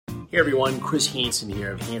Hey everyone, Chris Hansen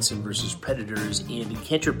here of Hansen vs. Predators and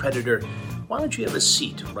Catch Your Predator. Why don't you have a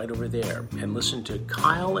seat right over there and listen to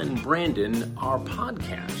Kyle and Brandon, our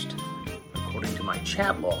podcast. According to my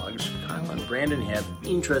chat logs, Kyle and Brandon have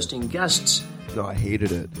interesting guests. No, I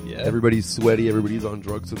hated it. Yeah. Everybody's sweaty, everybody's on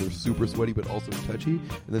drugs, so they're super sweaty but also touchy,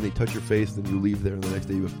 and then they touch your face, then you leave there, and the next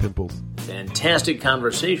day you have pimples. Fantastic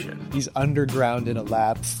conversation. He's underground in a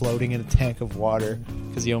lab, floating in a tank of water,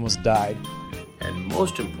 because he almost died. And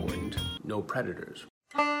most important, no predators.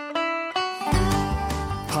 Hi,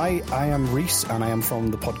 I am Reese, and I am from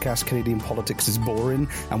the podcast Canadian Politics is Boring,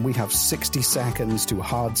 and we have 60 seconds to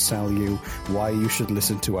hard sell you why you should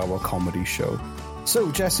listen to our comedy show.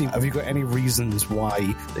 So, Jesse, have you got any reasons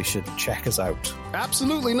why they should check us out?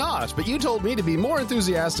 Absolutely not, but you told me to be more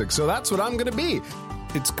enthusiastic, so that's what I'm going to be.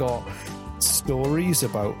 It's got stories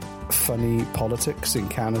about funny politics in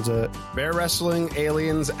Canada, Bear wrestling,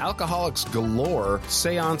 aliens, alcoholics galore,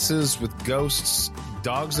 seances with ghosts,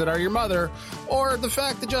 dogs that are your mother, or the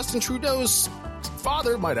fact that Justin Trudeau's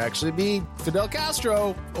father might actually be Fidel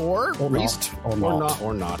Castro, or not.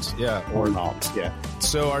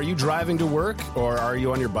 So are you driving to work, or are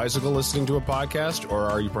you on your bicycle listening to a podcast, or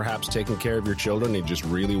are you perhaps taking care of your children and you just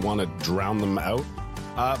really want to drown them out?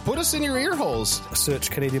 Put us in your ear holes.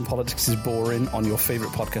 Search Canadian Politics is Boring on your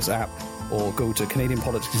favorite podcast app, or go to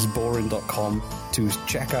CanadianPoliticsIsBoring.com to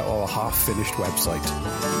check out our half-finished website.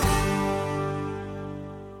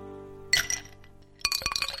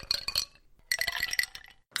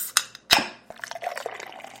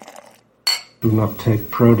 Do not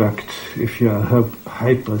take product if you are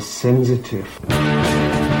hypersensitive.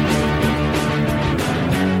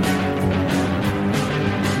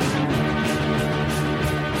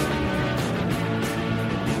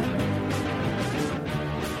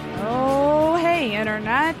 Oh, hey,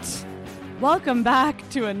 Internet. Welcome back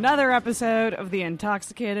to another episode of the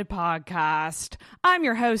Intoxicated Podcast. I'm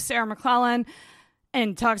your host, Sarah McClellan.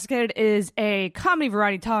 Intoxicated is a comedy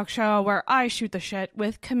variety talk show where I shoot the shit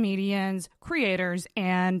with comedians, creators,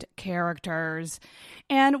 and characters.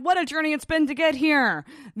 And what a journey it's been to get here.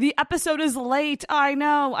 The episode is late. I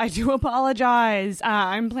know. I do apologize.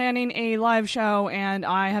 I'm planning a live show and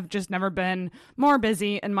I have just never been more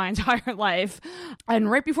busy in my entire life. And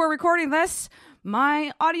right before recording this,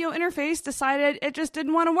 my audio interface decided it just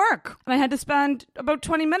didn't want to work. And I had to spend about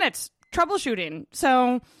 20 minutes troubleshooting.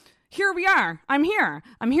 So here we are. I'm here.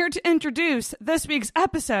 I'm here to introduce this week's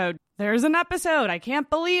episode. There's an episode. I can't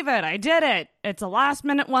believe it. I did it. It's a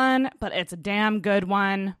last-minute one, but it's a damn good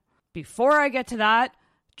one. Before I get to that,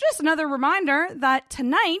 just another reminder that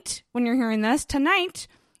tonight, when you're hearing this, tonight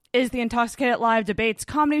is the Intoxicated Live Debates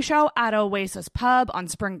comedy show at Oasis Pub on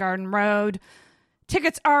Spring Garden Road.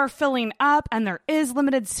 Tickets are filling up and there is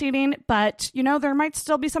limited seating, but, you know, there might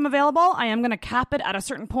still be some available. I am going to cap it at a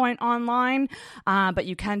certain point online, but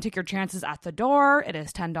you can take your chances at the door. It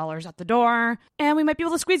is $10 at the door, and we might be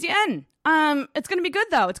able to squeeze you in. It's going to be good,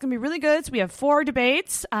 though. It's going to be really good. So we have 4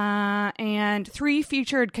 debates and 3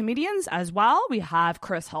 featured comedians as well. We have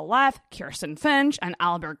Chris Halef, Kirsten Finch, and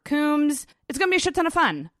Albert Coombs. It's going to be a shit ton of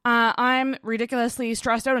fun. I'm ridiculously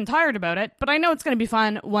stressed out and tired about it, but I know it's going to be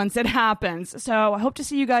fun once it happens. So I hope to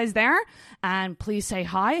see you guys there, and please say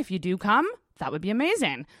hi if you do come. That would be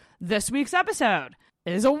amazing. This week's episode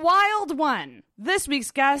is a wild one. This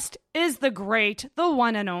week's guest is the great, the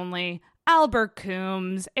one and only Albert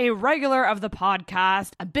Coombs, a regular of the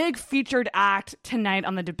podcast, a big featured act tonight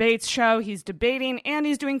on the debates show. He's debating and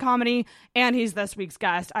he's doing comedy and he's this week's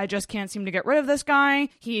guest. I just can't seem to get rid of this guy.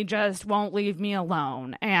 He just won't leave me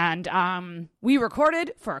alone. And we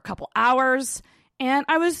recorded for a couple hours and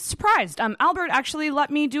I was surprised. Albert actually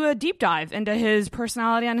let me do a deep dive into his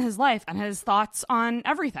personality and his life and his thoughts on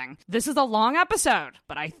everything. This is a long episode,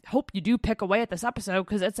 but I hope you do pick away at this episode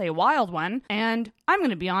because it's a wild one. And I'm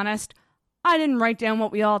going to be honest, I didn't write down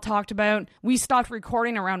what we all talked about. We stopped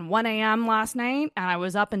recording around 1 a.m. last night, and I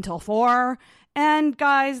was up until 4. And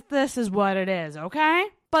guys, this is what it is, okay?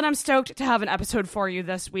 But I'm stoked to have an episode for you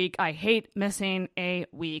this week. I hate missing a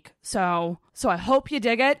week. So I hope you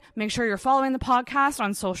dig it. Make sure you're following the podcast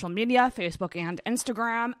on social media, Facebook and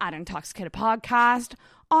Instagram at Intoxicated Podcast,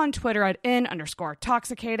 on Twitter at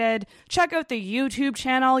 @in_toxicated. Check out the YouTube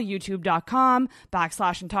channel,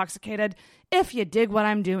 youtube.com/intoxicated. If you dig what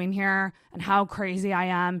I'm doing here and how crazy I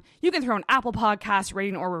am, you can throw an Apple Podcast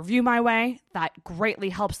rating or review my way. That greatly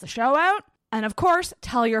helps the show out. And of course,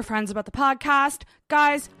 tell your friends about the podcast.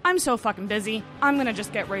 Guys, I'm so fucking busy. I'm going to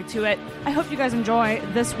just get right to it. I hope you guys enjoy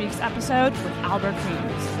this week's episode with Albert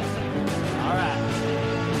Coombs. All right.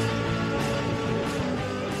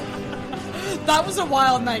 That was a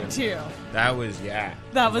wild night, too. That was, yeah.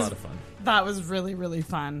 That was a lot of fun. That was really, really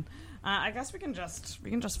fun. I guess we can just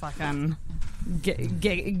fucking get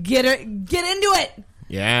into it.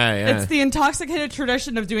 Yeah. It's the intoxicated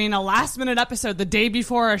tradition of doing a last-minute episode the day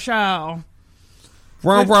before a show.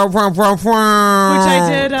 Which I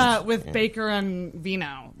did with Baker and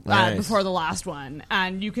Vino before the last one,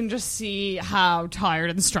 and you can just see how tired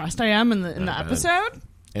and stressed I am in the episode.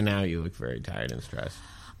 And now you look very tired and stressed.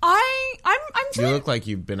 I'm You look like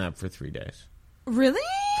you've been up for 3 days. Really?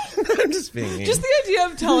 I'm just being mean. Just the idea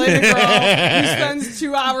of telling a girl who spends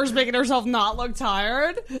 2 hours making herself not look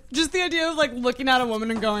tired. Just the idea of like looking at a woman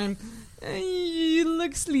and going, "You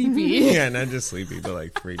look sleepy." Yeah, not just sleepy, but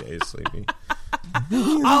like 3 days sleepy.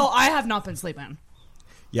 Oh, I have not been sleeping.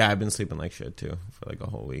 Yeah, I've been sleeping like shit too for like a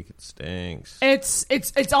whole week. It stinks.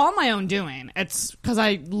 It's all my own doing. It's because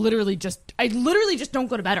I literally just don't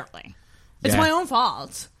go to bed early. It's my own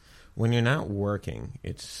fault. When you're not working,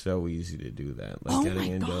 it's so easy to do that. Like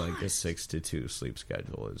getting into like a 6 to 2 sleep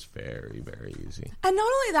schedule is very, very easy. And not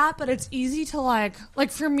only that, but it's easy to like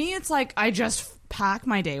for me, it's like I just pack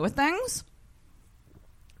my day with things,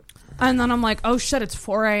 and then I'm like, oh shit, it's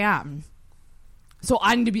 4 a.m. So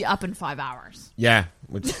I need to be up in 5 hours. Yeah,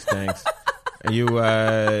 which stinks. Are you?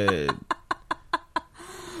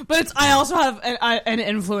 But I also have an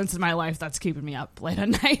influence in my life that's keeping me up late at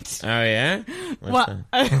night. Oh yeah.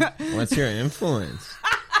 What's your influence?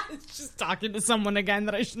 It's just talking to someone again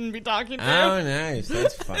that I shouldn't be talking to. Oh, nice.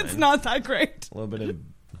 That's fun. It's not that great. A little bit of.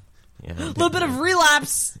 Yeah, a little bit of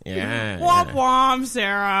relapse. Yeah. Womp womp,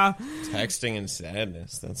 Sarah. Texting and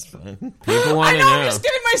sadness. That's fun. People want to know. I'm just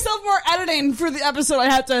giving myself more editing for the episode I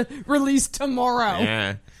have to release tomorrow.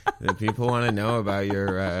 Yeah. The people want to know about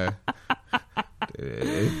your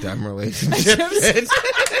dumb relationships.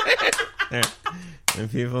 And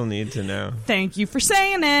people need to know. Thank you for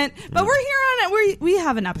saying it. But we're here on it. We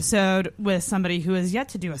have an episode with somebody who has yet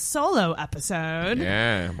to do a solo episode.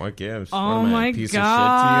 Yeah, what gives? Oh my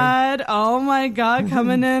god! Oh my god!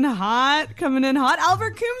 Coming in hot!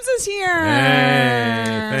 Albert Coombs is here.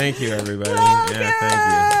 Hey, thank you, everybody. Welcome. Yeah,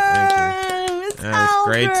 thank you. It's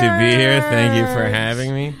great to be here. Thank you for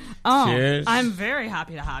having me. Oh, cheers. I'm very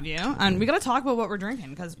happy to have you. And we got to talk about what we're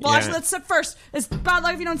drinking because, actually, let's sip first. It's bad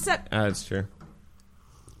luck if you don't sip. That's true.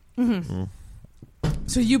 Mm-hmm.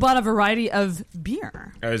 So you bought a variety of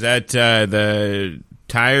beer. I was at the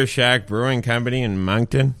Tire Shack Brewing Company in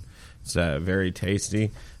Moncton. It's very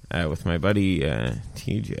tasty with my buddy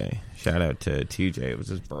TJ. Shout out to TJ. It was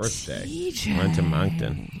his birthday. TJ. Went to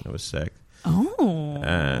Moncton. It was sick. Oh.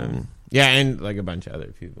 Yeah, and like a bunch of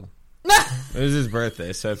other people. It was his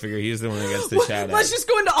birthday, so I figure he's the one that gets the shout out. Let's just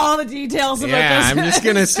go into all the details about this. Yeah, I'm just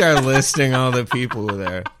going to start listing all the people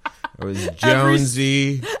there. It was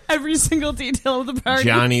Jonesy. Every single detail of the party.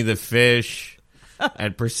 Johnny the Fish.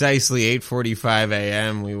 At precisely 8:45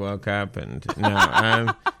 a.m. we woke up and it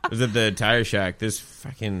was at the Tire Shack. This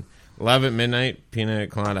fucking love at midnight pina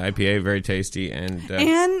colada IPA, very tasty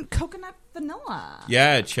and coconut vanilla.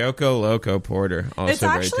 Yeah, Choco Loco Porter, also it's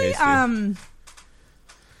actually, very tasty.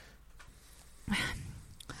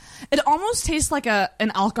 It almost tastes like an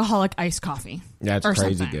alcoholic iced coffee. Yeah, it's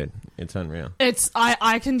crazy something. good. It's unreal.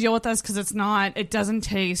 I can deal with this because it doesn't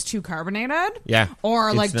taste too carbonated. Yeah.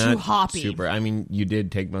 Or like too hoppy. Super. I mean, you did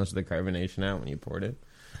take most of the carbonation out when you poured it.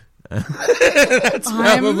 That's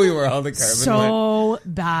probably where all the carbon so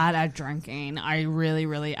went. bad at drinking. I really,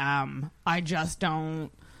 really am. I just don't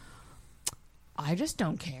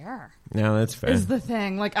care. No, that's fair. Is the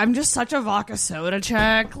thing. Like, I'm just such a vodka soda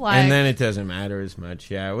chick. Like, and then it doesn't matter as much.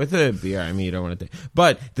 Yeah, with a beer, I mean, you don't want to.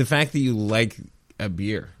 But the fact that you like a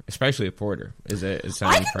beer, especially a porter, is a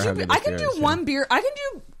sign for how good I can do one beer. I can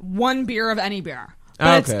do one beer of any beer.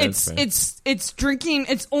 But it's drinking.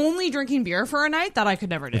 It's only drinking beer for a night that I could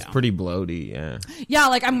never do. It's pretty bloaty. Yeah. Yeah,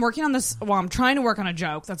 like I'm working on this. Well, I'm trying to work on a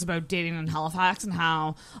joke that's about dating in Halifax and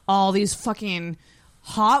how all these fucking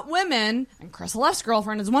hot women, and Chris Left's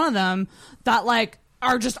girlfriend is one of them, that like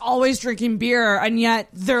are just always drinking beer and yet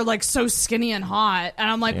they're like so skinny and hot, and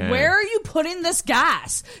I'm like, where are you putting this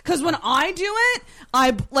gas? Because when I do it,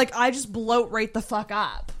 I just bloat right the fuck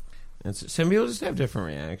up. Some people just have different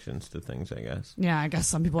reactions to things, I guess. Yeah, I guess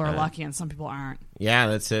some people are lucky and some people aren't. Yeah,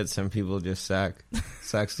 that's it. Some people just suck.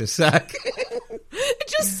 Sucks to suck. It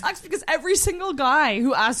just sucks because every single guy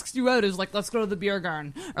who asks you out is like, let's go to the beer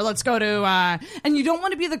garden or let's go to and you don't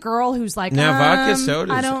want to be the girl who's like, vodka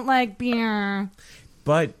sodas. I don't like beer.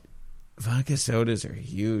 But vodka sodas are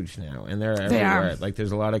huge now, and they're everywhere. Like,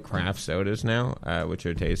 there's a lot of craft sodas now, which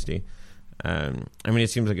are tasty. I mean, it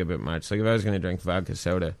seems like a bit much. Like, if I was going to drink vodka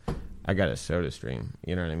soda, I got a Soda Stream.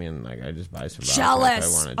 You know what I mean? Like, I just buy some vodka Jealous.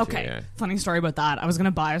 if I wanted Okay. to. Yeah. Funny story about that. I was going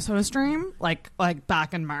to buy a Soda Stream like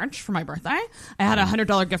back in March for my birthday. I had a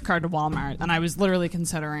 $100 gift card to Walmart, and I was literally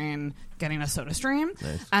considering getting a Soda Stream.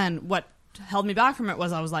 Nice. And what held me back from it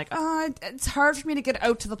was I was like, it's hard for me to get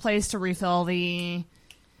out to the place to refill the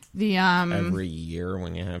Every year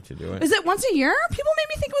when you have to do it. Is it once a year? People made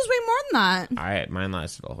me think it was way more than that. Mine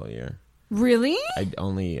lasted a whole year. Really? I've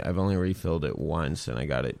only refilled it once, and I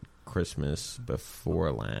got it Christmas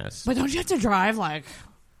before last. But don't you have to drive like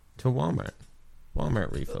to Walmart?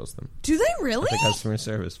 Walmart refills them. Do they really? The customer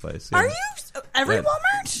service place. Yeah. Are you every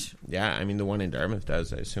Walmart? Yeah, I mean the one in Dartmouth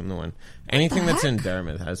does. I assume the one. Anything that's in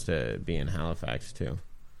Dartmouth has to be in Halifax too.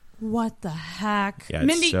 What the heck? Yeah, it's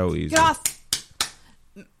Mindy, so easy. Get off.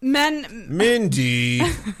 Mindy.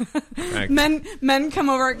 Men come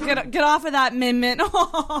over. Get off of that, Min.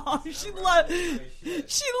 Oh, she loves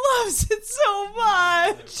it so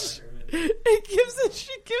much. It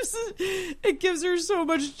gives her so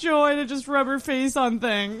much joy to just rub her face on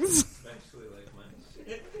things. Actually, like mine.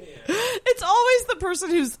 It's always the person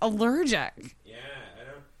who's allergic. Yeah,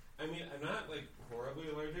 I mean, I'm not like horribly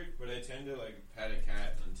allergic, but I tend to like pet a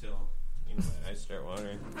cat until my eyes start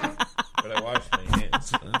watering. But I wash my hands,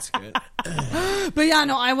 so that's good. But yeah,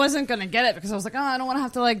 no, I wasn't gonna get it because I was like, I don't want to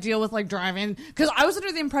have to like deal with like driving. Because I was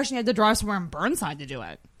under the impression you had to drive somewhere in Burnside to do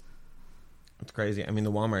it. It's crazy. I mean,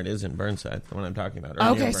 the Walmart is in Burnside, the one I'm talking about.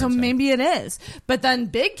 Okay, so maybe it is. But then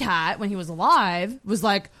Big Cat, when he was alive, was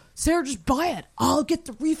like, Sarah, just buy it. I'll get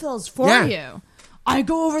the refills for you. I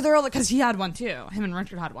go over there because he had one too. Him and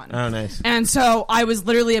Richard had one. Oh, nice. And so I was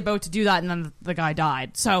literally about to do that, and then the guy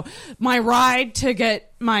died. So my ride to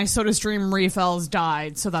get my SodaStream refills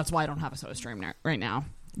died. So that's why I don't have a SodaStream right now.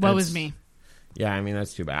 What was me? Yeah, I mean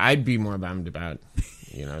that's too bad. I'd be more bummed about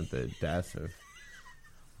the death of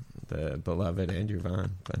the beloved Andrew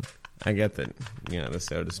Vaughn, but I get that the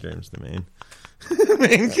SodaStream's the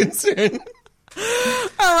main concern.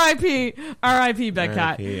 R.I.P. Big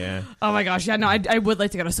Cat. Yeah. Oh my gosh, yeah. No, I would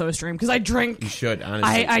like to get a SodaStream because I drink. You should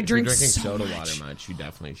honestly. I drink if you're drinking so soda much. water much. You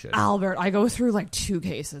definitely should. Albert, I go through like 2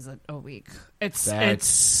 cases a week. It's a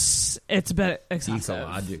bit excessive.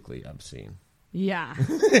 Ecologically obscene. Yeah.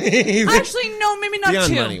 Actually, no, maybe not Beyond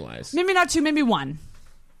 2. money-wise. Maybe not 2, maybe 1.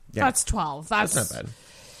 Yeah. That's 12. That's not bad.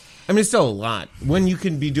 I mean, it's still a lot when you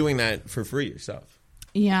can be doing that for free yourself.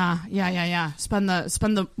 Yeah. Spend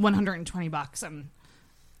the $120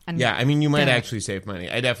 and yeah, I mean, you might actually save money.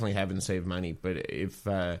 I definitely haven't saved money, but if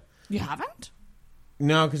you haven't,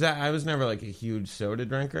 no, because I was never like a huge soda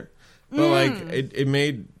drinker, but like it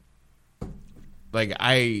made like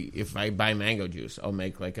if I buy mango juice, I'll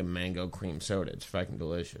make like a mango cream soda. It's fucking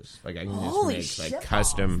delicious. Like I can just make like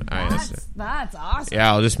custom. That's awesome.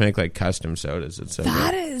 Yeah, I'll just make like custom sodas. It's so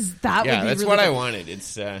that good. is that. Yeah, would be that's really what good. I wanted.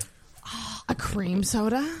 It's a cream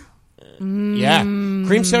soda. Yeah,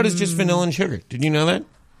 cream soda is just vanilla and sugar. Did you know that?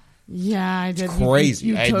 Yeah, I did. It's crazy.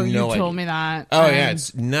 You I had no you idea. told me that. Oh yeah,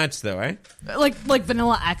 it's nuts though, eh? Like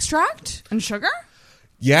vanilla extract and sugar.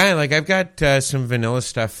 Yeah, like I've got some vanilla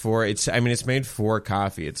stuff for it's. I mean, it's made for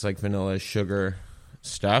coffee. It's like vanilla sugar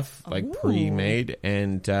stuff, like pre-made,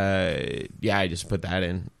 and I just put that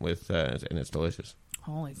in with, and it's delicious.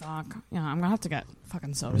 Holy fuck! Yeah, I'm gonna have to get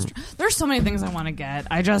fucking soda. There's so many things I want to get.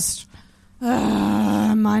 I just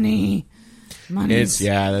money.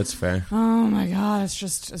 That's fair. Oh my god, it's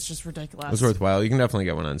just ridiculous. It's worthwhile. You can definitely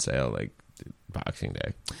get one on sale, like Boxing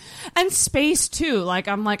Day. And space too. Like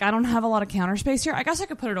I don't have a lot of counter space here. I guess I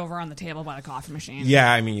could put it over on the table by the coffee machine.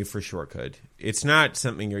 Yeah, I mean, you for sure could. It's not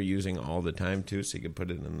something you're using all the time too, so you could put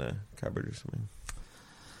it in the cupboard or something.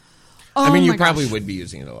 Oh, I mean, you my probably gosh. would be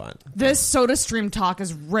using it a lot. This SodaStream talk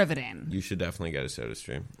is riveting. You should definitely get a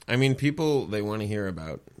SodaStream. I mean, people, they want to hear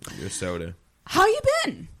about your soda. How you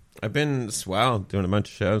been? I've been swell, doing a bunch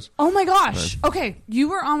of shows. Oh my gosh. Okay, you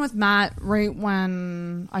were on with Matt right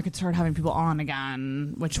when I could start having people on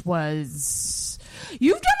again, which was...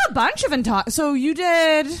 You've done a bunch of So you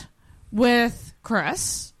did with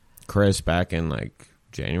Chris. Chris back in like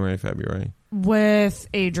January, February. With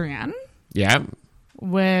Adrian. Yeah.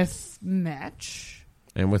 With Mitch.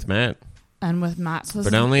 And with Matt. And with Matt. So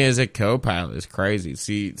but only as a co-pilot. It's crazy.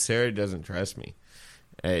 See, Sarah doesn't trust me.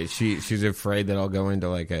 She's afraid that I'll go into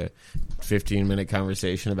like a 15-minute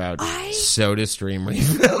conversation about SodaStream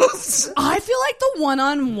refills. I feel like the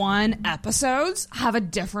one-on-one episodes have a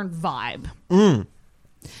different vibe.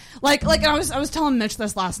 Like I was telling Mitch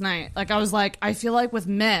this last night. Like I was like, I feel like with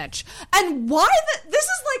Mitch, and why this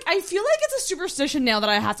is like, I feel like it's a superstition now that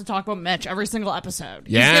I have to talk about Mitch every single episode.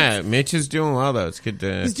 Yeah, Mitch is doing well though. It's good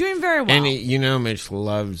to. He's doing very well, and Mitch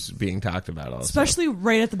loves being talked about, also, especially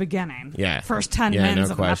right at the beginning. Yeah, first 10 yeah, minutes.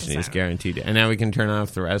 no of question. an He's episode. guaranteed it. And now we can turn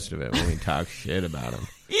off the rest of it when we talk shit about him.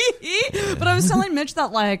 But I was telling Mitch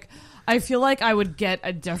that like I feel like I would get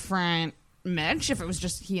a different Mitch if it was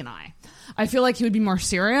just he and I feel like he would be more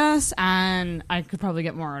serious, and I could probably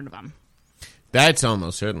get more out of him. That's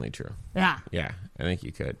almost certainly true. Yeah. Yeah, I think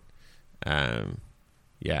you could. Yeah.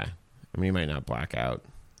 I mean, you might not black out.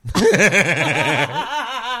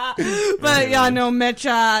 But yeah, no, Mitch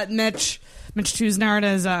Tuesnard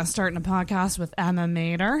is starting a podcast with Emma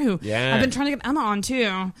Mader, who I've been trying to get Emma on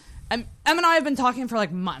too. Emma and I have been talking for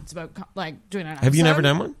like months about like doing an episode. Have you never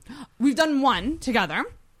done one? We've done one together.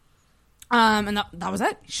 And that was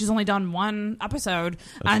it. She's only done one episode,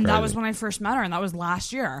 and that was when I first met her, and that was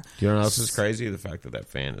last year. Do you know what else is crazy? The fact that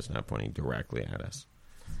fan is not pointing directly at us.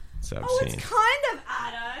 So it's kind of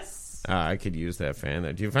at us. I could use that fan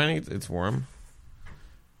there. Do you find it's warm?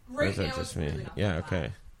 Right or is that now just it's me? really not Yeah, that okay.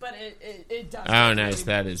 bad, but it does. Oh, nice.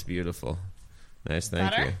 That is beautiful. Nice, thank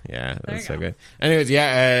Better? you. Yeah, There that's you so go. good. Anyways,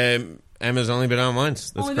 yeah, Emma's only been on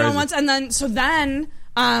once. That's only crazy. done once, and then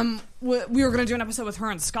we were going to do an episode with her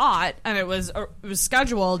and Scott, and it was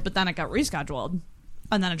scheduled, but then it got rescheduled,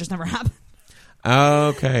 and then it just never happened.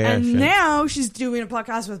 Okay, yeah, And sure. now she's doing a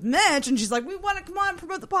podcast with Mitch, and she's like, we want to come on and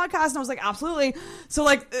promote the podcast. And I was like, absolutely. So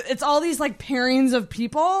like, it's all these like pairings of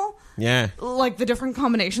people, Yeah. like the different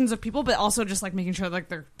combinations of people, but also just like making sure like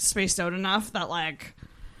they're spaced out enough that like,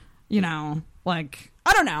 you know, like,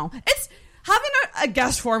 I don't know. It's having a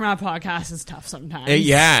guest format podcast is tough sometimes.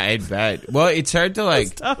 Yeah, I bet. Well, it's hard to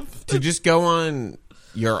like tough. to just go on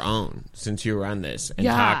your own since you run this and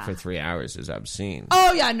Yeah. talk for 3 hours is obscene.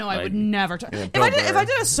 Oh yeah, no, I Like, would never. yeah, If I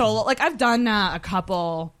did a solo, like I've done a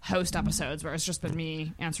couple host episodes where it's just been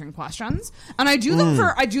me answering questions, and I do them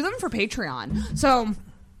for Patreon. So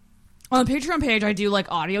on the Patreon page, I do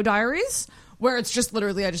like audio diaries where it's just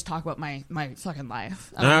literally I just talk about my fucking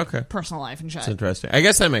life, Okay. personal life and shit. It's interesting. I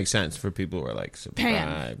guess that makes sense for people who are like Paying.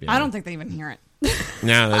 subscribe. Yeah. I don't think they even hear it.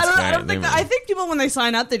 No, that's I don't fair. think that. I think people when they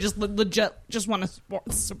sign up, they just legit just want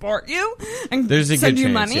to support you and There's a send good you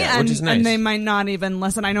chance, money, yeah, and, which is nice. and they might not even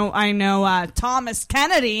listen. I know. Thomas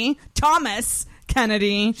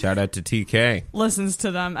Kennedy Shout out to TK. listens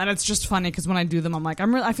to them, and it's just funny because when I do them, I'm like,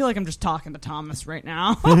 I feel like I'm just talking to Thomas right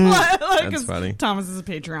now. Like, That's 'cause funny. Thomas is a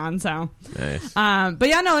Patreon, so. Nice. But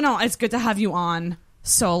yeah, no, it's good to have you on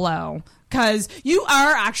solo because you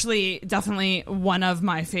are actually definitely one of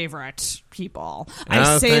my favorite people.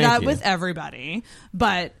 I Oh, say thank that you. with everybody,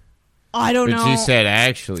 but I don't But know. you said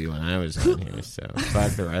actually when I was on here, so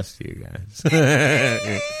fuck the rest of you guys.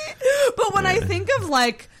 But when I think of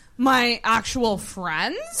like my actual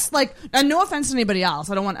friends, like, and no offense to anybody else,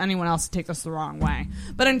 I don't want anyone else to take this the wrong way,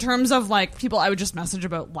 but in terms of like people I would just message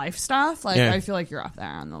about life stuff, like Yeah. I feel like you're up there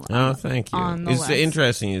on the list. Oh, thank you. On the It's list.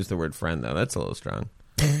 interesting you use the word friend, though. That's a little strong.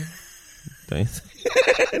 Don't you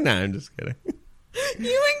think? No, I'm just kidding.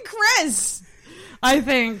 You and Chris, I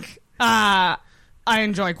think, I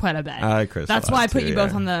enjoy quite a bit. I like Chris a That's lot, why I put too, you yeah.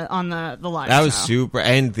 both on the live. That was show. super.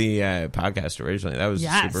 And the podcast originally. That was a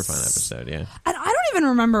Yes. super fun episode, yeah. And I don't even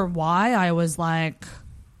remember why I was like,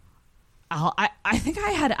 I think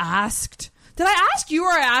I had asked. Did I ask you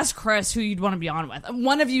or I asked Chris who you'd want to be on with?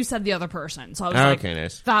 One of you said the other person, so I was like, Okay,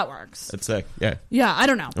 nice. that works. That's sick. Yeah. Yeah, I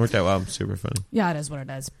don't know. It worked out well. Super fun. Yeah, it is what it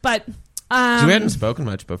is. But So we hadn't spoken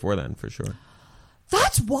much before then, for sure.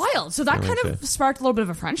 that's wild. So that I kind like of that. sparked a little bit of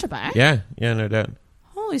a friendship, eh? Yeah, no doubt.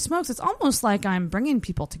 Holy smokes, it's almost like I'm bringing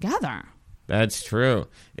people together. That's true.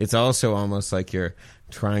 It's also almost like you're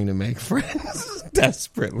trying to make friends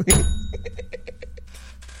desperately.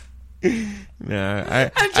 No,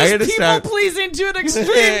 I I'm gotta just people stop. pleasing to an extreme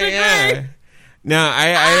degree. Yeah. No, I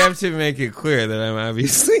have to make it clear that I'm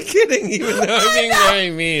obviously kidding, even though I'm being very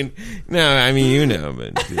mean. No, I mean, you know,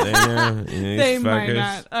 but do they know? You know, They these might fuckers?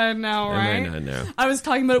 not. I know, They right? might not know. I was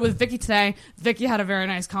talking about it with Vicky today. Vicky had a very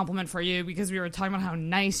nice compliment for you because we were talking about how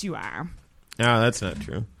nice you are. No, that's not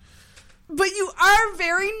true. But you are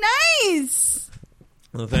very nice.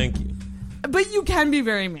 Well, thank you. But you can be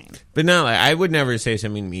very mean. But no, like, I would never say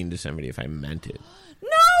something mean to somebody if I meant it.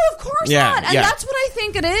 No, of course Yeah, not. And yeah. that's what I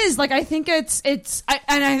think it is. Like, I think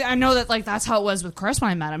I know that, like, that's how it was with Chris when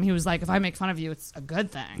I met him. He was like, if I make fun of you, it's a good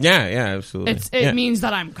thing. Yeah, absolutely. It means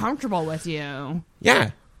that I'm comfortable with you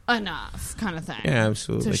Yeah, enough, kind of thing. yeah,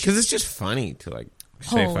 absolutely. So Because it's just funny to, like,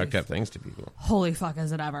 say Holy fucked up things to people. Holy fuck,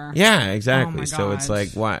 is it ever? Yeah, exactly. Oh my So it's God. like,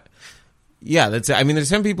 what? Yeah, I mean, there's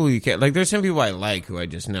some people you can't, like, there's some people I like who I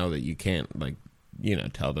just know that you can't, like, you know,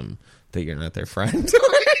 tell them that you're not their friend.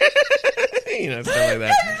 You know, stuff like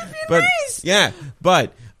that. But, nice. yeah,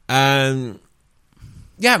 but,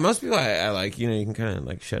 yeah, most people I like, you know, you can kind of,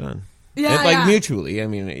 like, shit on. Yeah, like, yeah. mutually. I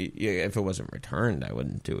mean, if it wasn't returned, I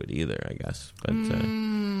wouldn't do it either, I guess. But,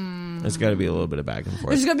 there's got to be a little bit of back and forth.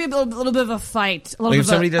 There's going to be a little bit of a fight, a little Like, bit if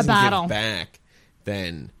somebody of a doesn't battle. give back,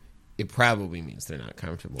 then it probably means they're not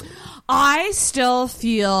comfortable. I still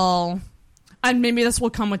feel, and maybe this will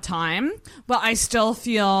come with time, but I still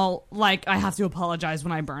feel like I have to apologize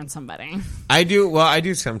when I burn somebody. I do. Well, I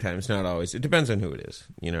do sometimes, not always. It depends on who it is.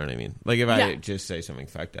 You know what I mean? Like if I Yeah. just say something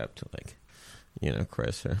fucked up to, like, you know,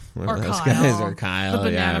 Chris or one of Or those Kyle. guys, or Kyle, The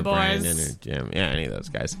Banana yeah, Boys. Brandon or Jim, yeah, any of those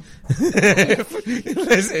guys. If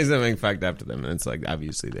I say something fucked up to them, it's like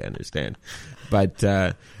obviously they understand. But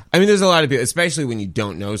I mean, there's a lot of people, especially when you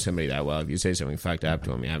don't know somebody that well. If you say something fucked up to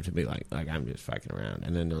them, you have to be like I'm just fucking around,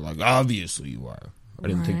 and then they're like, obviously you are. I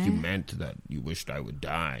didn't think you meant that you wished I would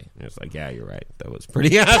die. And it's like, yeah, you're right. That was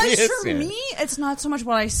pretty obvious. Because for Yeah. me, it's not so much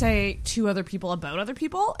what I say to other people about other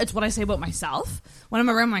people. It's what I say about myself. When I'm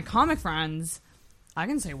around my comic friends, I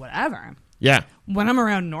can say whatever. Yeah. When I'm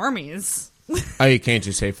around normies, Oh, you can't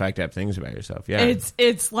just say fucked up things about yourself. Yeah.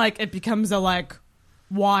 it's like it becomes a like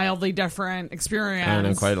wildly different experience. I don't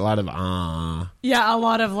know, quite a lot of Yeah, a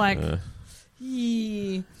lot of like.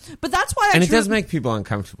 Yee. But that's why and it does make people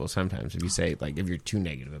uncomfortable sometimes if you say, like, if you're too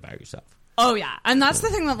negative about yourself. Oh yeah, and that's the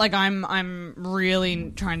thing that like I'm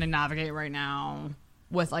really trying to navigate right now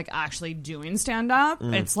with like actually doing stand up.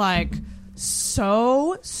 It's like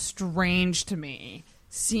so strange to me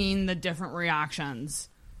seeing the different reactions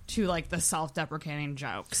to like the self-deprecating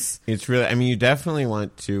jokes. It's really, I mean, you definitely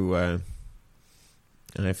want to,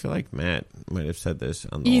 and I feel like Matt might have said this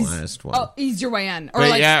on the last one. Oh, ease your way in, or But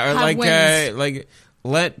like yeah, or have wins. like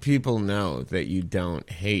let people know that you don't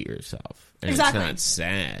hate yourself. And Exactly. It's not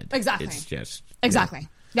sad. Exactly. It's just Exactly.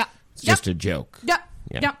 Yeah. It's just a joke. Yeah.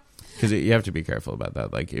 Yeah. Yeah. Because you have to be careful about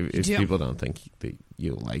that. Like, if do. people don't think that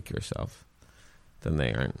you like yourself, then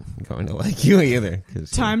they aren't going to like you either.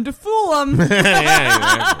 'Cause, Time to fool them.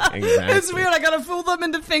 yeah, exactly. It's weird. I gotta fool them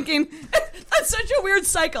into thinking. That's such a weird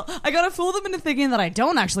cycle. I gotta fool them into thinking that I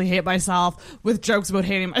don't actually hate myself with jokes about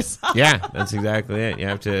hating myself. Yeah, that's exactly it. You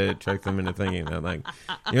have to trick them into thinking that, like,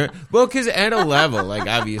 well, because at a level, like,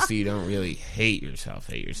 obviously you don't really hate yourself.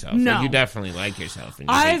 No. Like, you definitely like yourself, and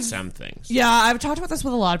you hate some things. Yeah, I've talked about this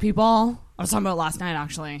with a lot of people. I was talking about it last night,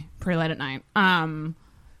 actually, pretty late at night.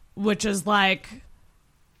 Which is like,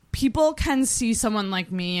 people can see someone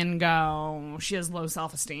like me and go, she has low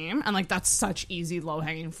self-esteem, and like that's such easy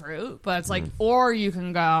low-hanging fruit. But it's like, or you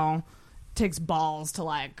can go, takes balls to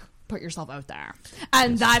like put yourself out there,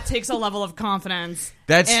 and that takes a level of confidence.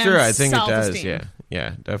 That's and true. I think it does. self-esteem.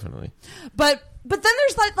 Yeah, definitely. But then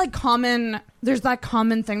there's that like there's that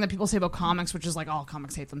common thing that people say about comics, which is like all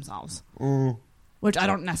comics hate themselves, which I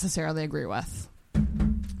don't necessarily agree with. I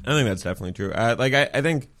think that's definitely true. I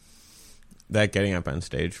think that getting up on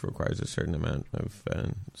stage requires a certain amount of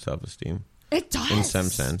self-esteem. It does. In some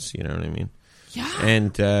sense, you know what I mean? Yeah.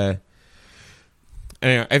 And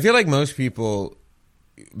anyway, I feel like most people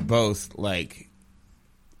both, like,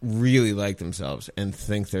 really like themselves and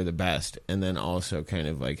think they're the best, and then also kind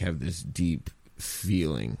of, like, have this deep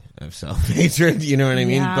feeling of self-hatred, you know what I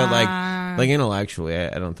mean? Yeah. But, like intellectually,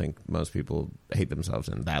 I don't think most people hate themselves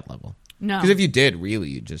in that level. No. Because if you did, really,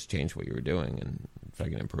 you'd just change what you were doing and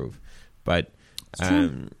fucking improve. But,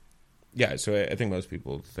 yeah, so I think most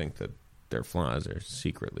people think that their flaws are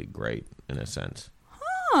secretly great, in a sense.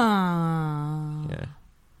 Yeah.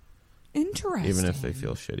 Interesting. Even if they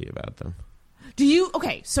feel shitty about them. Do you...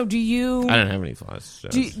 Okay, so do you... I don't have any flaws. So.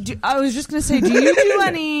 I was just going to say, do you do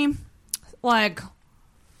any, like,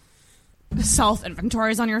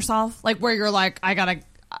 self-inventories on yourself? Like, where you're like,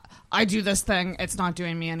 I do this thing, it's not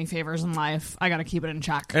doing me any favors in life. I gotta keep it in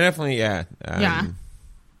check. I definitely, yeah. Yeah.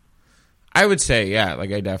 I would say, yeah,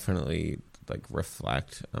 like, I definitely, like,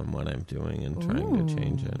 reflect on what I'm doing and trying to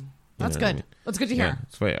change it. That's good. I mean? That's good to hear. Yeah,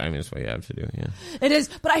 that's what you have to do, yeah. It is,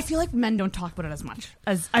 but I feel like men don't talk about it as much.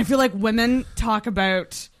 As I feel like women talk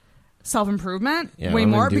about self-improvement way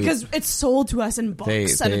more because it's sold to us in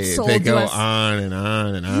books and it's sold they to go us. on and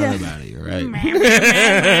on and on about it, you're right.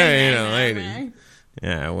 You know, lady.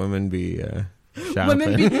 Yeah, women be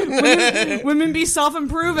shopping. Women be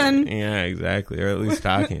self-improving. Yeah, exactly. Or at least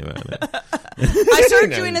talking about it. I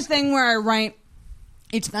started doing a thing where I write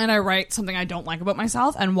each night. I write something I don't like about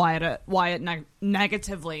myself and why it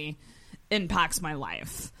negatively impacts my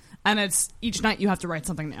life. And it's each night you have to write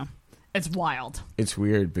something new. It's wild. It's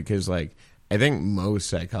weird because, like, I think most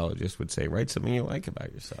psychologists would say write something you like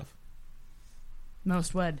about yourself.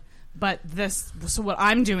 Most would. But so what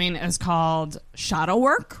I'm doing is called shadow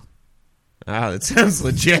work. Wow, that sounds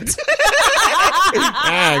legit.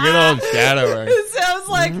 Good old shadow work. It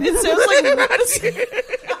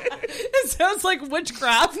sounds like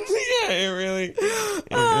witchcraft. Yeah, it really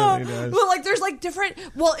does. Well, like there's like different.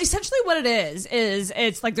 Well, essentially, what it is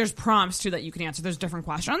it's like there's prompts too that you can answer. There's different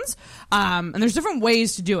questions, and there's different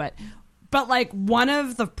ways to do it. But like one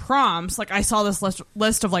of the prompts, like I saw this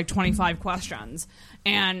list of like 25 questions,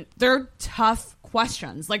 and they're tough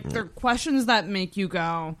questions. Like they're questions that make you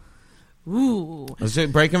go, ooh. Let's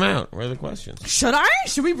break them out. What are the questions? Should I?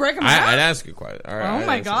 Should we break them out? I'd ask a question. Oh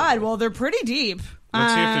my god! Well, they're pretty deep.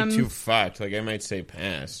 Let's see if they're too fucked. Like I might say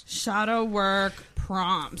pass. Shadow work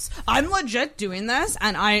prompts. I'm legit doing this,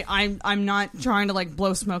 and I'm not trying to like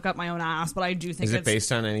blow smoke up my own ass, but I do think is it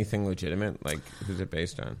based on anything legitimate? Like who's it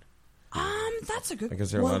based on? That's a good. Like,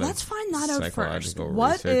 is there a lot of let's find that out first. psychological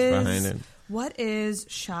research behind it? What is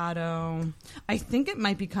shadow? I think it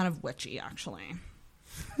might be kind of witchy, actually.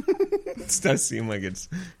 It does seem like it's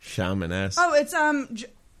shamanesque. Oh, it's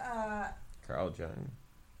Carl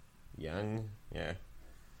Jung. Yeah.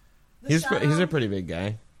 He's a pretty big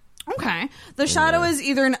guy. Okay. The shadow is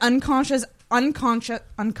either an unconscious.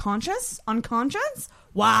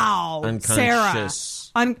 Wow.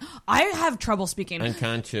 Unconscious. Sarah. I have trouble speaking.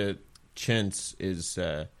 Unconscious is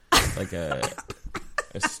like a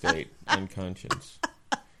state. Unconscious.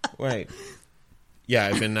 Wait. Yeah,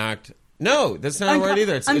 I've been knocked. No, that's not a word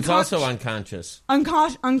either. It's also unconscious.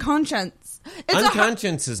 Unconscious.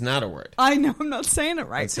 Unconscious is not a word. I know, I'm not saying it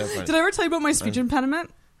right. So did I ever tell you about my speech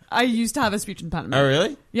impediment? I used to have a speech impediment. Oh,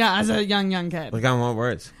 really? Yeah, as a young kid. Like on what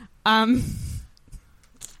words?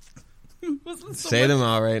 Say them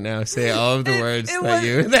all right now. Say all of the words that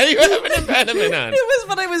you have an impediment on. It was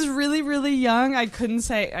when I was really, really young. I couldn't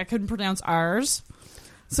pronounce R's.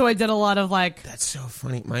 So I did a lot of like... That's so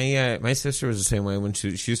funny. My sister was the same way when she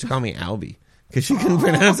used to call me Albie. Because she couldn't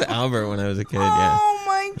pronounce Albert when I was a kid, yeah. Oh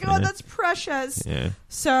my god, that's precious. Yeah.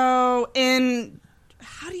 So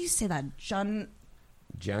how do you say that? Jungian?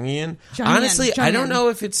 Honestly, I don't know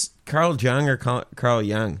if it's Carl Jung or Carl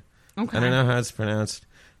Jung. Okay. I don't know how it's pronounced.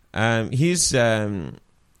 He's,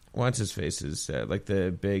 what's his face is, like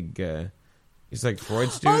the big, he's like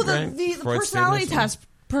Freud's dude, right? The personality test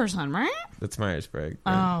person, right? That's Myers-Briggs.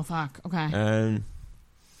 Right? Oh, fuck. Okay.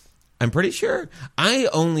 I'm pretty sure I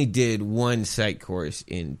only did one psych course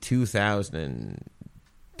in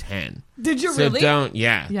 2010. Did you really? So don't,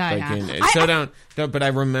 yeah. Yeah. But I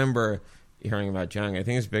remember hearing about Jung. I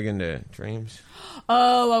think he's big into dreams.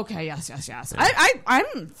 Oh, okay. Yes.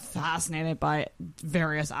 I'm fascinated by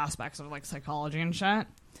various aspects of like psychology and shit.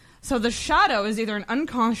 So the shadow is either an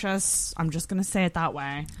unconscious, I'm just going to say it that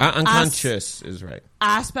way. Unconscious is right.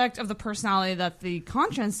 Aspect of the personality that the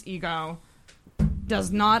conscious ego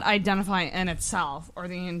does not identify in itself, or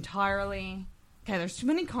the entirely... Okay, there's too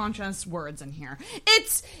many conscious words in here.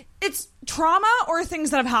 It's trauma or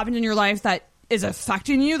things that have happened in your life that is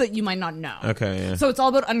affecting you that you might not know. Okay, yeah. So it's all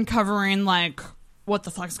about uncovering, like, what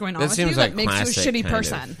the fuck's going on with you that makes you a shitty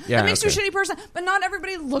person. That makes you a shitty person. But not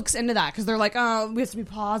everybody looks into that because they're like, oh, we have to be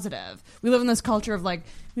positive. We live in this culture of, like,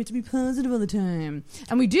 we have to be positive all the time.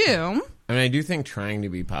 And we do. I mean, I do think trying to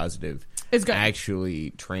be positive is good.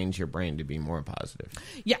 Actually trains your brain to be more positive.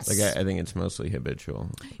 Yes. Like, I think it's mostly habitual.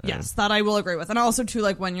 Yes, that I will agree with. And also, too,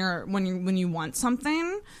 like, when you want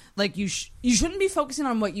something, like, you shouldn't be focusing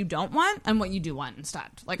on what you don't want and what you do want instead.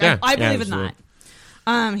 Like, I believe in that.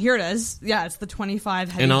 Here it is. Yeah, it's the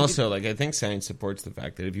 25 heavy. And also, like, I think science supports the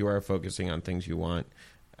fact that if you are focusing on things you want,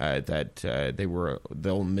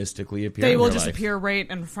 they'll mystically appear. They in will your just life. appear right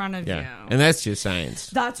in front of you. And that's just science.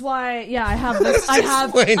 That's why, I have this. I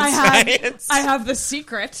have The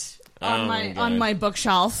Secret on my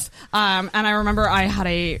bookshelf. And I remember I had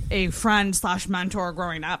a friend / mentor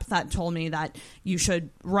growing up that told me that you should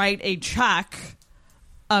write a check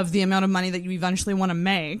of the amount of money that you eventually want to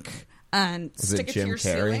make and stick it to your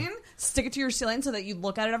ceiling. Stick it to your ceiling so that you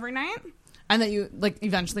look at it every night. And that you like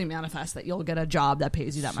eventually manifest that you'll get a job that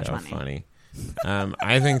pays you that much money. Funny.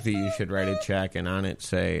 I think that you should write a check and on it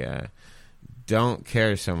say, "Don't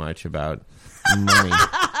care so much about money."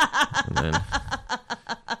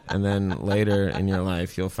 and then later in your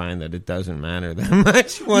life, you'll find that it doesn't matter that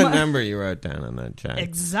much what number you wrote down on that check.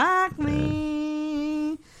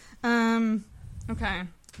 Exactly. Okay.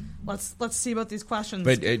 Let's see about these questions.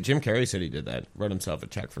 But Jim Carrey said he did that. Wrote himself a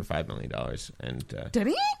check for $5 million, and did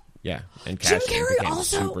he? Yeah, and Jim Carrey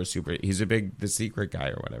also super. He's The Secret guy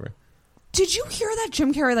or whatever. Did you hear that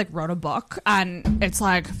Jim Carrey like wrote a book and it's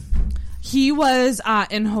like he was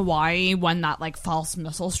in Hawaii when that like false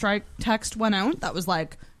missile strike text went out? That was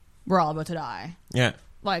like we're all about to die. Yeah.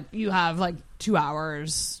 Like, you have, like, 2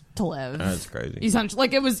 hours to live. That's crazy. Essentially,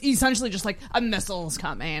 like, it was essentially just, like, a missile's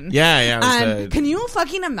coming. Yeah. It was, And can you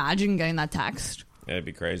fucking imagine getting that text? It'd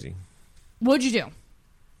be crazy. What'd you do?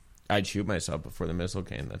 I'd shoot myself before the missile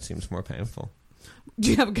came. That seems more painful.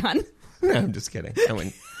 Do you have a gun? No, I'm just kidding. I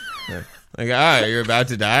wouldn't. Like, you're about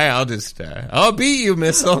to die? I'll beat you,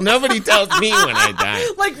 missile. Nobody tells me when I die.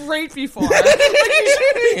 Like, right before. Like,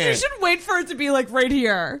 you should wait for it to be, like, right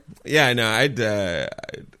here. Yeah, no,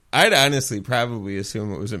 I'd honestly probably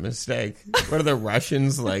assume it was a mistake. What are the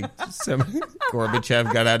Russians, like, some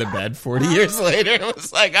Gorbachev got out of bed 40 years later and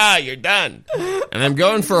was like, you're done. And I'm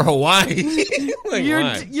going for Hawaii. Like,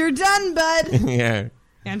 you're done, bud. Yeah.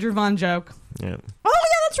 Andrew Von Joke. Yeah. Oh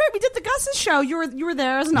yeah, that's right. We did the Gus's show. You were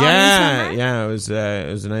there as an audience member. Yeah.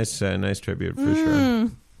 It was a nice tribute for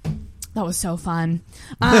sure. That was so fun.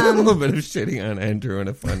 A little bit of shitting on Andrew in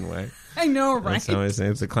a fun way. I know, right? That's always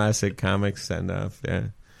it's a classic comic send off. Yeah.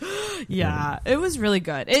 Yeah, it was really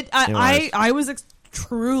good. I was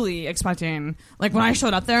truly expecting, like, when I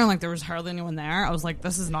showed up there and, like, there was hardly anyone there, I was like,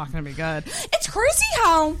 this is not going to be good. It's crazy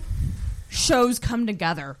how shows come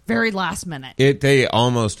together very last minute. They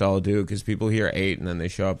almost all do, because people hear 8 and then they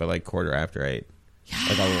show up at like 8:15. Yeah.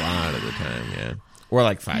 Like a lot of the time, yeah. Or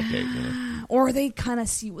like 5 to 8, you know. Or they kind of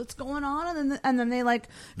see what's going on and then they like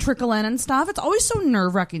trickle in and stuff. It's always so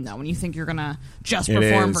nerve-wracking though when you think you're gonna just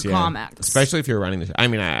perform for comics. Especially if you're running the show. I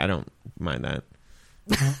mean, I don't mind that.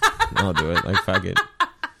 I'll do it. Like, fuck it.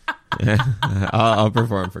 I'll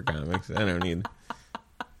perform for comics. I don't need.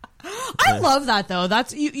 I love that though.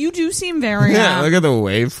 That's you do seem very look at the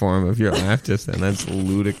waveform of your laugh just then. That's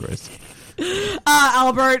ludicrous.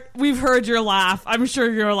 Albert, we've heard your laugh. I'm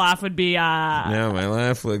sure your laugh would be No, my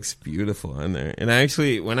laugh looks beautiful on there. And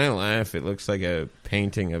actually, when I laugh, it looks like a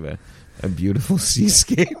painting of a beautiful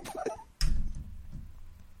seascape.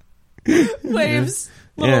 Waves.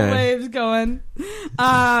 Little waves going.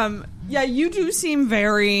 Yeah, you do seem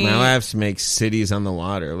very... My laughs make cities on the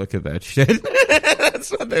water. Look at that shit.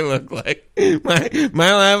 That's what they look like. My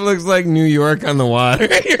laugh looks like New York on the water.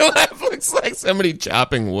 Your laugh looks like somebody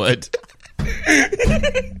chopping wood.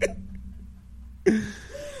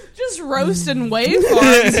 Just roasting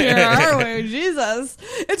waveforms here, are we? Jesus.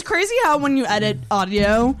 It's crazy how when you edit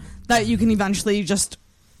audio that you can eventually just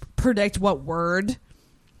predict what word.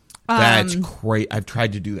 That's great. I've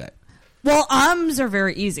tried to do that. Well, ums are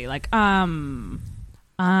very easy. Like,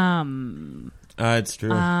 it's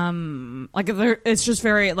true. Like, it's just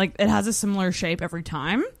very, like, it has a similar shape every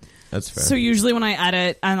time. That's fair. So usually when I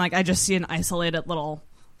edit and, like, I just see an isolated little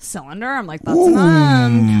cylinder, I'm like, that's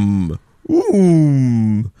an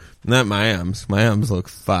Not my ums. My ums look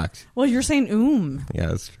fucked. Well, you're saying Yeah,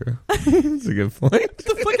 that's true. That's a good point. What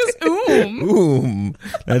the fuck is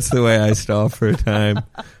That's the way I stall for a time.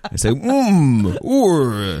 I say or.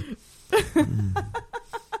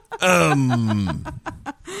 Oh,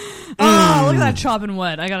 look at that chopping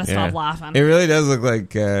wood. I gotta stop laughing. It really does look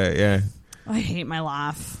like, I hate my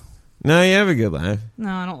laugh. No, you have a good laugh.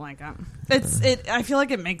 No, I don't like it. I feel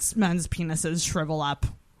like it makes men's penises shrivel up.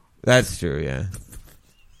 That's true, yeah.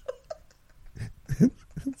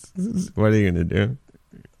 What are you gonna do?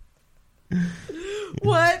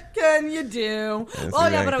 What can you do?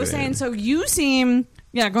 Yeah, but I was saying, so you seem,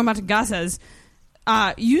 going back to Gus's,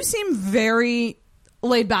 you seem very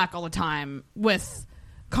laid back all the time with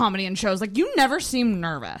comedy and shows. Like, you never seem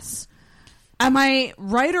nervous. Am I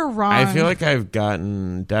right or wrong? I feel like I've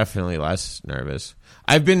gotten definitely less nervous.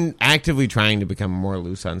 I've been actively trying to become more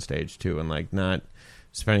loose on stage too, and like not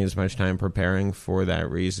spending as much time preparing for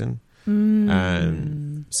that reason.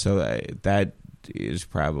 So that is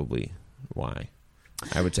probably why,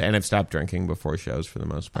 I would say. And I've stopped drinking before shows for the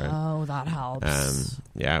most part. Oh, that helps.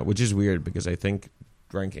 Which is weird because I think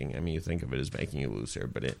drinking, I mean, you think of it as making you looser,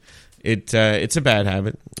 but it's a bad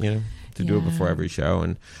habit, you know, to do it before every show.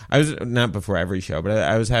 And I was not before every show, but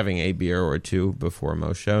I was having a beer or two before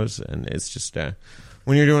most shows, and it's just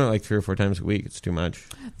when you're doing it like 3 or 4 times a week, it's too much.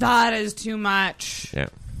 That is too much.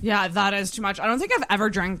 Yeah, that is too much. I don't think I've ever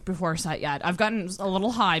drank before a set yet. I've gotten a little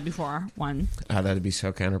high before one. That'd be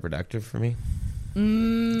so counterproductive for me. I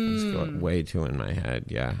just feel way too in my head.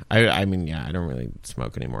 Yeah, I mean, I don't really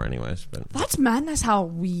smoke anymore, anyways. But that's madness how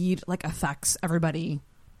weed like affects everybody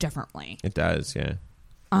differently. It does, yeah.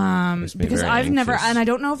 Because I've never, and I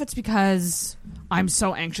don't know if it's because I'm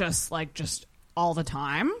so anxious, like just all the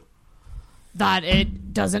time, that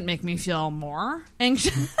it doesn't make me feel more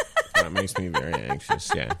anxious. That makes me very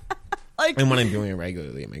anxious, yeah. Like, and when I'm doing it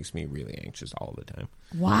regularly, it makes me really anxious all the time.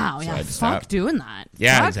 Wow, so yeah, fuck doing that.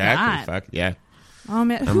 Yeah, fuck exactly. That. Fuck, yeah. Oh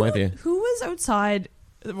man, I'm with you. Who was outside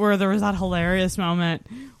where there was that hilarious moment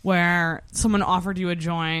where someone offered you a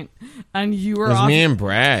joint and you were It was me and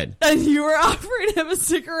Brad. and you were offering him a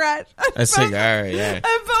cigarette. A cigar, yeah. And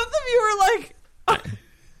both of you were like,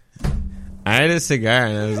 I had a cigar,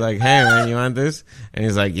 and I was like, hey, man, you want this? And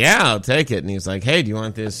he's like, yeah, I'll take it. And he's like, hey, do you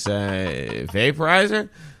want this vaporizer?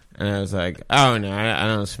 And I was like, oh, no, I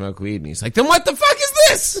don't smoke weed. And he's like, then what the fuck is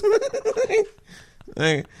this?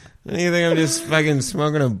 Like, you think I'm just fucking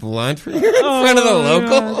smoking a blunt for you in front of the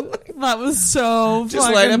local? God. That was so Just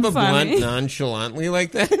light up a funny. blunt nonchalantly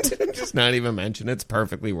like that. Just not even mention it's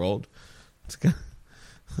perfectly rolled. It's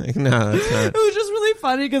like, no, that's not. It was just really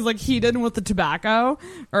funny because like he didn't want the tobacco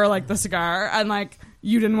or like the cigar, and like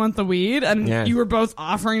you didn't want the weed, and Yeah. you were both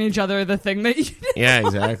offering each other the thing that you didn't. Yeah,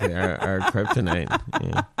 exactly. Our kryptonite.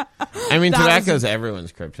 Yeah. I mean, That tobacco's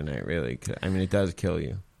everyone's kryptonite, really. I mean, it does kill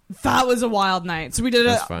you. That was a wild night. So we did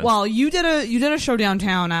That's fun. well, you did a show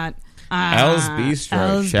downtown at L's Bistro.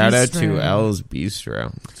 L's Shout out Bistro. to L's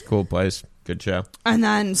Bistro. It's a cool place. Good show. And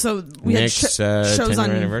then so we Nick's had shows 10-year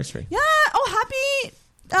on anniversary. Yeah. Oh, happy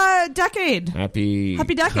decade. Happy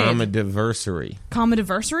decade. Comediversary.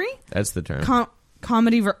 Comedyversary. That's the term.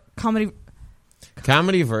 Comedy.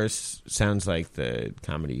 Comedyverse sounds like the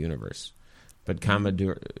comedy universe, but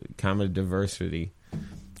comediversity.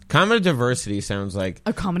 Comediversity sounds like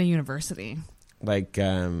A comedy university.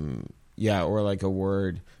 yeah, or like a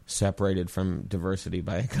word separated from diversity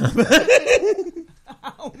by a comma.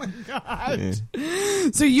 Oh my god!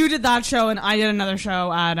 So you did that show, and I did another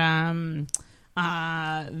show at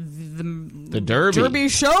The Derby. Derby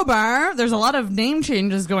Show Bar. There's a lot of name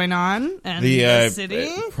changes going on in the city.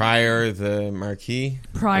 Prior the Marquis.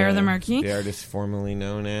 Prior the Marquis. The artist formerly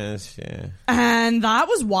known as, yeah. And that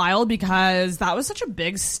was wild because that was such a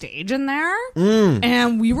big stage in there. Mm.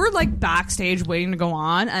 And we were like backstage waiting to go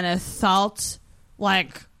on, and it felt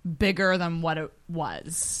like bigger than what it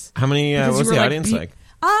was. How many, Because what's you the were, audience like?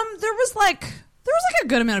 There was a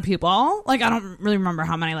good amount of people. Like, I don't really remember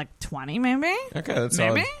how many, like 20 maybe? Okay, that's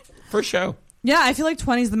maybe? solid. For show. Yeah, I feel like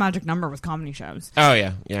 20 is the magic number with comedy shows. Oh,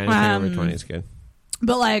 yeah. Yeah, anything over 20 is good.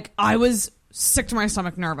 But like, I was sick to my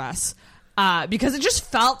stomach nervous. Because it just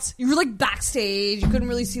felt, you were like backstage, you couldn't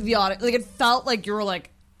really see the audience. Like, it felt like you were like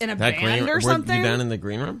in a band or something. Were you down in the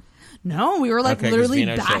green room? No, we were like Okay, 'cause literally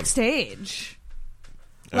Vino showed. backstage.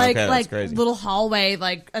 Okay, that's crazy. Little hallway,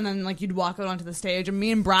 like, and then like you'd walk out onto the stage, and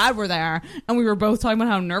me and Brad were there, and we were both talking about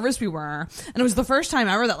how nervous we were, and it was the first time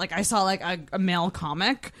ever that like I saw like a male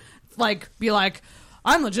comic like be like,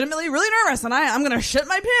 I'm legitimately really nervous, and I'm gonna shit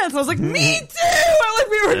my pants. I was like, me too. Like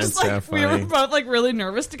we were That's just like so we were funny. both like really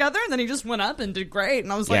nervous together, and then he just went up and did great,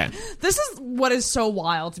 and I was like, Yeah. this is what is so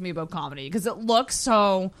wild to me about comedy because it looks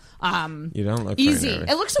so You don't look easy. very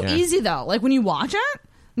nervous. It looks so Yeah. easy though. Like when you watch it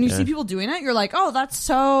and you see people doing it, you're like, oh, that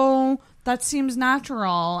seems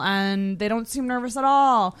natural, and they don't seem nervous at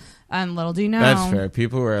all. And little do you know, That's fair.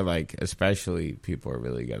 People who are like, especially people who are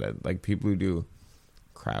really good at, like people who do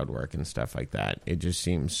crowd work and stuff like that. It just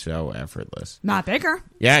seems so effortless. Matt Baker.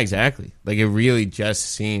 Yeah, exactly. Like it really just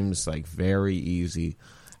seems like very easy.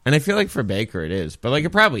 And I feel like for Baker it is, but like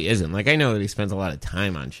it probably isn't. Like I know that he spends a lot of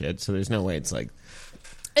time on shit, so there's no way it's like.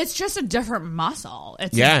 It's just a different muscle.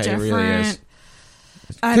 It's Yeah, a it different, really is.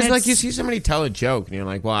 and Because like it's- you see somebody tell a joke and you're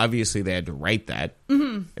like, well, obviously they had to write that.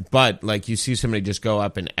 Mm-hmm. But like you see somebody just go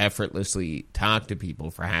up and effortlessly talk to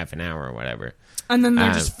people for half an hour or whatever. and then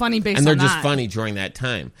they're just funny based and they're on just that. funny during that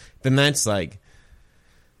time. Then that's like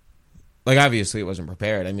obviously it wasn't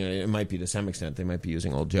prepared. I mean, it might be to some extent they might be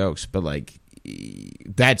using old jokes, but like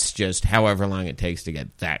that's just however long it takes to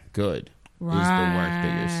get that good is the work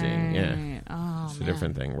that you're seeing. Yeah, Oh, it's a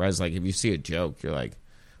different thing. Whereas like if you see a joke, you're like,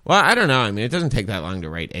 well, I don't know. I mean, it doesn't take that long to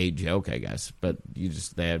write a joke, I guess, but you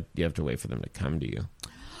have to wait for them to come to you.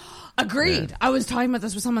 Agreed. Yeah. I was talking about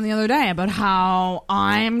this with someone the other day about how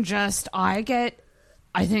I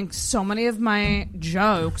think so many of my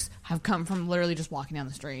jokes have come from literally just walking down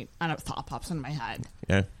the street and a thought pops into my head.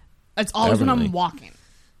 Yeah, It's always when Definitely. I'm walking.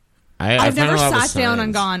 I've I've never found a lot with sat down and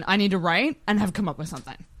signs. gone, I need to write, and have come up with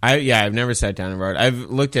something. I've never sat down and wrote.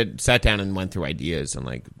 I've sat down and went through ideas and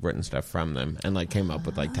like written stuff from them and like came up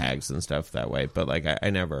with like tags and stuff that way. But like I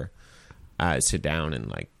never sit down and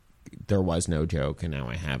like there was no joke and now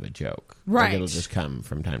I have a joke. Right. Like, it'll just come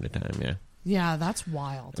from time to time. Yeah. Yeah, that's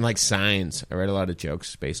wild. And like signs, I read a lot of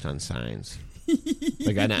jokes based on signs.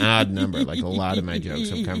 Like an odd number. Like a lot of my jokes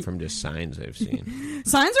have come from just signs I've seen.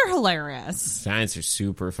 Signs are hilarious. Signs are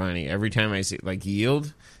super funny. Every time I see like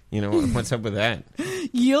yield, you know what's up with that?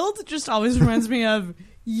 Yield just always reminds me of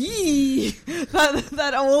Yee,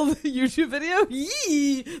 that old YouTube video.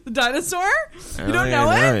 Yee, the dinosaur. You don't know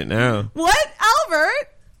it? No. What, Albert?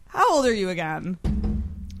 How old are you again?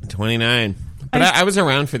 29. But I was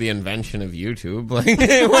around for the invention of YouTube. Like,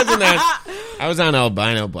 it wasn't that. I was on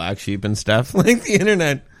albino black sheep and stuff. Like, the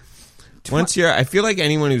internet. I feel like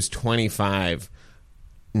anyone who's 25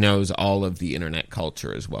 knows all of the internet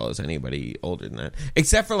culture as well as anybody older than that.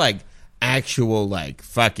 Except for, like, actual, like,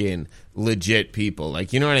 fucking legit people.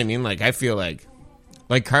 Like, you know what I mean? Like, I feel like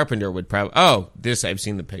Carpenter would probably... Oh, this, I've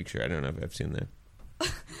seen the picture. I don't know if I've seen that.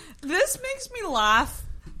 This makes me laugh,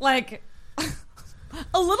 like,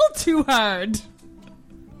 a little too hard.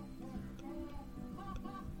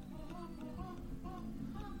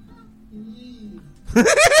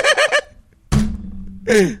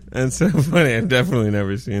 That's so funny. I've definitely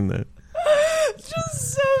never seen that. It's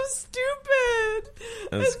just so stupid.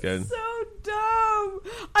 That's it's good. So dumb.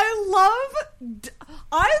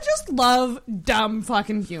 I just love dumb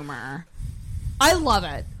fucking humor. I love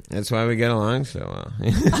it. That's why we get along so well.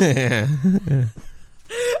 Yeah.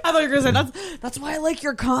 I thought you were going to say that's why I like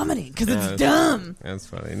your comedy, because it's dumb. That's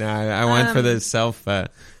funny. No, I went for the self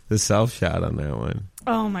shot on that one.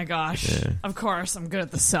 Oh my gosh! Yeah. Of course, I'm good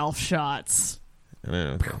at the self shots. I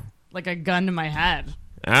don't know. Like a gun to my head.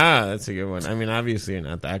 Ah, that's a good one. I mean, obviously you're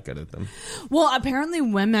not that good at them. Well, apparently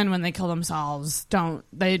women, when they kill themselves,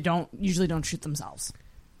 usually don't shoot themselves.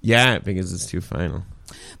 Yeah, because it's too final.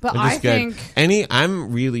 But I think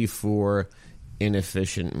I'm really for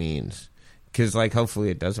inefficient means, because like hopefully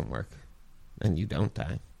it doesn't work, and you don't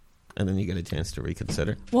die, and then you get a chance to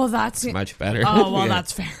reconsider. Well, that's much better. Oh well, Yeah.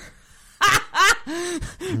 that's fair.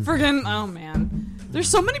 Friggin' oh man, there's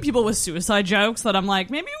so many people with suicide jokes that I'm like,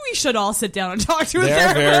 maybe we should all sit down and talk to a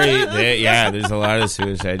therapist. There's a lot of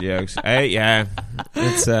suicide jokes.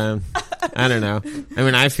 It's I don't know. I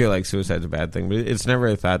mean, I feel like suicide's a bad thing, but it's never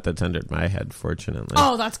a thought that's entered my head, fortunately.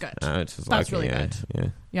 Oh, that's good. It's just that's lucky, really good.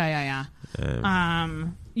 Yeah.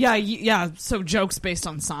 Yeah. So jokes based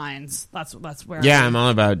on signs. That's where. Yeah, I'm all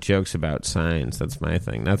about jokes about signs. That's my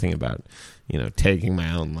thing. Nothing about taking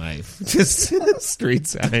my own life. Just street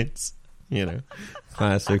signs.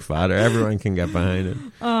 Classic fodder. Everyone can get behind it.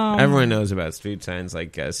 Everyone knows about street signs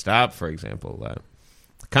like stop, for example.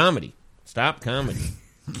 Comedy. Stop comedy.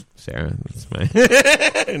 Sarah, that's my...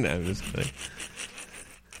 No, I'm just kidding.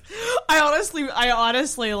 I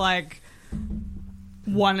honestly like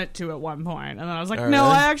wanted to at one point, and then I was like, Oh, no,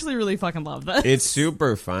 really? I actually really fucking love this. It's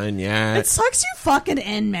super fun, yeah. It sucks you fucking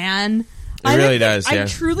in, man. It really does, yeah. I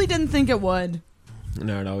truly didn't think it would.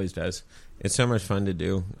 No, it always does. It's so much fun to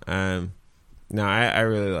do. No, I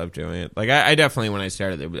really love doing it. Like, I definitely, when I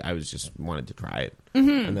started, I was just wanted to try it.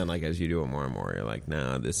 Mm-hmm. And then, like, as you do it more and more, you're like,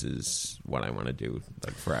 no, this is what I want to do,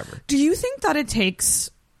 like, forever. Do you think that it takes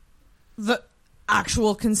the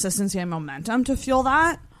actual consistency and momentum to feel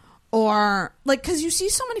that? Or, like, because you see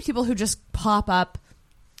so many people who just pop up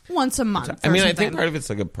once a month. I mean, I think part of it's,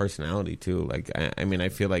 like, a personality, too. Like, I mean, I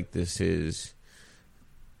feel like this is...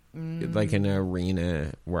 like an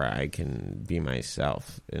arena where I can be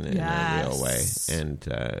myself in a real way, and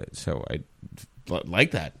so I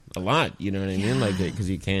like that a lot. You know what I mean? Like, because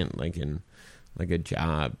you can't, like, in like a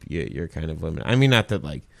job, you're kind of limited. I mean, not that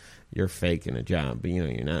like you're fake in a job, but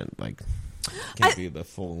you're not like can't be the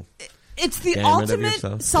full. It's the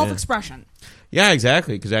ultimate self-expression. Yeah,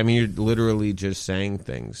 exactly. Because I mean, you're literally just saying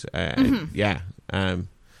things. I mean, I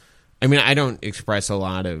don't express a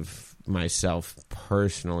lot of myself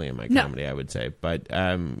personally in my comedy, I would say, but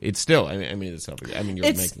it's still. I mean, it's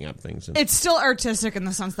you're making up things. It's still artistic in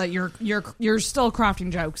the sense that you're still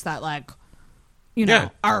crafting jokes that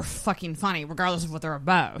are fucking funny, regardless of what they're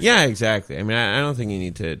about. Yeah, exactly. I mean, I don't think you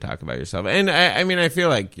need to talk about yourself, and I mean, I feel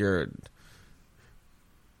like you're.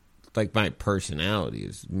 Like, my personality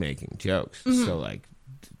is making jokes, so like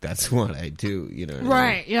that's what I do. You know, what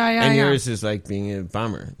I mean? Yeah. And yours is like being a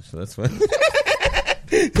bummer, so that's what.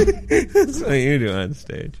 That's what you do on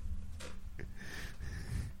stage.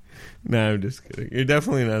 No, I'm just kidding. You're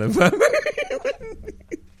definitely not a bummer.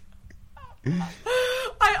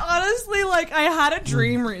 I honestly, I had a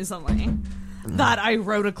dream recently that I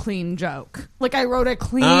wrote a clean joke. Like, I wrote a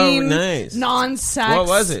clean, non-sex. What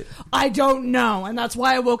was it? I don't know. And that's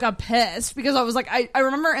why I woke up pissed. Because I was like, I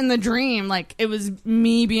remember in the dream, like, it was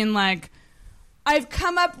me being like, I've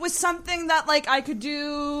come up with something that, like, I could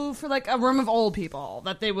do for, like, a room of old people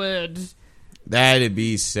that they would... That'd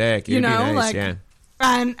be sick. It'd be nice, like, yeah.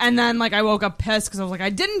 And then, like, I woke up pissed because I was like, I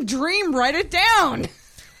didn't dream, write it down.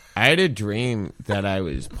 I had a dream that I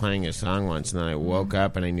was playing a song once, and then I woke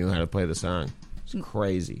up and I knew how to play the song. It's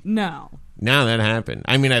crazy. No. No, that happened.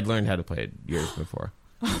 I mean, I'd learned how to play it years before.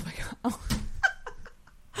 Oh, my God. Oh.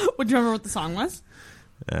 Do you remember what the song was?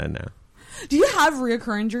 No. Do you have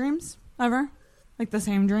reoccurring dreams, ever? Like the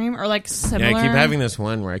same dream? Or like similar? Yeah, I keep having this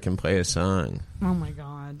one where I can play a song. Oh my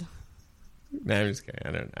God. No, I'm just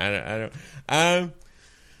kidding. I don't.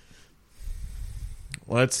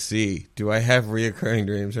 Let's see. Do I have reoccurring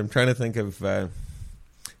dreams? I'm trying to think of.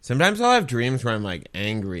 Sometimes I'll have dreams where I'm like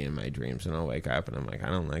angry in my dreams, and I'll wake up and I'm like, I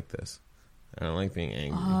don't like this. I don't like being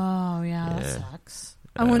angry. Oh yeah, that sucks.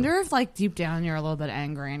 I wonder if like deep down you're a little bit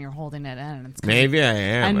angry and you're holding it in. And it's maybe I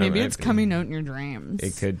am, and maybe it's coming out in your dreams.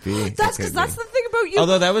 It could be. That's because that's the thing about you.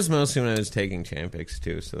 Although that was mostly when I was taking Champix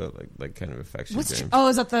too, so that like kind of affects your dreams. Oh,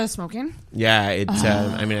 is that the smoking? Yeah, it.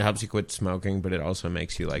 I mean, it helps you quit smoking, but it also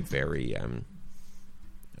makes you like very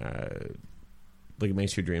like it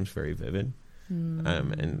makes your dreams very vivid,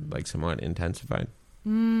 and like somewhat intensified.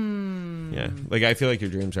 Yeah, like I feel like your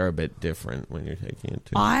dreams are a bit different when you're taking it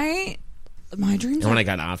too. My dreams. And when I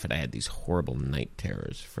got off it, I had these horrible night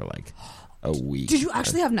terrors for like a week. Did you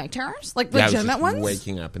actually have night terrors? Like legitimate ones?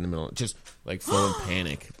 Waking up in the middle, just like full of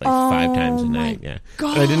panic, like 5 times a night. Yeah,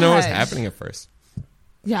 gosh. But I didn't know what was happening at first.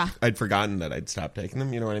 Yeah, I'd forgotten that I'd stopped taking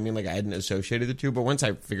them. You know what I mean? Like I hadn't associated the two. But once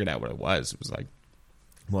I figured out what it was like,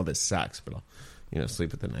 well, this sucks, but I'll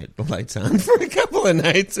sleep with the lights on for a couple of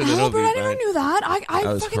nights, and it'll be fine. I never knew that. That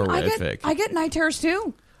was horrific. I get night terrors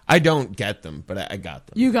too. I don't get them, but I got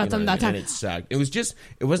them. You got them that time. And it sucked. It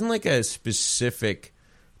wasn't like a specific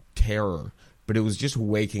terror, but it was just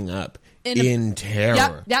waking up in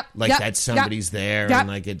terror. Yep. Like that somebody's there, and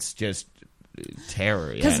like it's just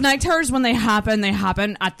terror. Because night terrors, when they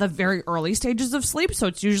happen at the very early stages of sleep. So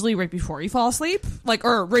it's usually right before you fall asleep,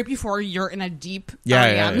 or right before you're in a deep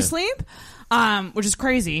REM sleep, which is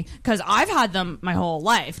crazy because I've had them my whole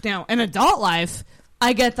life. Now, in adult life,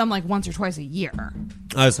 I get them like once or twice a year.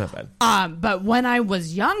 Oh, that's not bad. But when I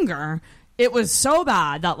was younger, it was so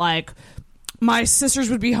bad that like my sisters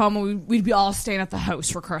would be home and we'd be all staying at the house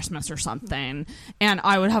for Christmas or something. And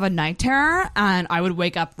I would have a night terror and I would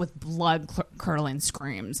wake up with blood-curdling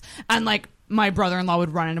screams. And like my brother-in-law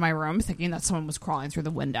would run into my room thinking that someone was crawling through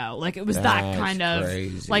the window. Like it was that kind of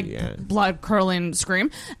crazy, blood-curdling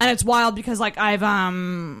scream. And it's wild because like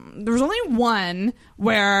there was only one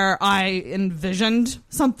where I envisioned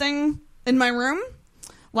something in my room,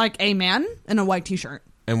 like a man in a white t-shirt.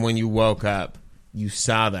 And when you woke up, you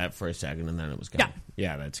saw that for a second, and then it was gone.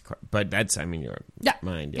 Yeah, but that's, I mean, your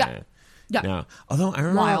mind. Yeah. No. Although I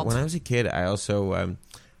remember when I was a kid, I also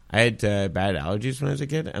I had bad allergies when I was a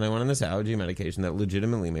kid, and I went on this allergy medication that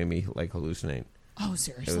legitimately made me like hallucinate. Oh,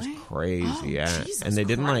 seriously? It was crazy. Oh, yeah, Jesus and they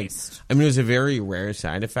didn't Christ. it was a very rare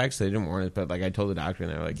side effect, so they didn't warn us. But like I told the doctor,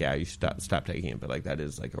 and they were like, "Yeah, you should stop taking it." But like that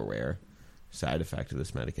is like a rare side effect of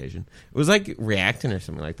this medication. It was like Reactin or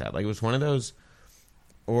something like that. Like it was one of those.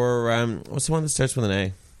 Or what's the one that starts with an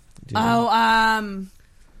A? I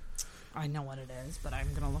know what it is, but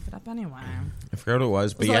I'm gonna look it up anyway. I forgot what it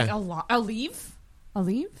was, but was it like Aleve?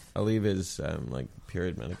 Aleve is like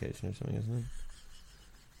period medication or something, isn't it?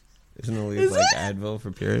 Isn't Aleve like Advil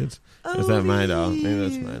for periods? Or is that Midol? Maybe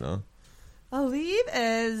that's Midol. Aleve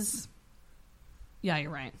is. Yeah,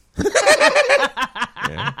 you're right.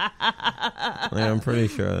 Yeah, I'm pretty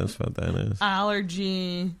sure that's what that is.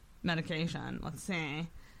 Allergy medication. Let's see.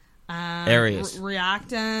 Arius.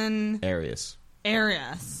 Reactin. Arius.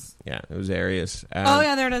 Yeah, it was Arius.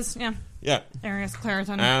 Yeah, there it is. Yeah. Arius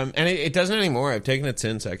Claritin. And it doesn't anymore. I've taken it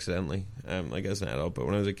since accidentally, like as an adult. But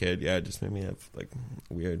when I was a kid, it just made me have like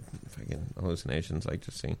weird fucking hallucinations. Like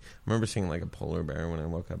just seeing. I remember seeing like a polar bear when I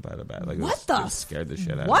woke up out of bed. Like it scared the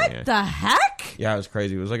shit out of me. What the heck? Yeah, it was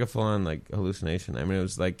crazy. It was like a full on like hallucination. I mean, it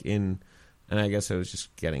was like in. And I guess I was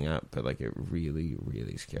just getting up, but like it really,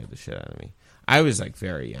 really scared the shit out of me. I was like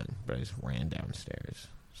very young, but I just ran downstairs.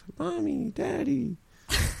 I was like, "Mommy, Daddy,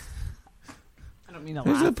 I don't mean to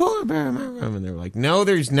there's laugh. a polar bear in my room," and they were like, "No,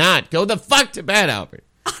 there's not. Go the fuck to bed, Albert."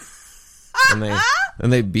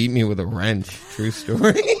 and they beat me with a wrench. True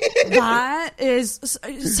story. That is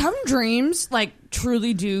some dreams like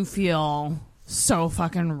truly do feel so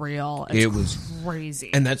fucking real. It was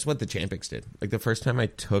crazy, and that's what the Champix did. Like the first time I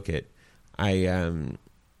took it. I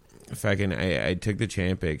took the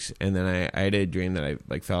Champix and then I had a dream that I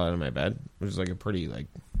like fell out of my bed, which was like a pretty like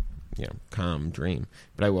calm dream.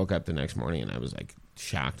 But I woke up the next morning and I was like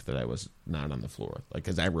shocked that I was not on the floor, like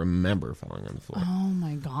because I remember falling on the floor. Oh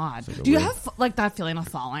my god! Like do you have like that feeling of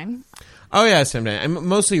falling? Oh yeah, sometimes. I'm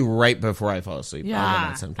mostly right before I fall asleep.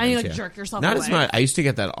 Yeah, sometimes. and you like jerk yourself. Not away. as much. I used to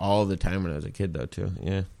get that all the time when I was a kid though too.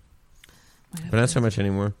 Yeah, but not so much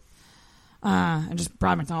anymore. And just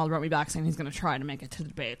Brad McDonald wrote me back saying he's going to try to make it to the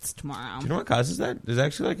debates tomorrow. Do you know what causes that? There's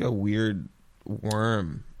actually like a weird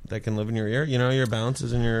worm that can live in your ear. You know, your balance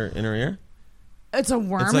is in your inner ear. It's a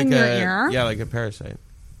worm in your ear? Yeah, like a parasite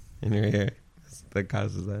in your ear that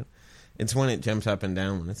causes that. It's when it jumps up and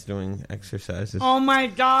down when it's doing exercises. Oh my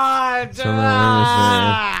god! So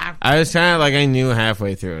I was trying to, like, I knew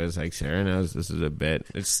halfway through. I was like, Sarah knows this is a bit.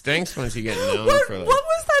 It stinks once you get known for, like... What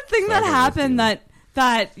was that thing that happened that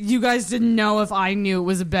you guys didn't know if I knew it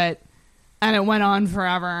was a bit, and it went on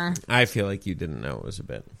forever? I feel like you didn't know it was a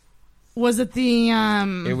bit. Was it the...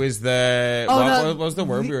 It was the... what was the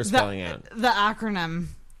word we were spelling out? The acronym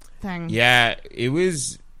thing. Yeah, it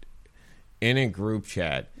was in a group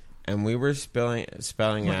chat, and we were spelling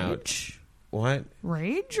out... What?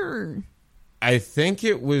 Rage or... I think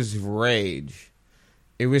it was rage.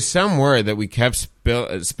 It was some word that we kept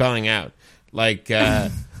spelling out. Like,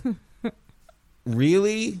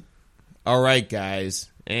 really? All right,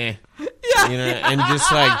 guys. Yeah. You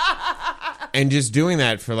know, and just doing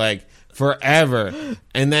that for, like, forever.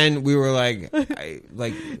 And then we were like,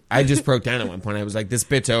 I just broke down at one point. I was like, this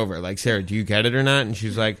bit's over. Like, Sarah, do you get it or not? And she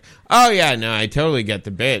was like, oh, yeah, no, I totally get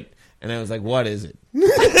the bit. And I was like, what is it? I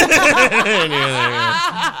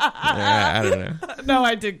don't know. No,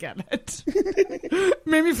 I did get it.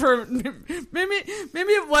 maybe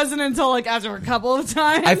it wasn't until like after a couple of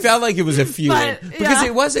times. I felt like it was a few because yeah.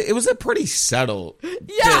 it was a pretty subtle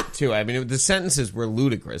bit too. I mean, the sentences were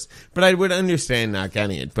ludicrous, but I would understand not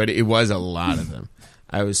getting it. But it was a lot of them.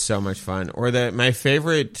 I was so much fun. Or my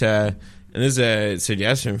favorite, and this is a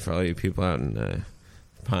suggestion for all you people out in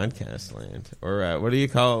podcast land. Or what do you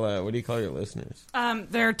call your listeners?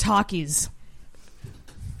 They're talkies.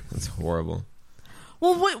 That's horrible.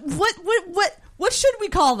 Well, what should we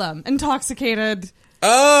call them? Intoxicated.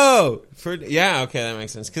 Oh, okay, that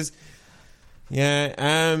makes sense. Because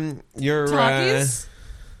you're talkies.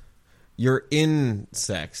 You're in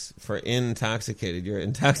sex for intoxicated. You're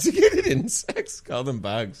intoxicated in sex. Call them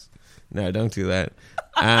bugs. No, don't do that.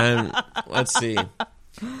 Let's see.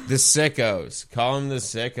 The sickos. Call them the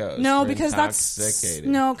sickos. No, because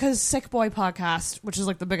because Sick Boy Podcast, which is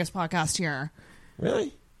like the biggest podcast here.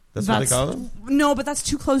 Really? That's what they call them? No, but that's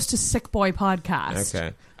too close to Sick Boy Podcast.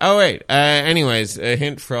 Okay. Oh, wait. Anyways, a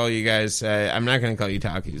hint for all you guys. I'm not going to call you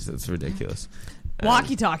talkies. That's ridiculous.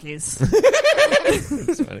 Walkie-talkies.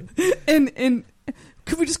 That's funny.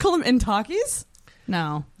 Could we just call them in-talkies?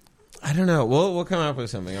 No. I don't know. We'll come up with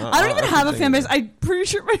something. I don't even have a fan base. I'm pretty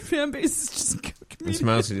sure my fan base is just comedians. It's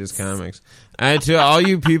mostly just comics. To all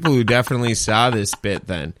you people who definitely saw this bit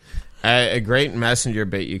then, a great messenger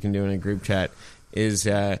bit you can do in a group chat is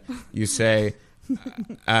you say,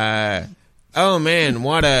 oh man,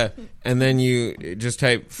 what a... And then you just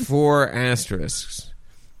type 4 asterisks.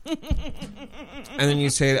 And then you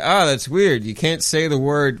say, oh, that's weird. You can't say the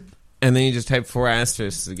word... And then you just type 4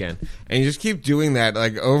 asterisks again. And you just keep doing that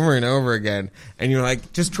like over and over again. And you're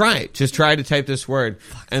like, just try it. Just try to type this word.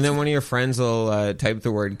 And then one of your friends will type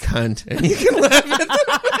the word cunt. And you can laugh at them.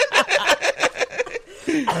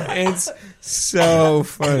 It's so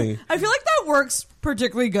funny. I feel like that works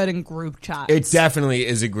particularly good in group chats. It definitely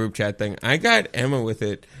is a group chat thing. I got Emma with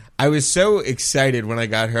it. I was so excited when I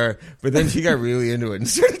got her, but then she got really into it and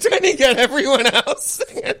started trying to get everyone else.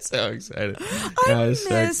 I got so excited. I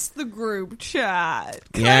miss the group chat.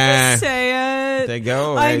 Can I just say it? They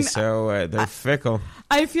go away, they're fickle.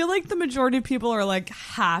 I feel like the majority of people are like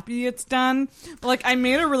happy it's done. But like I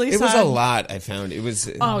made a really It was a lot, I found. It was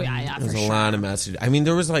it was a lot of messages. I mean,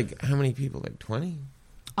 there was like how many people? Like 20?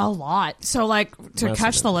 A lot. So like to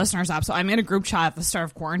catch the listeners up. So I made a group chat at the start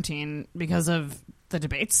of quarantine because of the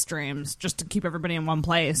debate streams, just to keep everybody in one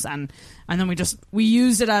place, and then we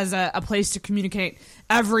used it as a place to communicate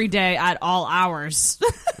every day at all hours.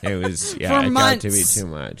 It was it months, got to be too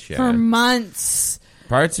much. Yeah. For months.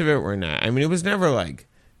 Parts of it were not. I mean, it was never like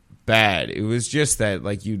bad. It was just that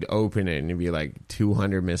like you'd open it and it'd be like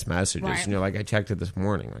 200 missed messages, right. And you're like, I checked it this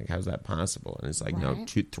morning. Like, how's that possible? And it's like no,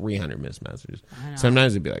 300 missed messages.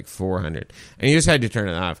 Sometimes it'd be like 400, and you just had to turn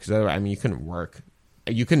it off because otherwise, I mean, you couldn't work.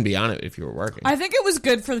 You couldn't be on it if you were working. I think it was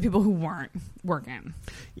good for the people who weren't working.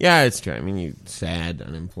 Yeah, it's true. I mean, you sad,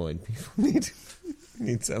 unemployed people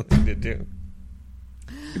need something to do.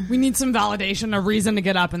 We need some validation, a reason to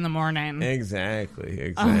get up in the morning.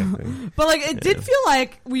 Exactly. But like, it did feel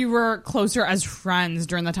like we were closer as friends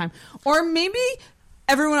during the time, or maybe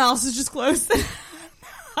everyone else is just close.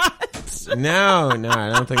 No, I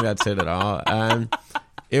don't think that's it at all.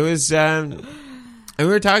 It was. And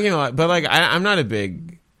we were talking a lot, but like I'm not a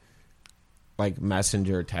big like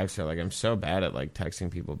messenger texter. Like I'm so bad at like texting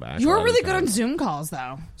people back. You were really good on Zoom calls,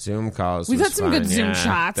 though. Zoom calls. We've had some good Zoom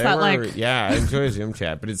chats. I enjoy a Zoom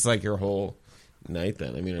chat, but it's like your whole night.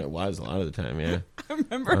 Then I mean, it was a lot of the time. Yeah, I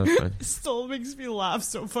remember. It still makes me laugh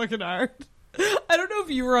so fucking hard. I don't know if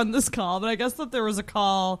you were on this call, but I guess that there was a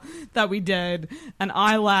call that we did, and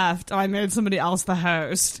I left, and I made somebody else the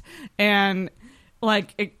host, and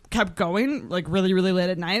like it kept going like really, really late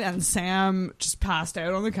at night, and Sam just passed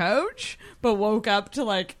out on the couch, but woke up to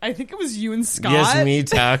like I think it was you and Scott. Yes, me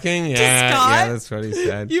talking. Yeah, that's what he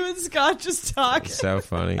said. You and Scott just talking. So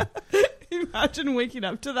funny. Imagine waking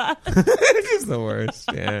up to that. It's the worst.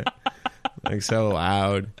 Yeah. Like so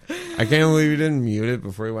loud. I can't believe he didn't mute it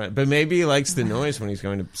before he went. But maybe he likes the noise when he's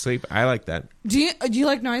going to sleep. I like that. Do you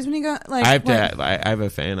like noise when you go like? I have a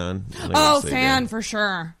fan on. Fan for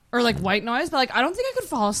sure. Or like white noise, but like I don't think I could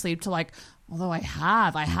fall asleep to like. Although I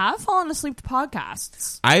have fallen asleep to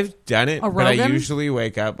podcasts. I've done it, but I Rogan? usually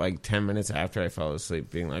wake up like 10 minutes after I fall asleep,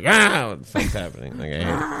 being like, what the fuck's happening? Like I hate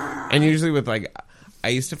it. And usually with like, I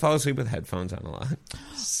used to fall asleep with headphones on a lot,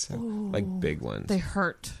 so, like big ones. They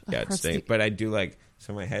hurt. Yeah, it stinks. But I do like.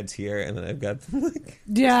 So my head's here, and then I've got them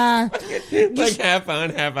like half on,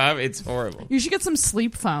 half off. It's horrible. You should get some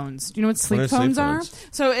sleep phones. Do you know what sleep phones are?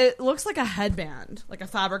 So it looks like a headband, like a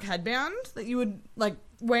fabric headband that you would like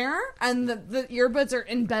wear, and the earbuds are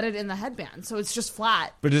embedded in the headband, so it's just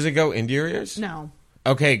flat. But does it go into your ears? No.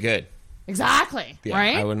 Okay, good. Exactly. Yeah,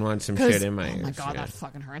 right? I wouldn't want some shit in my ears. Oh my god, yeah. that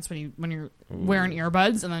fucking hurts when you're wearing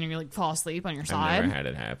earbuds and then you like fall asleep on your side. I've never had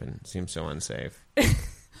it happen. It seems so unsafe.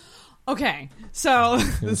 Okay, so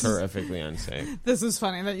It's horrifically unsafe. This is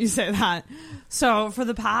funny that you say that. So for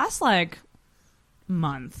the past like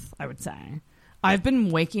month, I would say, I've been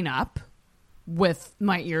waking up with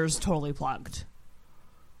my ears totally plugged.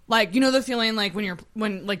 Like, you know the feeling like when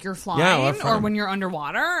you're flying or when you're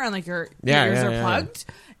underwater and like your ears are plugged.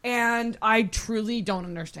 And I truly don't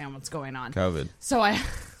understand what's going on. COVID. So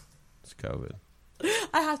It's COVID.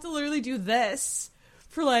 I have to literally do this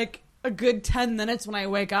for like a good 10 minutes when I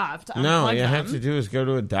wake up to No, unplug all you them. have to do is go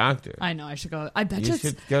to a doctor. I know, I should go. I bet You it's,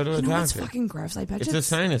 should go to a you know doctor. what's fucking gross? I bet It's a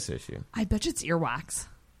sinus issue. I bet it's earwax.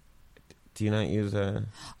 Do you not use a...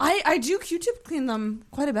 I do Q-tip clean them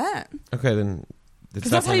quite a bit. Okay, then... Because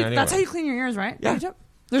that's how you clean your ears, right? Yeah. Q-tip?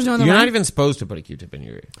 There's no other You're way. not even supposed to put a Q-tip in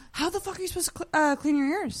your ear. How the fuck are you supposed to clean your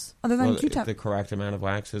ears other than Q-tip? The correct amount of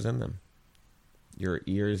wax is in them. Your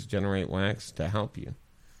ears generate wax to help you,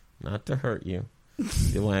 not to hurt you.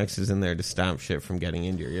 The wax is in there to stop shit from getting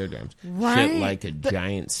into your eardrums. Right. Shit like a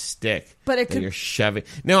giant stick but it that could... you're shoving.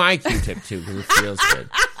 No, I Q-tip too because it feels good.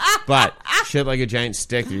 But shit like a giant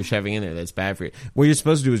stick that you're shoving in there that's bad for you. What you're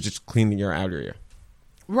supposed to do is just clean your outer ear.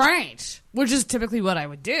 Right. Which is typically what I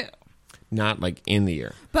would do. Not like in the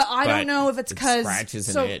ear. But I don't know if it's because... It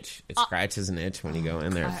scratches an itch. It scratches an itch when you go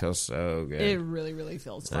in there. It feels so good. It really, really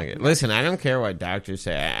feels fucking Okay. good. Listen, I don't care what doctors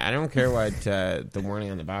say. I don't care what the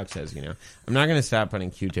warning on the box says, you know. I'm not going to stop putting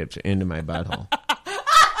Q-tips into my butthole.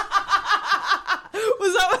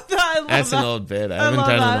 Was that what that? I love That's that. an old bit. I haven't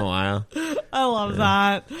done it in a while. I love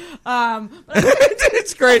that.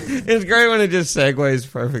 It's great. It's great when it just segues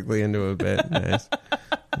perfectly into a bit. Nice.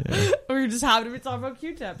 Yeah. We just happen to be talking about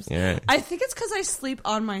Q-tips. Yeah. I think it's because I sleep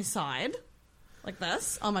on my side, like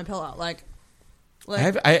this, on my pillow. I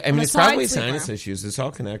mean, I'm a it's probably side sleeper. sinus issues. It's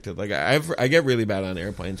all connected. Like I get really bad on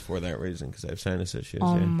airplanes for that reason because I have sinus issues.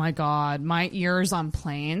 Oh yeah. my god, my ears on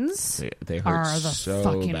planes They hurt are the so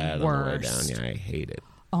fucking bad worst. on the way down. Yeah, I hate it.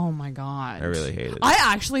 Oh my god, I really hate it. I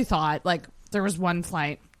actually thought like there was one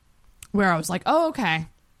flight where I was like, oh okay,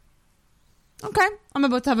 I'm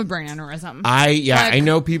about to have a brain aneurysm. I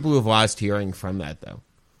know people who've lost hearing from that though.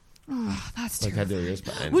 That's Like had their terrifying. ears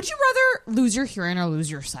behind. Would you rather lose your hearing or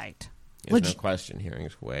lose your sight? There's no question. Hearing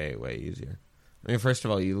is way, way easier. I mean, first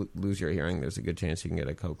of all, you lose your hearing, there's a good chance you can get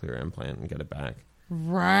a cochlear implant and get it back.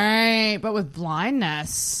 Right, but with You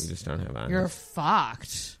blindness, just don't have eyes. you're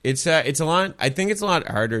fucked. It's a lot. I think it's a lot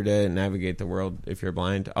harder to navigate the world if you're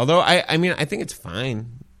blind. Although I mean, I think it's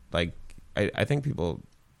fine. Like I think people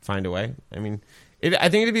find a way. I mean, I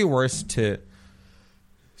think it'd be worse to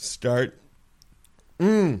start.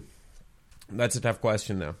 That's a tough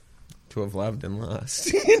question, though. To have loved and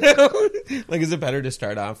lost, you know, like is it better to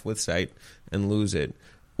start off with sight and lose it,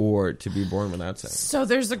 or to be born without sight? So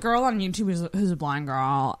there's a girl on YouTube who's a blind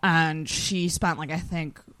girl, and she spent like I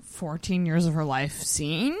think 14 years of her life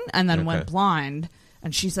seeing, and then went blind.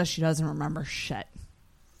 And she says she doesn't remember shit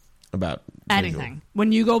About anything. visual.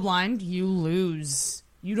 When you go blind, you lose.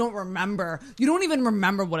 You don't remember. You don't even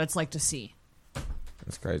remember what it's like to see.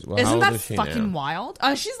 That's crazy. Well, how Isn't old that is she fucking now? wild?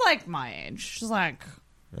 She's like my age. She's like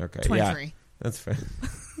Okay, 23. yeah, that's fair.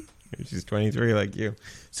 She's 23, like you.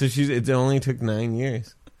 So it only took 9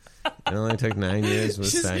 years. It only took 9 years with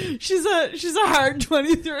sight. She's a hard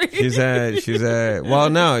 23. She's a. Well,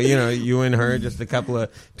 no, you know, you and her, just a couple of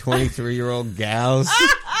 23-year-old gals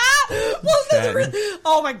Well, that's really,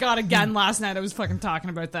 oh my God, again, last night I was fucking talking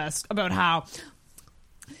about this, about how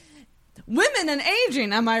women and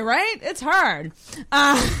aging, am I right? It's hard.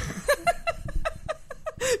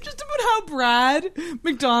 Just about how Brad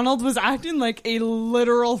McDonald was acting like a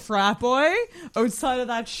literal frat boy outside of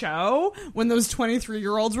that show when those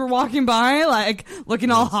 23-year-olds were walking by, like,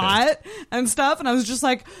 looking all hot and stuff. And I was just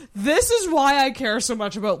like, this is why I care so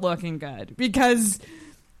much about looking good. Because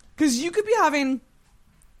you could be having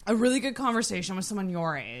a really good conversation with someone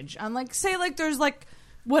your age. And, like, say, like, there's, like,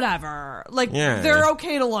 whatever. Like, they're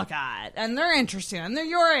okay to look at. And they're interesting. And they're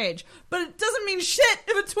your age. But it doesn't mean shit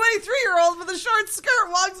if a 23-year-old with a short skirt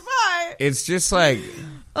walks by. It's just like...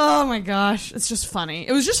 Oh, my gosh. It's just funny.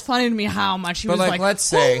 It was just funny to me how much he was like, let's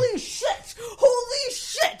say... Holy shit! Holy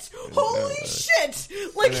shit! Holy shit!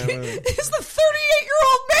 Like, he's the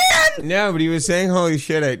 38-year-old man! No, but he was saying holy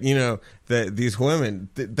shit at, these women,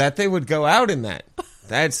 that they would go out in that.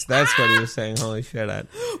 That's what he was saying holy shit at.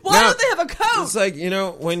 Why don't they have a coat? It's like,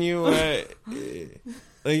 when you,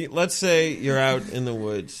 like, let's say you're out in the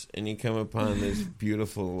woods and you come upon this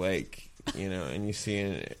beautiful lake, and you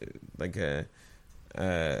see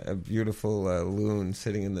a beautiful loon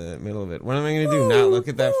sitting in the middle of it. What am I going to do? Not look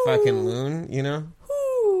at that fucking loon,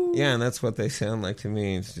 Yeah, and that's what they sound like to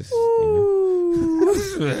me. It's just,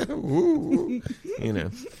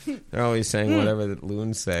 they're always saying whatever the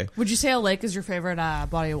loons say. Would you say a lake is your favorite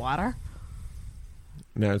body of water?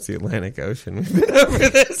 No, it's the Atlantic Ocean. We've been over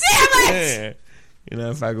this. Damn it! You're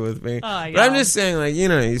not fucking with me. Oh, yeah. But I'm just saying, like,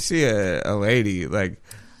 you see a lady, like,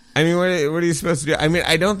 I mean, what are you supposed to do? I mean,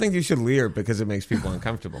 I don't think you should leer because it makes people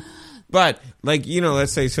uncomfortable. But, like,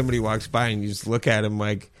 let's say somebody walks by and you just look at him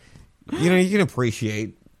like, you can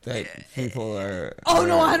appreciate that people are... Oh,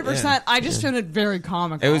 no, 100%. Yeah. I just found it very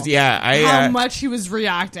comical. It was, how much he was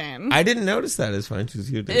reacting. I didn't notice that as much as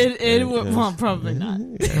you did. Well, probably not.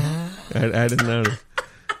 Yeah. I didn't notice.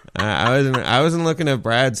 I wasn't looking at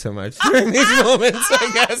Brad so much during these moments,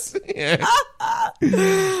 I guess. Yeah.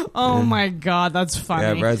 Oh, my God, that's funny.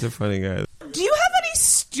 Yeah, Brad's a funny guy. Do you have any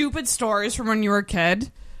stupid stories from when you were a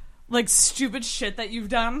kid? Like, stupid shit that you've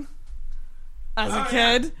done as a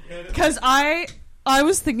kid? Because I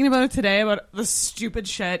was thinking about it today, about the stupid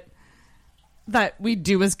shit that we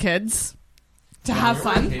do as kids to have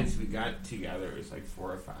fun. Kids, we got together. It was like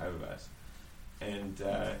 4 or 5 of us. And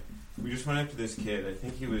we just went up to this kid. I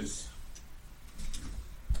think he was...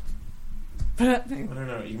 I don't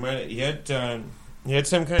know. He had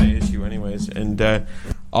some kind of issue anyways. And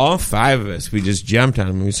all 5 of us, we just jumped on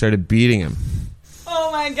him and we started beating him.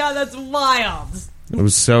 Oh my God, that's wild. It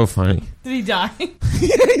was so funny. Did he die?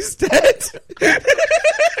 Yeah, he's dead.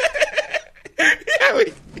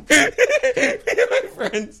 My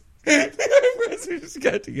friends, we just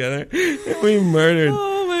got together and we murdered.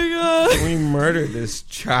 Oh my God. We murdered this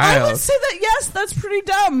child. I would say that, yes, that's pretty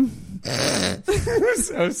dumb. It was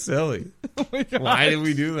so silly. Oh my God. Why did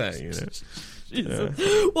we do that, Yeah.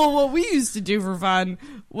 Well, what we used to do for fun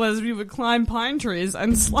was we would climb pine trees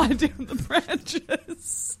and slide down the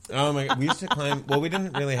branches. Oh my God. We used to climb. Well, we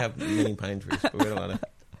didn't really have many pine trees, but we had a lot of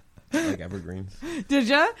like evergreens. Did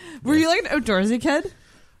ya? Were you like an outdoorsy kid?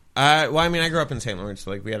 Well, I mean, I grew up in St. Lawrence,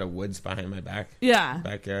 so like we had a woods behind my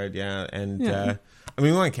backyard, yeah. And I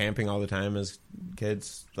mean, we went camping all the time as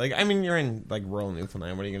kids. Like, I mean, you're in like rural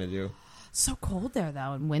Newfoundland. What are you gonna do? So cold there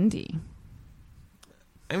though, and windy.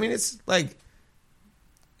 I mean, it's like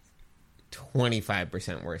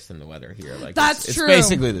 25% worse than the weather here. Like that's it's true.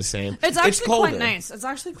 Basically the same. It's actually quite nice. It's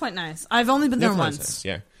actually quite nice. I've only been there once. Nice,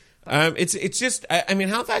 yeah. It's just I mean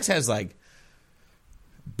Halifax has like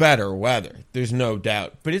better weather. There's no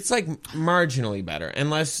doubt, but it's like marginally better and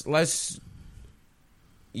less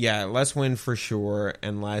wind for sure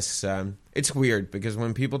and less. It's weird because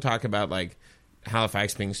when people talk about like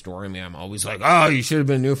Halifax being stormy, I'm always like, oh, you should have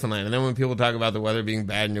been in Newfoundland. And then when people talk about the weather being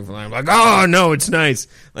bad in Newfoundland, I'm like, oh, no, it's nice.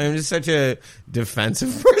 Like, I'm just such a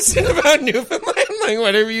defensive person about Newfoundland. Like,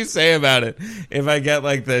 whatever you say about it, if I get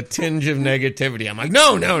like the tinge of negativity, I'm like,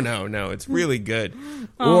 no, it's really good.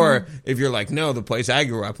 Or if you're like, no, the place I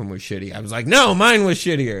grew up in was shitty, I was like, no, mine was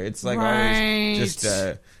shittier. It's like always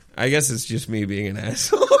just, I guess it's just me being an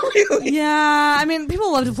asshole, really. Yeah, I mean,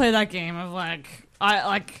 people love to play that game of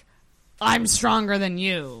I'm stronger than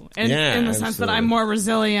you in the sense that I'm more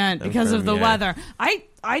resilient because of the weather.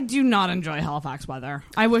 I do not enjoy Halifax weather.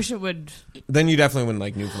 I wish it would. Then you definitely wouldn't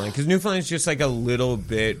like Newfoundland because Newfoundland's just like a little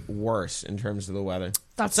bit worse in terms of the weather.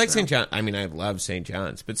 That's like true. St. John. I mean, I love St.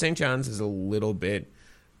 John's, but St. John's is a little bit,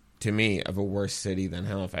 to me, of a worse city than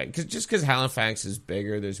Halifax. Because Halifax is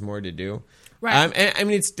bigger, there's more to do. Right. And, I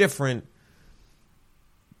mean, it's different.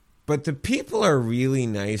 But the people are really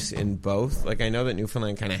nice in both. Like, I know that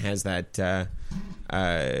Newfoundland kind of has that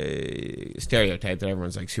stereotype that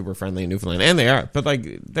everyone's like super friendly in Newfoundland, and they are. But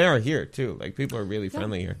like, they are here too. Like, people are really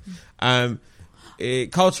friendly here.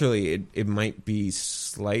 Culturally, it might be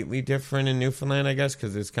slightly different in Newfoundland, I guess,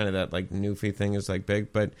 because it's kind of that like Newfie thing is like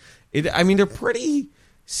big. But they're pretty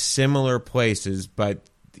similar places, but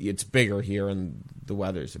it's bigger here, and the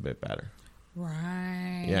weather's a bit better.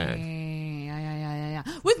 Right. Yeah.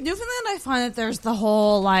 With Newfoundland, I find that there's the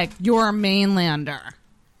whole, like, you're a mainlander.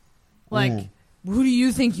 Like, who do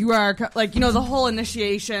you think you are? Like, the whole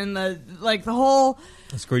initiation, the whole...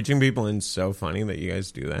 Screeching people in so funny that you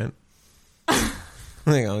guys do that.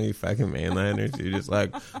 Like, all you fucking mainlanders, you're just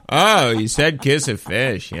like, oh, you said kiss a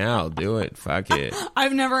fish. Yeah, I'll do it. Fuck it. I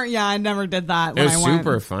never did that It when was I went.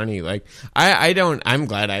 super funny. Like, I'm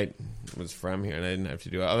glad I was from here and I didn't have to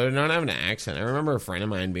do it. Although I don't have an accent. I remember a friend of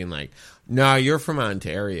mine being like, no, you're from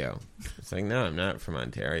Ontario. It's like, no, I'm not from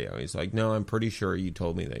Ontario. He's like, no, I'm pretty sure you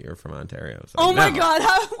told me that you're from Ontario. Like, oh my no. God,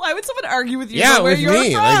 why would someone argue with you? Yeah, about where with you're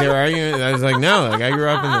me. from? Like, they were arguing. I was like, no, like, I grew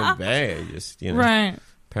up in the Bay. I just, right.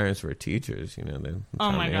 Parents were teachers, they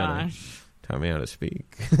Oh my gosh. taught me how to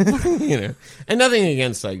speak, and nothing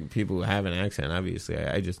against like people who have an accent. Obviously,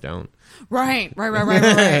 I just don't. Right.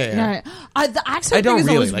 Yeah. The accent I don't thing is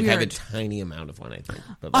really always like weird. have a tiny amount of one. I think,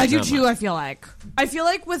 but I like, do not too. much. I feel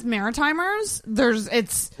like with Maritimers,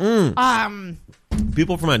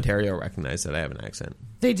 People from Ontario recognize that I have an accent.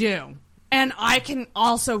 they do, and I can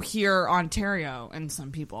also hear Ontario in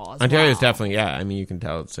some people. As Ontario is well. definitely, yeah. I mean, you can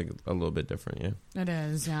tell it's like a little bit different, yeah. It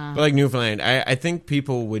is, yeah. But like Newfoundland, I think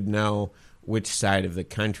people would know which side of the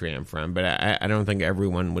country I'm from, but I don't think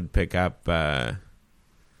everyone would pick up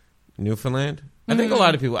Newfoundland. I think a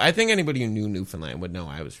lot of people. I think anybody who knew Newfoundland would know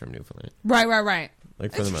I was from Newfoundland. Right.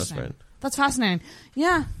 Like for the most part. That's fascinating.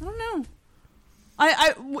 Yeah, I don't know.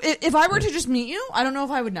 If I were to just meet you, I don't know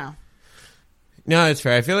if I would know. No, it's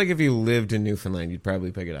fair. I feel like if you lived in Newfoundland, you'd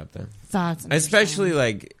probably pick it up then. That's Especially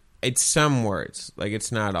like it's some words. Like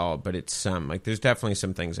it's not all, but it's some. Like there's definitely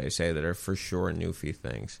some things I say that are for sure Newfie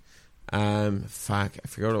things. Fuck, I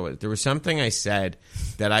forgot what it was. There was something I said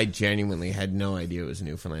that I genuinely had no idea it was a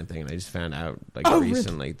Newfoundland thing, and I just found out like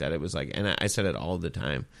recently that it was like, and I said it all the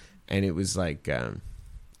time, and it was like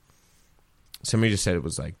somebody just said it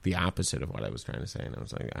was like the opposite of what I was trying to say, and I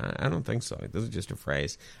was like, I don't think so. Like, this is just a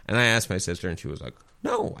phrase. And I asked my sister, and she was like,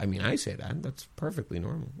 no, I mean I say that. That's perfectly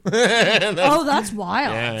normal. That's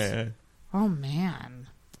wild. Yeah. Oh man.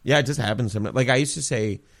 Yeah, it just happens sometimes. Like I used to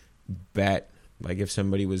say, bet. Like if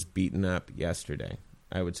somebody was beaten up yesterday,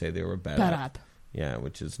 I would say they were bet up. Yeah,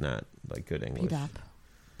 which is not like good English. Beat up.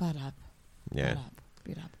 Bet up. Yeah. Bet up.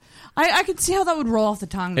 Beat up. I could see how that would roll off the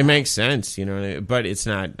tongue. It makes sense, you know, but it's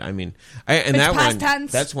not. I mean, It's that past one.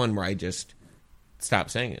 tense. That's one where I just stopped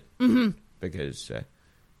saying it because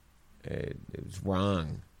it was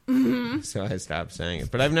wrong. So I stopped saying it.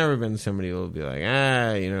 But I've never been somebody who will be like,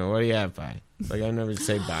 what do you have by? Like I never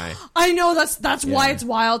say bye. I know that's why it's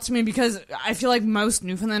wild to me, because I feel like most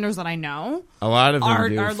Newfoundlanders that I know, a lot of them are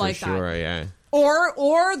for like sure. that. Yeah.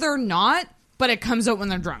 Or they're not, but it comes out when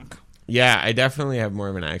they're drunk. Yeah, I definitely have more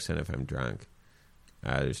of an accent if I'm drunk.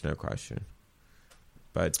 There's no question.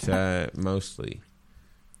 But mostly,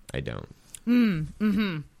 I don't.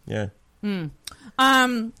 Yeah.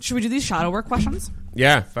 Should we do these shadow work questions?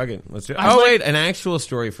 Yeah, fuck it. Let's do it. Wait, an actual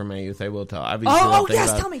story from my youth I will tell. Obviously, that thing yes,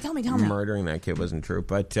 about tell me. Murdering that kid wasn't true,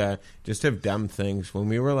 but just of dumb things. When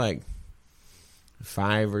we were like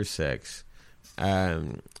 5 or 6,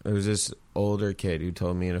 there was this older kid who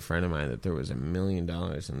told me and a friend of mine that there was $1 million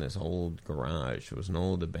in this old garage. It was an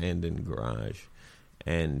old abandoned garage,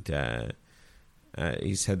 and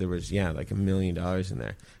he said there was like $1 million in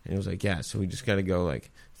there, and he was like, yeah, so we just got to go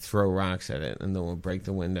like throw rocks at it, and then we'll break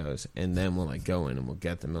the windows, and then we'll like go in and we'll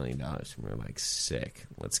get the $1 million. And we were like, sick,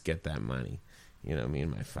 let's get that money. You know, me and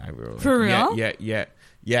my 5-year-old. Like, for real?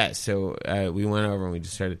 Yeah. So we went over and we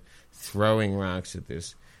just started throwing rocks at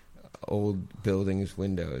this old building's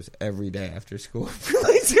windows every day after school for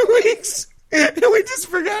like 2 weeks. And we just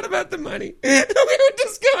forgot about the money. And we were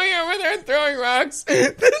just going over there and throwing rocks,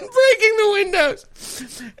 then breaking the windows.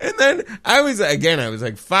 And then I was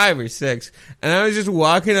like 5 or 6, and I was just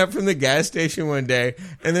walking up from the gas station one day,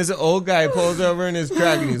 and this old guy pulls over in his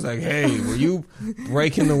truck, and he's like, hey, were you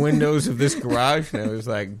breaking the windows of this garage? And I was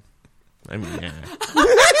like, I mean, yeah.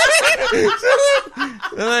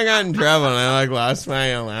 Then I got in trouble, and I like lost my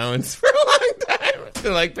allowance for a long time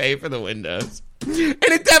to like pay for the windows. And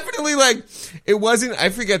it definitely it wasn't. I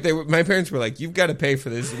forget my parents were like, "You've got to pay for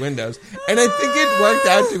these windows," and I think it worked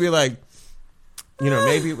out to be like,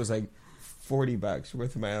 maybe it was like $40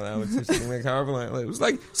 worth of my allowance. Or something like however long it was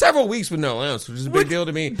like several weeks with no allowance, which is a big deal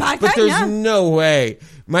to me. Back But then, there's yeah. no way.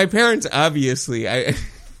 My parents obviously, I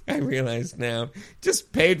realize now,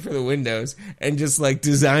 just paid for the windows and just like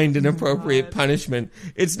designed an appropriate punishment.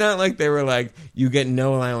 It's not like they were like, you get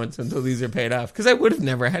no allowance until these are paid off. Because I would have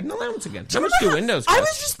never had an allowance again. How much do windows cost? I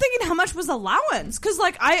was just thinking, how much was allowance? Because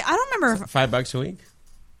like I don't remember. $5 a week.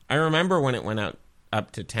 I remember when it went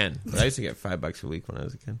up to 10, but I used to get $5 a week when I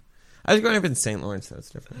was a kid. I was growing up in St. Lawrence, so that's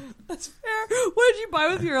different. That's fair. What did you buy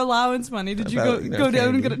with your allowance money? Did you About, go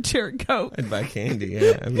down and candy. get a cherry coke? I'd buy candy,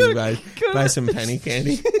 yeah. I would buy some penny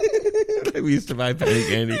candy. We used to buy penny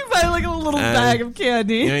candy. You buy like a little bag of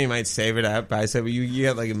candy. You know, you might save it up, buy some. You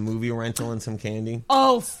get like a movie rental and some candy.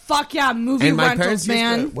 Oh fuck yeah, movie And my rentals, parents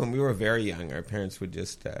man. used to, when we were very young, our parents would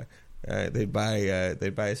just they'd buy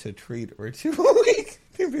us a treat or two a week.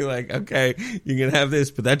 They'd be like, "Okay, you can have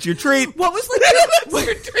this, but that's your treat." What was like That's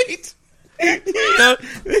your treat. You know,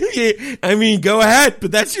 I mean, go ahead,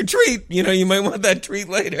 but that's your treat. You know, you might want that treat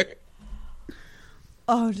later.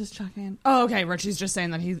 Oh, just checking. Oh, okay. Richie's just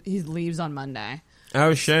saying that he leaves on Monday.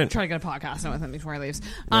 Oh shit! Try to get a podcast in with him before he leaves.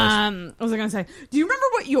 What was I gonna say? Do you remember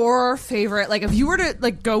what your favorite, like, if you were to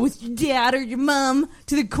like go with your dad or your mom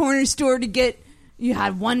to the corner store to get, you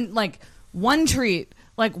had one treat.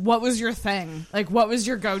 Like, what was your thing? Like, what was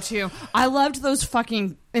your go-to? I loved those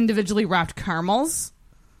fucking individually wrapped caramels.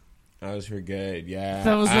 Those were good. Yeah,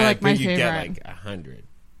 Those were like my but you favorite. get like 100.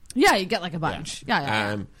 Yeah, you get like a bunch.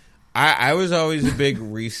 Yeah. I was always a big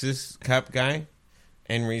Reese's cup guy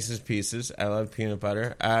and Reese's Pieces. I love peanut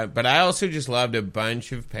butter. But I also just loved a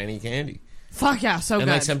bunch of penny candy. Fuck yeah, so And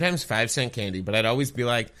good. like sometimes 5-cent candy. But I'd always be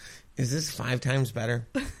like, is this 5 times better?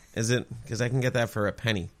 Is it? Because I can get that for a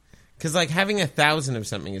penny. Because like having 1,000 of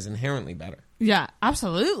something is inherently better. Yeah,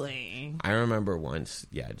 absolutely. I remember once,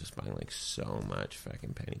 just buying like so much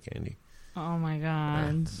fucking penny candy. Oh my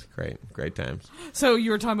god. Great times. So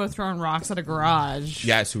you were talking about throwing rocks at a garage.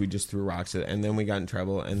 Yeah, so we just threw rocks at it, and then we got in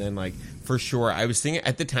trouble, and then, like, for sure, I was thinking,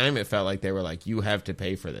 at the time, it felt like they were like, you have to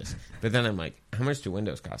pay for this. But then I'm like, how much do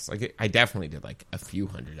windows cost? Like, I definitely did, like, a few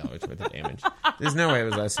 $100s worth of damage. There's no way it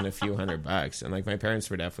was less than a few $100. And, like, my parents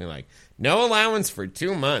were definitely like, no allowance for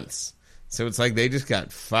 2 months. So it's like they just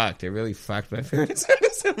got fucked. It really fucked my parents out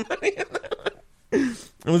of some money in that one.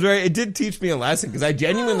 It did teach me a lesson, because I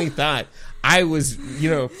genuinely thought I was,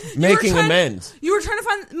 making amends. You were trying to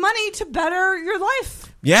find money to better your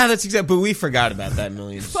life. Yeah, that's exactly. But we forgot about that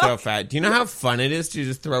million so fast. Do you know how fun it is to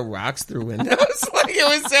just throw rocks through windows? Like,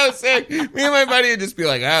 it was so sick. Me and my buddy would just be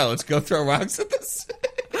like, "Oh, let's go throw rocks at this."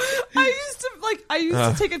 I used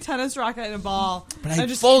to take a tennis racket and a ball. But I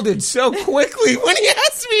just folded so quickly when he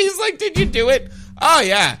asked me. He's like, "Did you do it?" "Oh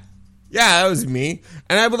yeah, that was me."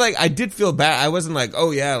 And I did feel bad. I wasn't like,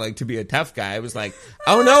 "Oh yeah," like to be a tough guy. I was like,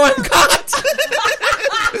 "Oh no, I'm caught."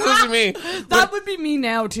 This is me. That would be me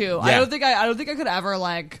now too. Yeah. I don't think I could ever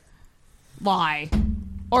like lie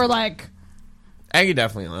or like. I could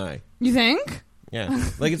definitely lie. You think? Yeah,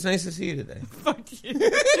 like it's nice to see you today. Fuck you.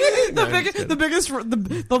 The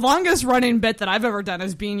longest running bit that I've ever done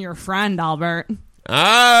is being your friend, Albert.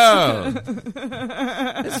 Oh,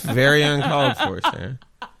 it's very uncalled for, sir.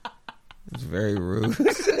 It's very rude.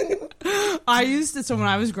 So when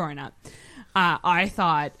I was growing up, I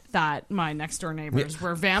thought that my next door neighbors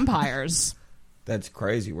were vampires. That's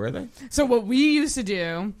crazy. Were they? So what we used to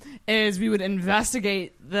do is we would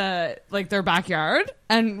investigate their backyard,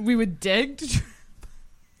 and we would dig to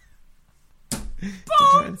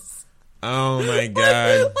bones. Oh my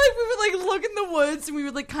god! Like we would like look in the woods, and we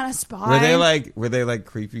would like kind of spy. Were they like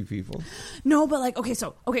creepy people? No, but like okay.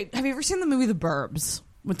 Have you ever seen the movie The Burbs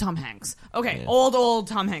with Tom Hanks? Okay, old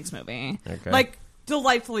Tom Hanks movie. Okay. Like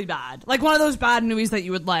delightfully bad. Like one of those bad movies that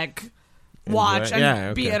you would like watch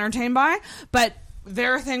and be entertained by. But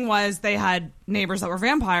their thing was they had neighbors that were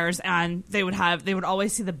vampires, and they would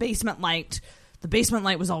always see the basement light. The basement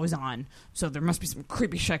light was always on, so there must be some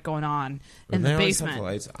creepy shit going on in the basement. The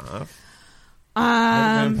lights off.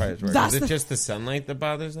 How do vampires work? Is it just the sunlight that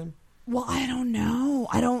bothers them? Well, I don't know.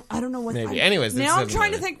 I don't know what. Maybe. Anyways, now I'm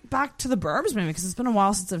trying to think back to the Burbs movie because it's been a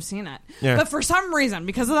while since I've seen it. Yeah. But for some reason,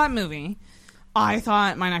 because of that movie, I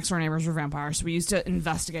thought my next door neighbors were vampires, so we used to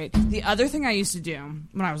investigate. The other thing I used to do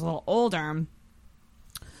when I was a little older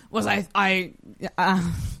was I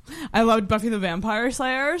loved Buffy the Vampire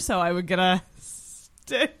Slayer, so I would get a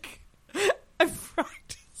stick and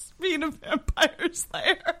practice being a vampire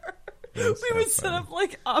slayer. We would set up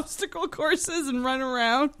like obstacle courses and run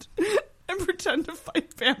around and pretend to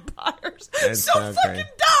fight vampires. That's so fucking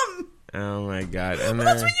dumb. Oh my god! But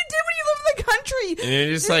that's what you did when you lived in the country. And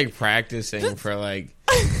you're just like practicing for like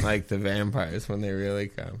like the vampires when they really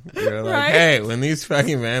come. You're like, Right? hey, when these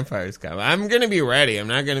fucking vampires come, I'm going to be ready. I'm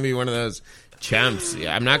not going to be one of those chumps.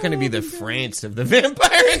 Yeah, I'm not going to be the France of the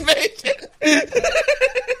vampire invasion.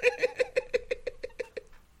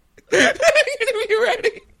 I'm going to be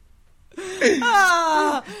ready.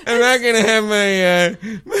 Ah, I'm not going to have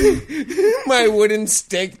my wooden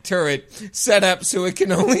stake turret set up so it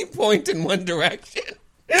can only point in one direction.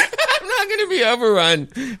 I'm not going to be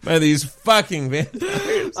overrun by these fucking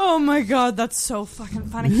vampires. oh my god, that's so fucking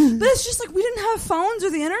funny. But it's just like we didn't have phones or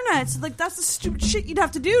the internet. So like that's the stupid shit you'd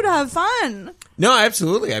have to do to have fun. No,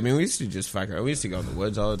 absolutely. I mean, we used to just fuck around. We used to go in the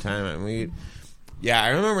woods all the time. And I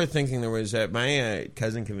remember thinking there was my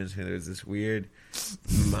cousin convinced me there was this weird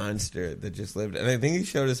monster that just lived. And I think he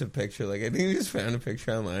showed us a picture. Like, I think he just found a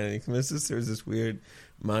picture online and he convinced us there was this weird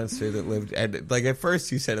monster that lived. And, like, at first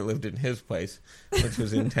he said it lived in his place, which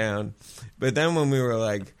was in town. But then when we were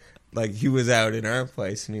like he was out in our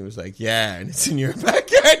place and he was like, yeah, and it's in your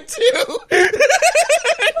backyard too.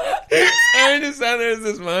 And his son is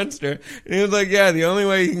this monster. And he was like, yeah, the only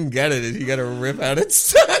way you can get it is you got to rip out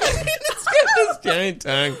its tongue. It's got this giant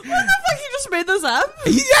tongue. What the fuck? You just made this up?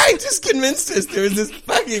 Yeah, he just convinced us there was this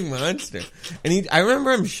fucking monster. And I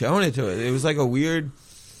remember him showing it to us. It was like a weird...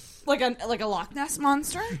 Like a Loch Ness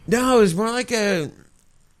monster? No, it was more like a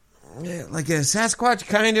Sasquatch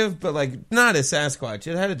kind of, but like not a Sasquatch.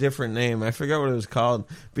 It had a different name. I forgot what it was called.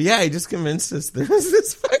 But yeah, he just convinced us there was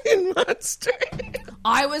this fucking monster.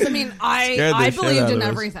 I Scared I the shit believed out in of us.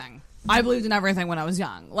 everything. I believed in everything when I was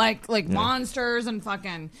young. Like monsters and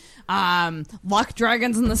fucking luck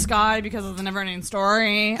dragons in the sky because of the Neverending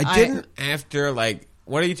Story. I didn't after like...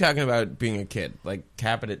 What are you talking about being a kid? Like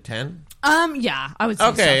cap it at 10? Yeah, I would say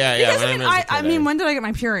Okay, so. yeah. Because, When I was a kid, I mean, when did I get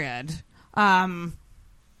my period?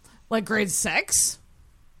 Like grade 6?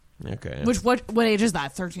 Okay. What age is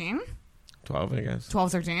that? 13? 12, I guess.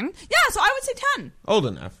 12, 13? Yeah, so I would say 10. Old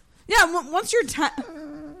enough. Yeah, once you're 10...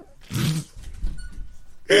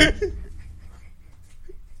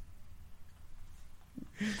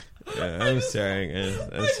 Yeah, I'm sorry, guys.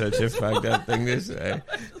 That's such a fucked up thing to say.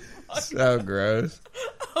 So gross.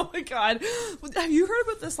 Oh my god. Have you heard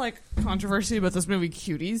about this like controversy about this movie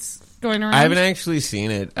Cuties going around? I haven't actually seen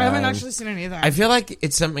it. I haven't actually seen it either. I feel like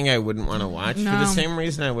it's something I wouldn't want to watch for No. the same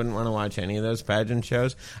reason I wouldn't want to watch any of those pageant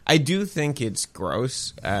shows. I do think it's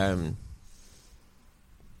gross, and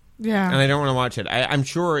yeah. I don't want to watch it. I'm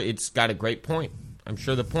sure it's got a great point. I'm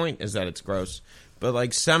sure the point is that it's gross, but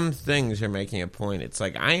like some things are making a point. It's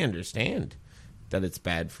like I understand that it's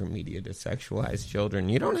bad for media to sexualize children.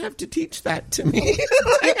 You don't have to teach that to me.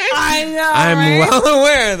 I know. I'm right? well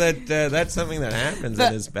aware that that's something that happens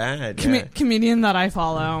and is bad. Yeah. Comedian that I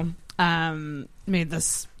follow made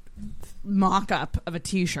this mock-up of a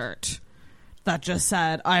T-shirt that just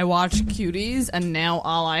said, "I watch Cuties, and now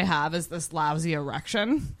all I have is this lousy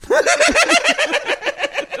erection."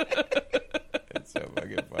 That's so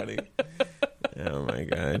fucking funny. Oh my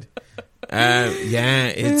god. Yeah,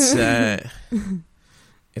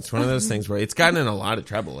 it's one of those things where it's gotten in a lot of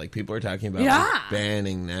trouble. Like people are talking about like,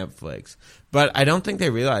 banning Netflix, but I don't think they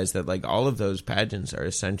realize that like all of those pageants are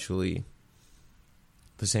essentially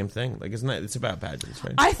the same thing. Like it's about pageants,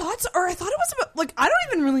 right? I thought so, or I thought it was about like I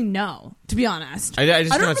don't even really know, to be honest. I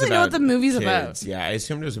just don't know it's really know about what the movie's kids. about. Yeah, I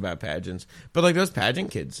assumed it was about pageants, but like those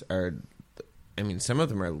pageant kids are. I mean, some of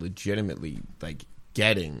them are legitimately like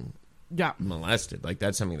getting. Yeah. Molested. Like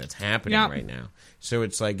that's something that's happening Yeah. right now. So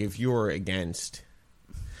it's like if you're against,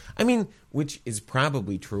 I mean, which is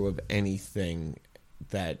probably true of anything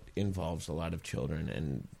that involves a lot of children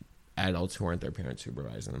and adults who aren't their parents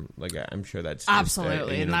supervising them. Like I'm sure that's just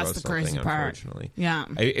Absolutely, a and that's the universal crazy thing, part. Unfortunately, Yeah.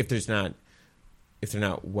 if they're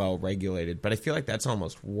not well regulated, but I feel like that's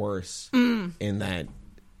almost worse in that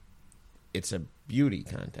it's a beauty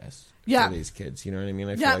contest. Yeah. For these kids, you know what I mean?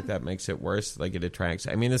 I feel Yeah. like that makes it worse. Like it attracts.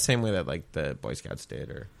 I mean, the same way that like the Boy Scouts did,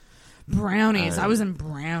 or Brownies. I was in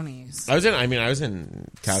Brownies. I was in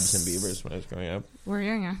Cubs and Beavers when I was growing up. Were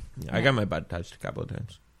you? Yeah. Yeah, I got my butt touched a couple of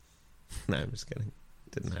times. No, I'm just kidding.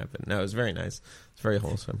 It didn't happen. No, it was very nice. It's very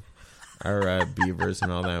wholesome. Our beavers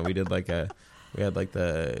and all that. We did we had like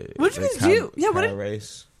the What did you the guys do? Yeah, what cow did-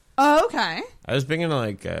 race. Oh, okay. I was big into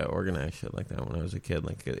like organized shit like that when I was a kid,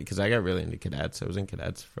 like because I got really into cadets. I was in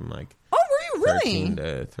cadets from like Oh, were you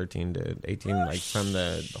really? 13 to 18, like from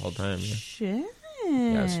the whole time. Yeah. Shit.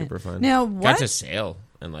 Yeah, it was super fun. Now, Got what? to sail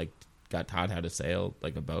and like got taught how to sail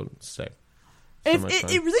like a boat. Sick. So It much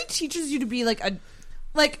fun. really teaches you to be like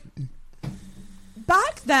back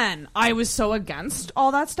back then, I was so against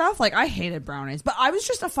all that stuff. Like, I hated brownies, but I was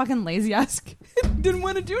just a fucking lazy ass kid. Didn't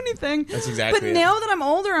want to do anything. That's exactly But it. now that I'm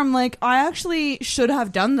older, I'm like, I actually should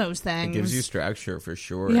have done those things. It gives you structure for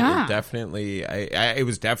sure. Yeah. It definitely, it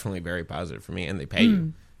was definitely very positive for me, and they pay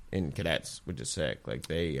you in cadets, which is sick. Like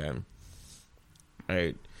they,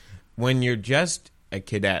 when you're just a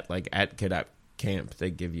cadet, like at cadet camp, they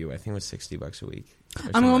give you, I think it was $60 a week.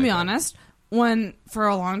 I'm going to be honest. For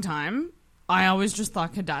a long time, I always just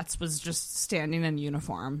thought cadets was just standing in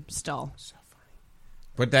uniform still. So funny.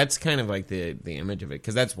 But that's kind of like the image of it,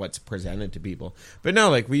 because that's what's presented to people. But no,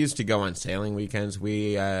 like we used to go on sailing weekends.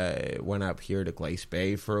 We went up here to Glace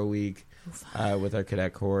Bay for a week with our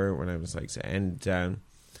cadet corps when I was like, and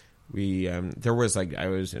we there was like I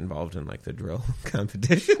was involved in like the drill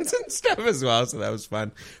competitions and stuff as well, so that was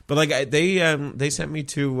fun. But like they sent me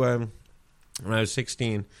to when I was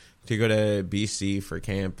 16 to go to BC for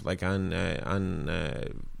camp, like on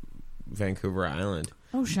Vancouver Island.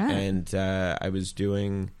 Oh shit! And I was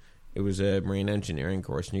doing, it was a marine engineering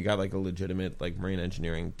course, and you got like a legitimate like marine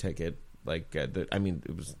engineering ticket. Like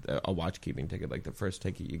it was a watchkeeping ticket, like the first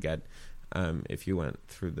ticket you get if you went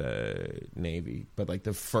through the Navy, but like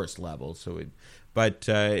the first level. So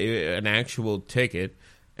an actual ticket.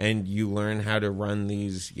 And you learn how to run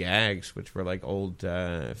these yags, which were like old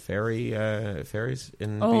ferries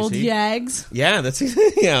in old BC. yags. Yeah, that's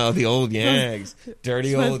the old yags,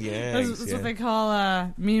 dirty old yags. That's what they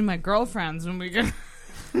call me and my girlfriends when we go.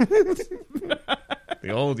 The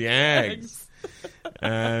old yags.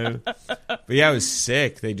 But yeah, it was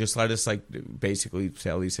sick. They just let us like basically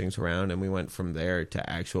sail these things around, and we went from there to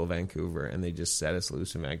actual Vancouver, and they just set us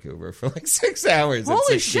loose in Vancouver for like 6 hours at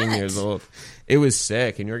Holy 16 shit. years old. It was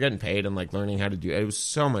sick, and you were getting paid and like learning how to do it. It was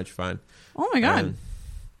so much fun. Oh my god!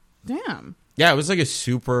 Damn. Yeah, it was like a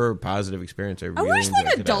super positive experience. I really wish enjoyed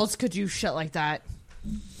like it. adults could do shit like that.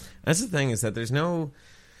 That's the thing, is that there's no...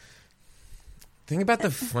 Think about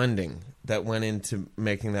the funding that went into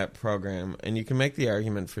making that program, and you can make the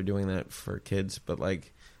argument for doing that for kids, but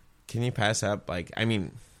like, can you pass up, like, I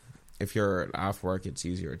mean, if you're off work, it's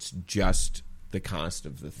easier. It's just the cost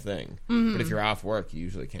of the thing. Mm-hmm. But if you're off work, you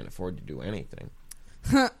usually can't afford to do anything.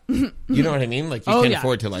 You know what I mean? Like, you can't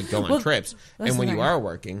afford to like go on trips. And when you are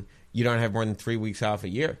working, you don't have more than 3 weeks off a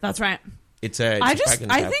year. That's right. It's I think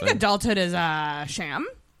thing. adulthood is a sham,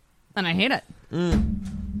 and I hate it.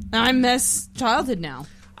 And I miss childhood now.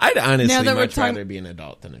 I'd honestly Now that we're much rather be an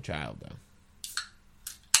adult than a child, though.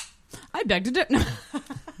 I beg to differ.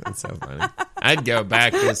 That's so funny. I'd go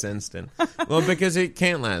back this instant. Well, because it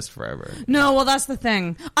can't last forever. No, well, that's the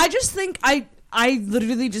thing. I just think I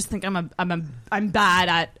literally just think I'm bad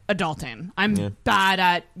at adulting. I'm bad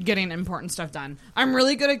at getting important stuff done. I'm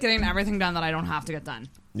really good at getting everything done that I don't have to get done.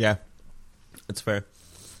 Yeah, that's fair.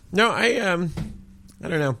 No, I don't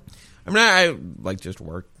know. I like just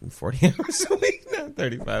work 40 hours a week now,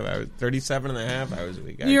 35 hours, 37 and a half hours a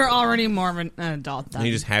week. You're already more of an adult then. And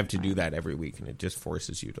you just have to do that every week, and it just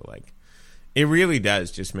forces you to like, it really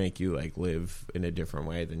does just make you like live in a different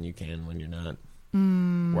way than you can when you're not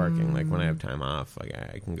working. Like when I have time off, like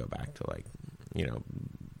I can go back to like, you know,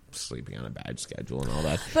 sleeping on a bad schedule and all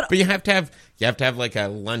that. But you have to have like a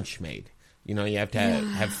lunch made. You know, you have to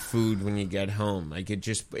have food when you get home. Like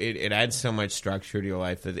it adds so much structure to your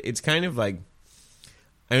life that it's kind of like,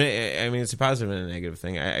 I mean, it's a positive and a negative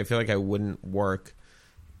thing. I feel like I wouldn't work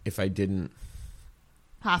if I didn't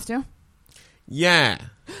have to. Yeah,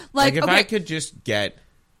 like if okay. I could just get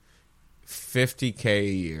 $50K a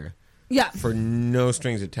year, for no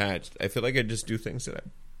strings attached, I feel like I'd just do things that I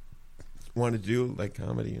want to do, like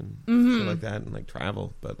comedy and shit like that, and like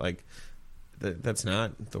travel. But like. That's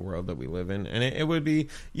not the world that we live in. And it would be,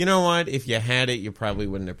 you know what? If you had it, you probably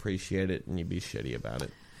wouldn't appreciate it, and you'd be shitty about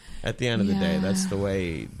it. At the end of the day, that's the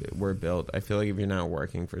way we're built. I feel like if you're not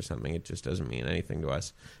working for something, it just doesn't mean anything to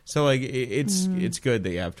us. So, like, it's good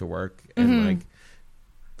that you have to work. And,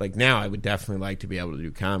 like now, I would definitely like to be able to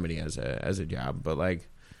do comedy as a job. But, like,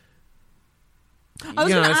 I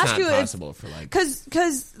was going to it's ask not you possible for, like... Because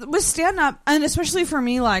with stand-up, and especially for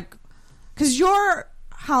me, like... Because you're...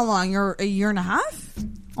 How long? You're a year and a half?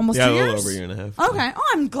 Almost 2 years? Yeah, a little over a year and a half. Okay. Oh,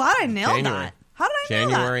 I'm glad I nailed that. How did I know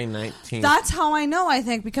that? January 19th. That's how I know, I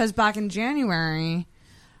think, because back in January,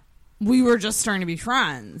 we were just starting to be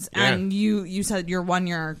friends. Yeah. And you said your 1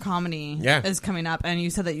 year comedy is coming up, and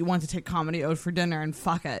you said that you want to take comedy out for dinner, and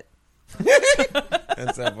fuck it.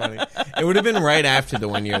 That's so funny. It would have been right after the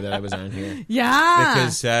 1 year that I was on here. Yeah.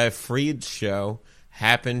 Because Freed's show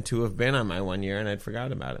happened to have been on my 1 year, and I'd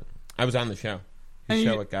forgotten about it. I was on the show. His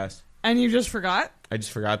show with Gus. And you just forgot? I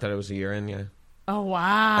just forgot that it was a year in, yeah. Oh,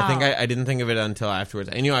 wow. I think I didn't think of it until afterwards.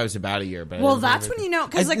 I knew I was about a year, but Well, that's when you know.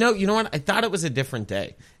 Cause no, you know what? I thought it was a different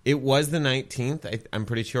day. It was the 19th, I'm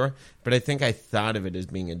pretty sure, but I think I thought of it as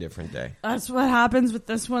being a different day. That's what happens with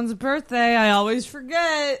this one's birthday. I always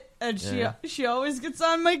forget, and she always gets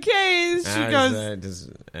on my case. She goes, does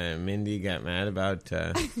Mindy get mad about...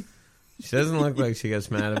 she doesn't look like she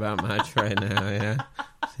gets mad about much right now, yeah?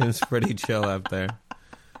 Seems pretty chill up there.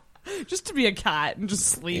 Just to be a cat and just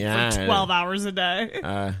sleep for 12 hours a day.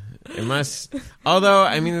 It must... Although,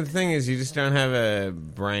 I mean, the thing is, you just don't have a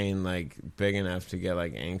brain, like, big enough to get,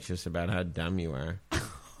 like, anxious about how dumb you are.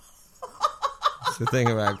 That's the thing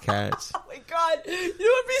about cats. Oh, my God. You know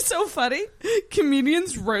what would be so funny?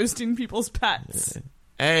 Comedians roasting people's pets.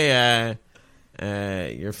 Hey,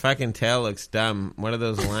 your fucking tail looks dumb. What are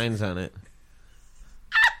those lines on it?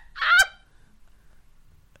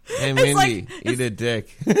 Hey, Mindy, eat a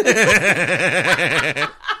dick.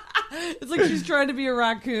 It's like she's trying to be a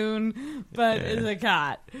raccoon, but is a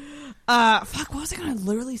cat. Fuck, what was I going to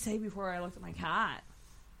literally say before I looked at my cat?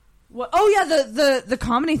 What? Oh, yeah, the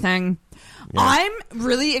comedy thing. Yeah. I'm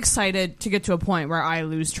really excited to get to a point where I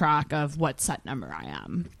lose track of what set number I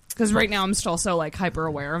am. Because right now I'm still so, like, hyper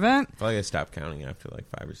aware of it. I feel like I stopped counting after, like,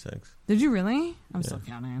 5 or 6. Did you really? I'm still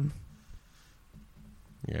counting.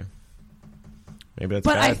 Yeah. Maybe that's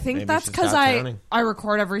But bad. I think Maybe that's because I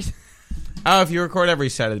record every... Oh, if you record every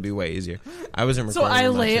set, it'd be way easier. I wasn't recording.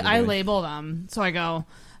 So I label them. So I go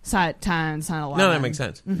set 10, set 11. No, that makes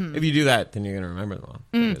sense. Mm-hmm. If you do that, then you're going to remember them all.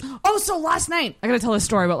 Oh, so last night. I got to tell a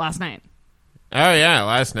story about last night. Oh, yeah.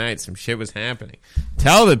 Last night, some shit was happening.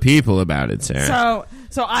 Tell the people about it, Sarah.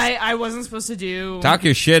 So I wasn't supposed to do... Talk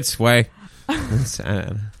your shit, Sway.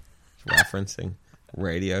 Referencing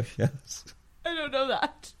radio shows. I don't know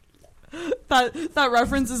that. That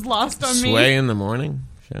reference is lost on me. Sway in the morning?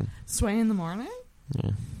 Shit. Sway in the morning?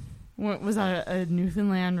 Yeah. What, was that a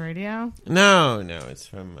Newfoundland radio? No, it's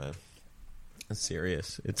from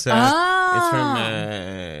Sirius. It's from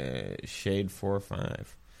Shade 4-5.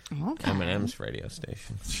 Okay. M&M's radio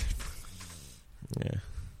station. Yeah.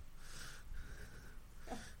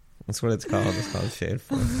 That's what it's called. It's called Shade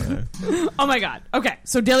 4-5. Oh my God. Okay,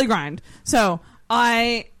 so Daily Grind. So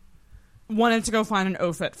I wanted to go find an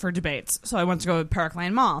outfit for debates. So I went to go to Park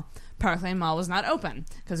Lane Mall. Park Lane Mall was not open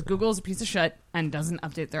because Google's a piece of shit and doesn't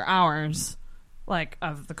update their hours, like,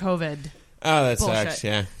 of the COVID. Oh, that bullshit. sucks,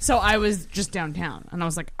 yeah. So I was just downtown, and I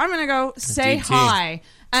was like, I'm going to go say hi.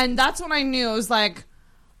 And that's when I knew. I was like,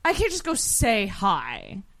 I can't just go say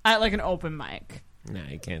hi at, like, an open mic. No,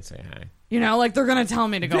 you can't say hi. You know, like, they're going to tell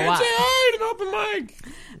me to go up. Say hi at an open mic.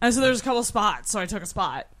 And so there's a couple spots, so I took a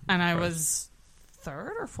spot, and I was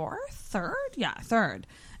third or fourth? Third? Yeah, third.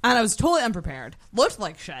 And I was totally unprepared. Looked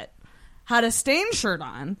like shit. Had a stained shirt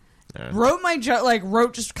on.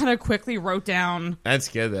 Wrote just kind of quickly wrote down. That's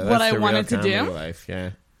good though. What That's I wanted to do. Life,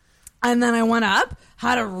 yeah. And then I went up,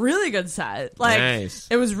 had a really good set. Like, nice.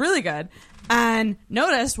 It was really good. And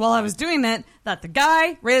noticed while I was doing it that the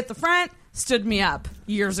guy right at the front stood me up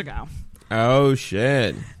years ago. Oh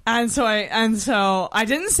shit. And so I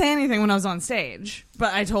didn't say anything when I was on stage,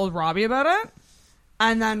 but I told Robbie about it.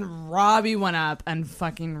 And then Robbie went up and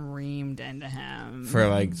fucking reamed into him. For,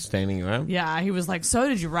 like, standing you up? Yeah, he was like, so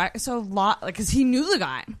did you write? Because he knew the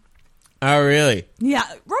guy. Oh, really? Yeah,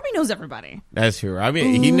 Robbie knows everybody. That's true.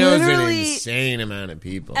 Robbie, he knows an insane amount of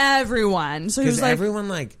people. Everyone. So he was like... everyone,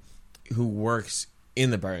 like, who works in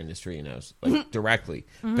the bar industry he knows, like, directly.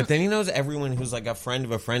 Mm-hmm. But then he knows everyone who's, like, a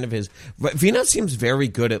friend of his. But Vino seems very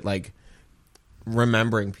good at, like,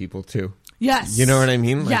 remembering people, too. Yes. You know what I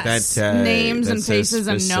mean? Like yes. That, names and faces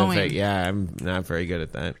and knowing. Yeah, I'm not very good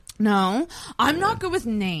at that. No, I'm not good with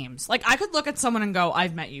names. Like, I could look at someone and go,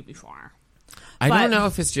 I've met you before. I don't know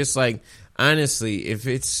if it's just, like, honestly, if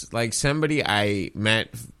it's, like, somebody I met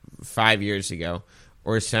 5 years ago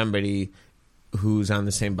or somebody who's on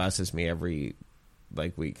the same bus as me every,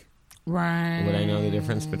 like, week. Right. Would I know the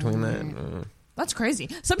difference between that? That's crazy.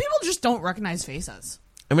 Some people just don't recognize faces.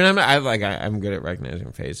 I mean, I'm good at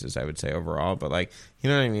recognizing faces, I would say, overall. But, like, you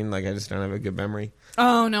know what I mean? Like, I just don't have a good memory.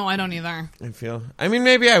 Oh, no, I don't either. I mean,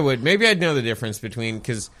 maybe I would. Maybe I'd know the difference between,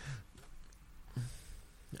 because...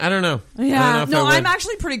 I don't know. Yeah. No, I'm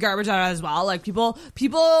actually pretty garbage at it as well. Like, people...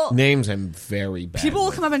 Names, I'm very bad. People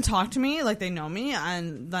will come up and talk to me, like they know me,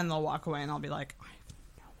 and then they'll walk away, and I'll be like, I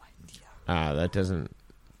have no idea. That doesn't...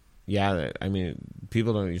 Yeah, I mean,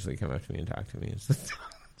 people don't usually come up to me and talk to me.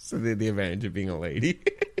 So the advantage of being a lady.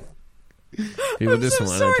 People just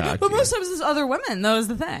want to talk to you. But most times it's other women, though, is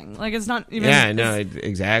the thing. Like, it's not even... Yeah, no,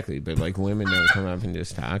 exactly. But, like, women don't come up and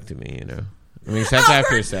just talk to me, you know? I mean, except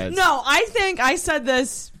after sex. No, I think I said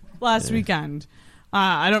this last weekend.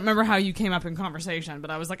 I don't remember how you came up in conversation, but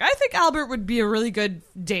I was like, I think Albert would be a really good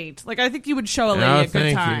date. Like, I think you would show a lady a good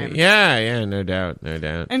thank time. you. Yeah, no doubt.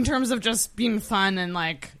 In terms of just being fun and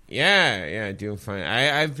like... Yeah, doing fine.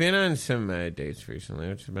 I've been on some dates recently,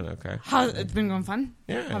 which has been okay. It's been going fun?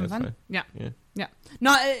 Yeah, Having fun? fine. Yeah.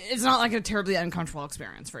 It's not like a terribly uncomfortable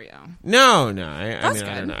experience for you. No. I That's mean,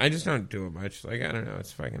 good. I don't know. I just don't do it much. Like, I don't know.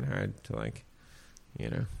 It's fucking hard to, like, do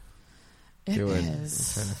it. It I'm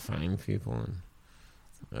is. trying to find people,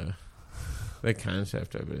 and the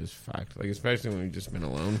concept of it is fucked. Like, especially when we've just been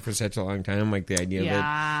alone for such a long time. Like, the idea of it.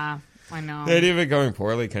 Yeah, I know. The idea of it going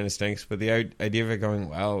poorly kind of stinks, but the idea of it going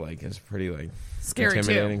well, like, is pretty, like, Scary,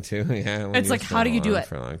 intimidating too. Yeah, when It's you've like, how been do you do alone it?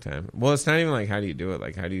 for a long time? Well, it's not even like how do you do it.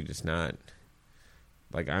 Like, how do you just not?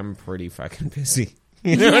 Like, I'm pretty fucking busy.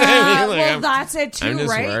 You know what I mean? Like, that's it too, I'm just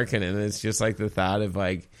right? working, and it's just like the thought of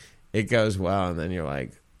like it goes well, and then you're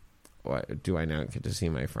like, what do I not get to see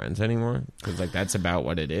my friends anymore? Because like that's about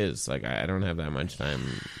what it is. Like I don't have that much time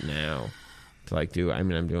now to like do. I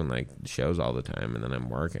mean, I'm doing like shows all the time, and then I'm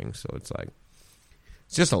working, so it's like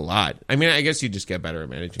it's just a lot. I mean, I guess you just get better at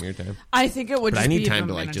managing your time. I think it would. But just I need be time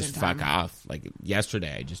the to like managing just time. fuck off. Like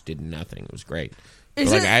yesterday, I just did nothing. It was great. But,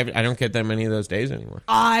 Is like it- I don't get that many of those days anymore.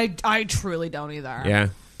 I truly don't either. Yeah.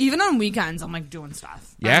 Even on weekends, I'm like doing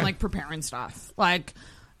stuff. Yeah. I'm like preparing stuff. Like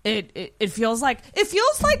it feels like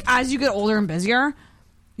as you get older and busier,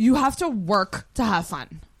 you have to work to have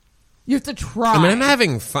fun. You have to try. I mean, I'm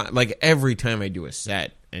having fun like every time I do a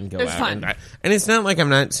set and go It's out, fun. and it's not like I'm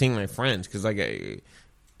not seeing my friends because like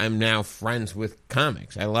I'm now friends with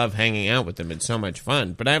comics. I love hanging out with them. It's so much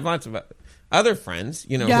fun. But I have lots of other friends,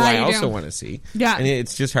 Yeah, who I you also do. want to see. Yeah. And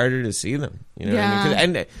it's just harder to see them. You know what I mean? 'Cause-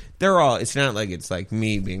 and they're all, it's not like it's like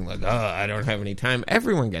me being like, oh, I don't have any time.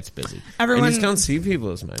 Everyone gets busy. Everyone- And you just don't see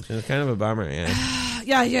people as much. And it's kind of a bummer, yeah.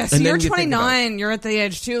 Yeah. So And you're then you think 29. You're at the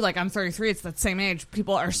age too. Like I'm 33. It's that same age.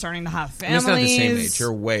 People are starting to have And families. it's not the same age.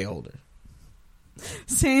 You're way older.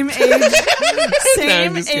 Same age. I'm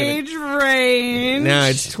just kidding. age range. Now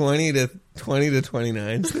it's 20 to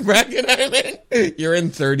 29. It's the bracket I'm in. You're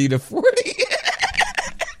in 30 to 40.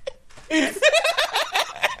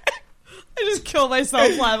 I just killed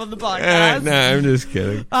myself live on the podcast. No, I'm just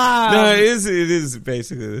kidding. No, it is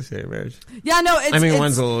basically the same age. Yeah, no. It's, I mean, it's,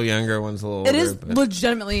 one's a little younger, one's a little older. It is but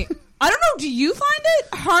legitimately. I don't know. Do you find it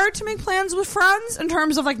hard to make plans with friends in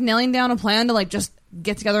terms of like nailing down a plan to like just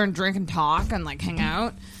get together and drink and talk and like hang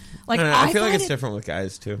out? Like I feel like find it's it- different with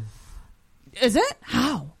guys too. Is it?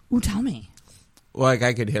 How? Ooh, tell me. Well, like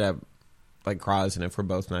I could hit up like Cross, and if we're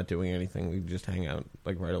both not doing anything, we just hang out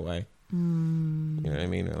like right away. You know what I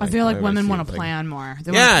mean? Or, I feel like whatever, women see want if, to like- plan more.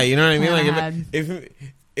 They Yeah, wanna you know what I mean. plan Like ahead.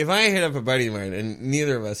 if I hit up a buddy of mine and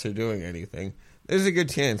neither of us are doing anything, there's a good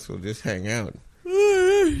chance we'll just hang out.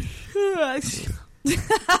 You know what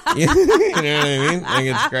I mean? Like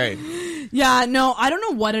it's great. Yeah, no, I don't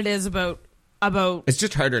know what it is about It's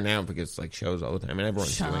just harder now because it's like shows all the time and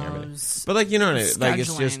everyone's doing everything. shows. But like you know what I mean? Like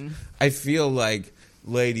it's just Scheduling. I feel like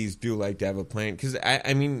ladies do like to have a plan because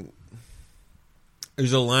I mean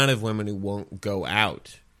there's a lot of women who won't go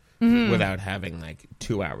out without having like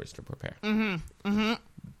 2 hours to prepare.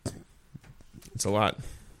 It's a lot.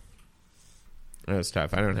 It's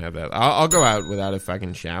tough. I don't have that. I'll go out without a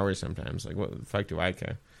fucking shower sometimes. Like, what the fuck do I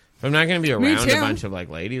care? If I'm not going to be Me around a too. bunch of, like,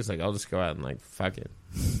 ladies, like, I'll just go out and, like, fuck it.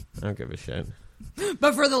 I don't give a shit.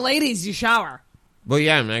 But for the ladies, you shower. Well,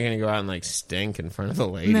 yeah, I'm not going to go out and, like, stink in front of the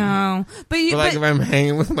ladies. No, but you. But, like, but- if I'm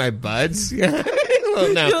hanging with my buds, yeah.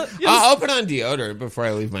 Well, no. I'll put on deodorant before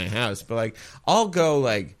I leave my house. But, like, I'll go,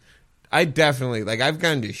 like, I definitely, like, I've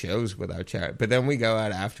gone to shows without shower. But then we go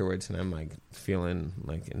out afterwards, and I'm, like, feeling,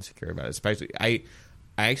 like, insecure about it. Especially, I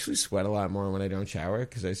actually sweat a lot more when I don't shower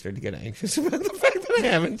because I start to get anxious about the fact that I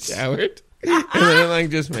haven't showered. And then it, like,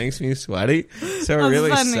 just makes me sweaty. So it That's really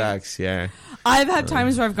funny. sucks, yeah. I've had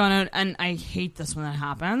times where I've gone out and I hate this when that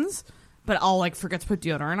happens, but I'll like forget to put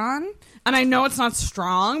deodorant on, and I know it's not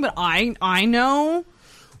strong, but I know.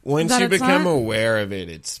 Once That you it's become not? aware of it,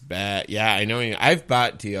 it's bad. Yeah, I know. I've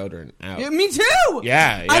bought deodorant out. Yeah, me too.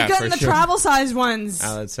 Yeah, I've gotten for the sure. travel size ones.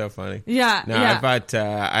 Oh, that's so funny. Yeah, No, yeah. I bought.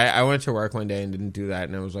 I went to work one day and didn't do that,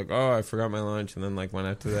 and I was like, "Oh, I forgot my lunch," and then like went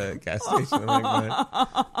out to the gas station and like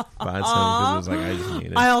bought some because it was like I just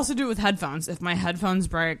need it. I also do it with headphones. If my headphones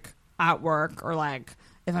break at work or like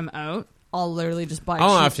if I'm out, I'll literally just buy.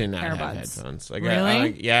 I'll cheap often not have earbuds. headphones. Like, Really?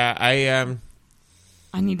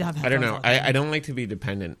 I need to have I headphones. don't know. all the time. I don't like to be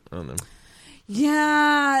dependent on them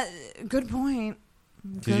Yeah, good point.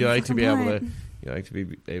 because you like to be able to You like to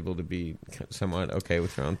be able to be somewhat okay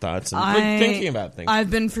with your own thoughts and thinking about things. I've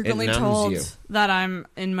been frequently It numbs told you. that I'm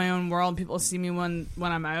in my own world. People see me when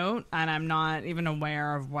I'm out, and I'm not even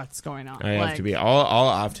aware of what's going on. I have to be. I'll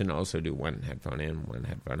often also do one headphone in, one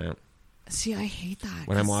headphone out. See, I hate that.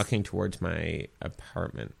 When I'm walking towards my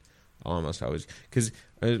apartment, I'll almost always... Because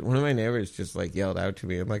one of my neighbors just, like, yelled out to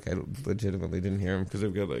me, and, like, I legitimately didn't hear him because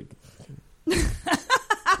I've got, like...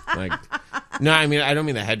 like... No, I mean, I don't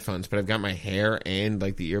mean the headphones, but I've got my hair and,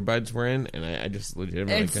 like, the earbuds were in, and I just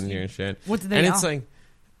legitimately couldn't hear shit. What did they And yell? it's like,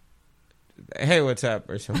 hey, what's up,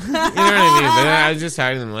 or something. You know what I mean? But I was just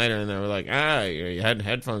talking to them later, and they were like, you had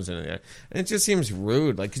headphones in there. And it just seems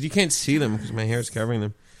rude, like, because you can't see them because my hair's covering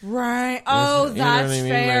them. Right. Oh, You know what that's I mean?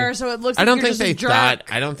 fair. Like, So it looks I like don't you're think just they a jerk. thought.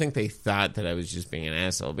 I don't think they thought that I was just being an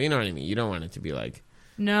asshole. But you know what I mean. You don't want it to be like.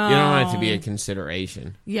 No. You don't want it to be a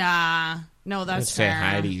consideration. Yeah. No, that's Let's say fair.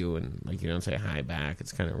 hi to you and like you don't say hi back.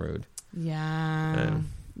 It's kind of rude. Yeah.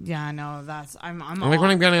 Yeah. No, that's I'm Like when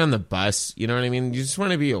I'm getting on the bus. You know what I mean. You just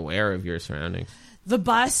want to be aware of your surroundings. the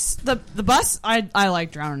bus. The bus. I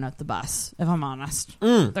like drowning at the bus. If I'm honest,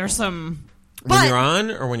 there's some. When you're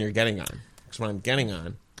on or when you're getting on. Because when I'm getting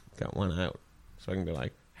on, I've got one out, so I can be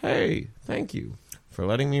like, hey, thank you for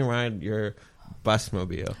letting me ride your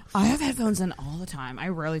busmobile. I have headphones in all the time. I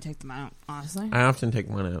rarely take them out, honestly. I often take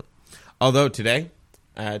one out. Although today,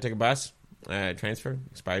 I took a bus, transfer,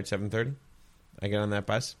 expired 7:30. I get on that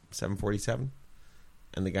bus, 7:47,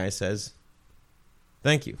 and the guy says,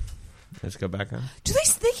 thank you. Let's go back on. Do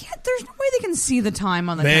they can't, there's no way they can see the time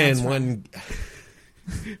on the Man, transfer.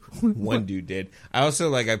 one dude did. I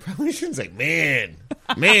also, I probably shouldn't say, man,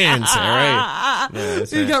 Sarah. No,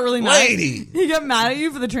 that's He not- got really mad. Lady. He got mad at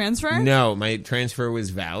you for the transfer? No, my transfer was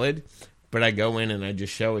valid, but I go in and I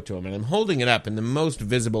just show it to him, and I'm holding it up in the most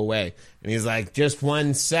visible way. And he's like, just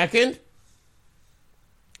 1 second.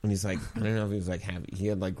 And he's like, I don't know if he was like, he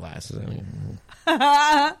had like glasses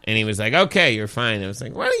on. And he was like, okay, you're fine. I was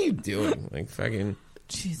like, what are you doing? Like, fucking,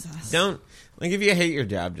 Jesus. don't, like, if you hate your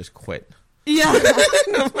job, just quit. Yeah.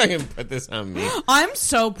 Don't fucking put this on me. I'm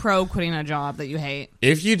so pro quitting a job that you hate.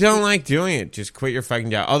 If you don't like doing it, just quit your fucking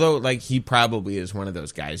job. Although, he probably is one of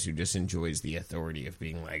those guys who just enjoys the authority of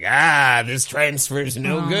being like, this transfer's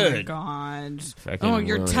no good. Oh, my God. Fucking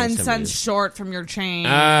You're ruining 10 somebody's- cents short from your change.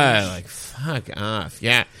 Fuck off.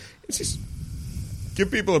 Yeah. It's just, give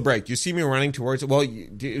people a break. You see me running towards it. Well,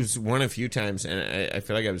 it was one a few times, and I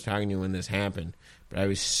feel like I was talking to you when this happened, but I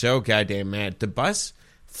was so goddamn mad. The bus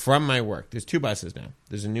from my work, there's 2 buses now.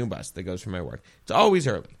 There's a new bus that goes from my work. It's always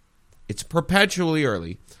early. It's perpetually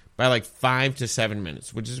early by 5 to 7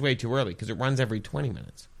 minutes, which is way too early because it runs every 20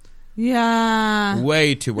 minutes. Yeah.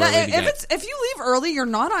 Way too early to get. If you leave early, you're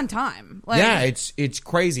not on time. Yeah, it's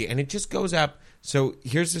crazy, and it just goes up. So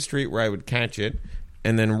here's the street where I would catch it,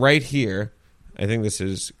 and then right here, I think this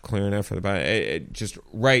is clear enough for the body. Just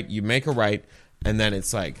right, you make a right, and then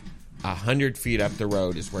it's 100 feet up the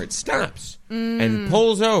road is where it stops and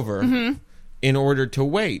pulls over in order to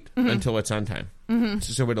wait until it's on time,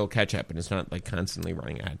 so it'll catch up and it's not constantly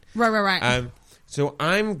running ahead. Right. So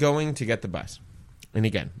I'm going to get the bus, and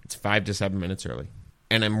again, it's 5 to 7 minutes early.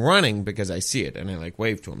 And I'm running because I see it, and I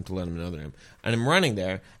wave to him to let him know that and I'm running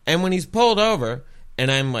there. And when he's pulled over,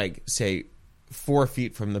 and I'm say 4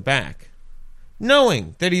 feet from the back,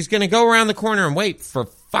 knowing that he's going to go around the corner and wait for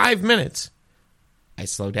 5 minutes, I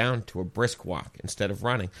slow down to a brisk walk instead of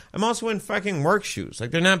running. I'm also in fucking work shoes.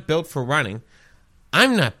 They're not built for running.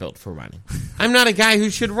 I'm not built for running. I'm not a guy who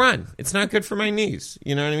should run. It's not good for my knees.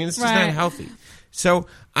 You know what I mean? It's just not healthy. So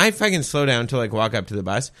I fucking slow down to walk up to the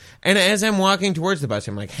bus. And as I'm walking towards the bus,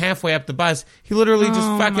 I'm halfway up the bus. He literally just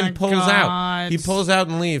fucking pulls out. He pulls out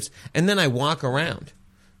and leaves. And then I walk around.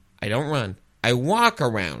 I don't run. I walk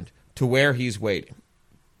around to where he's waiting.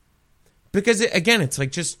 Because, again, it's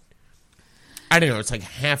just... I don't know, it's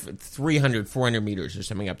 300, 400 meters or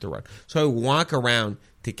something up the road. So I walk around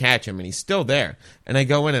to catch him, and he's still there. And I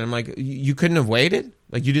go in, and I'm like, you couldn't have waited?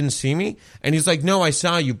 You didn't see me? And he's like, no, I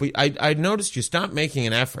saw you, but I noticed you stopped making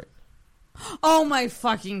an effort. Oh, my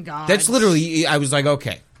fucking God. That's literally, I was like,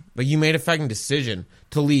 okay. But you made a fucking decision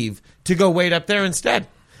to leave to go wait up there instead.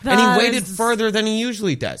 And he waited further than he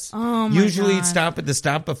usually does. Oh, my Usually God. he'd stop at the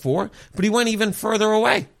stop before, but he went even further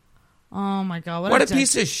away. Oh, my God. What a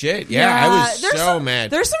piece of shit. Yeah, I was so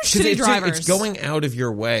mad. There's some 'Cause shitty drivers. It's going out of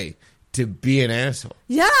your way to be an asshole.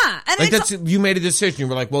 Yeah. And You made a decision. You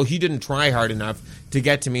were like, well, he didn't try hard enough to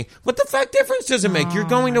get to me. What the fuck difference does it make? You're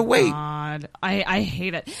going to wait. God. I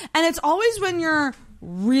hate it. And it's always when you're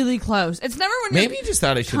really close. It's never when Maybe you're he just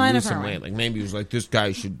thought I should kind lose of some far away. weight. Like maybe he was like, this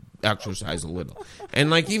guy should exercise a little. And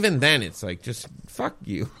like even then, it's like just fuck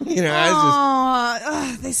you. You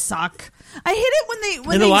know, They suck. I hate it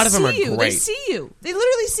when And they a lot of them see are you. They great. see you. They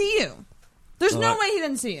literally see you. There's no way he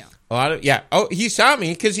didn't see you. a lot of Oh, he saw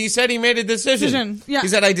me because he said he made a decision. Yeah. He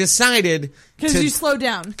said I decided Because you slowed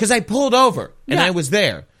down. because I pulled over and Yeah. I was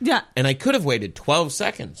there. Yeah. And I could have waited 12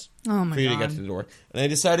 seconds Oh my for you to God. get to the door. And I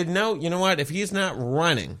decided, no, you know what? If he's not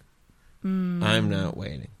running, I'm not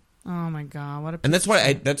waiting. Oh my God. What a And that's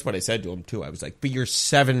what I said to him too. I was like, but you're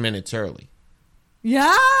 7 minutes early.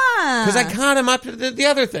 Yeah. Because I caught him up to the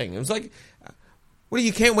other thing. It was like, what,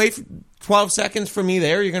 you can't wait for 12 seconds for me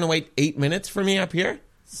there? You're going to wait 8 minutes for me up here?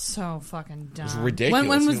 So fucking dumb. It's ridiculous.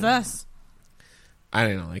 When was You know? this? I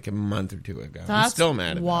don't know, like a month or two ago. I'm That's still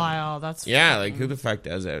mad about it. wild. That's Yeah, like who the fuck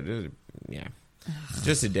does that? Yeah. It's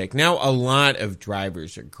just a dick. Now, a lot of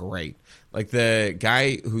drivers are great. Like the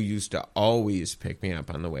guy who used to always pick me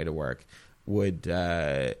up on the way to work would,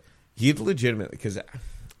 he'd legitimately, because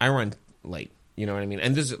I run late. You know what I mean?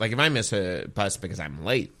 And this is like, if I miss a bus because I'm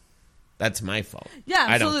late, that's my fault. Yeah,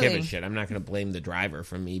 I don't give a absolutely. shit. I'm not going to blame the driver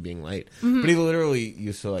for me being late. But he literally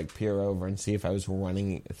used to like peer over and see if I was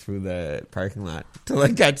running through the parking lot to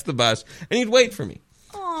like catch the bus, and he'd wait for me.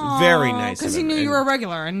 Very nice. Because of he him. knew you And- were a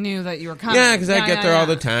regular and knew that you were coming. yeah, because I'd get there all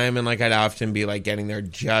the yeah. time, and like I'd often be like getting there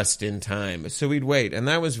just in time. So we'd wait, and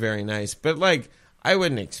that was very nice. But like I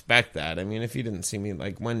wouldn't expect that. I mean, if you didn't see me,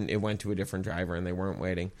 like when it went to a different driver and they weren't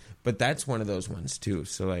waiting. But that's one of those ones too.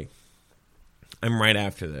 So like I'm right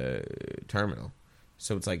after the terminal.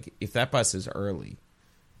 So it's like if that bus is early,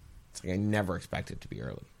 it's like I never expect it to be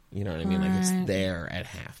early. You know what I mean? Like it's Right. there at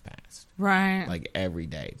 1:30. Right. Like every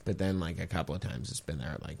day. But then like a couple of times it's been there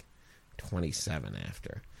at like 27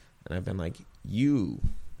 after. And I've been like, you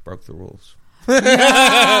broke the rules.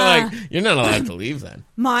 Like you're not allowed to leave then.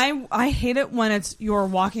 I hate it when it's you're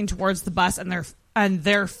walking towards the bus and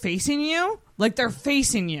they're facing you. Like they're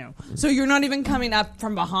facing you. So you're not even coming up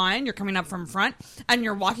from behind, you're coming up from front, and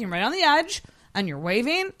you're walking right on the edge and you're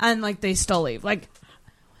waving, and like they still leave. Like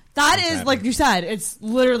that is Exactly. like you said, it's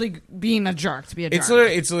literally being a jerk to be a jerk.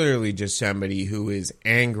 It's literally just somebody who is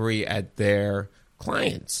angry at their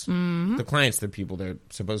clients. Mm-hmm. The clients, the people they're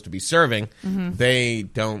supposed to be serving, they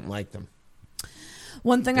don't like them.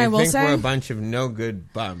 One thing They I will think we're say a bunch of no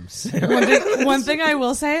good bums. one thing I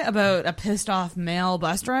will say about a pissed off male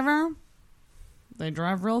bus driver, they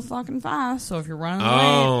drive real fucking fast. So if you're running late,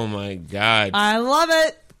 Oh my god! I love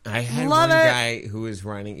it. I had Love one it. guy who was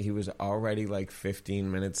running. He was already like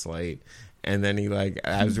 15 minutes late, and then he like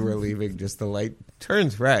as we're leaving, just the light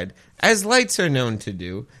turns red, as lights are known to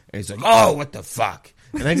do, and he's like, "Oh, what the fuck!"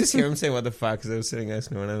 And I just hear him say, "What the fuck?" Because I was sitting next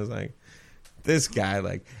to him, and I was like, "This guy,"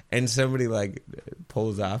 like, and somebody like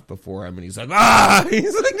pulls off before him, and he's like, "Ah!"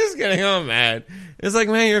 He's like just getting all mad. It's like,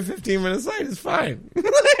 man, you're 15 minutes late. It's fine.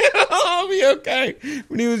 I'll be okay.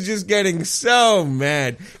 But he was just getting so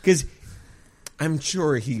mad because I'm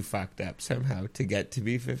sure he fucked up somehow to get to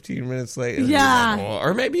be 15 minutes late. And Yeah. he was like,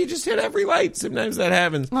 or maybe you just hit every light. Sometimes that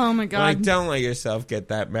happens. Oh, my God. Like, don't let yourself get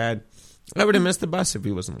that mad. I would have missed the bus if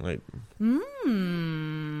he wasn't late.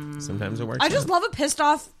 Sometimes it works. I just out. love a pissed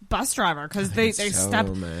off bus driver because they so step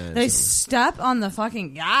mad. they step on the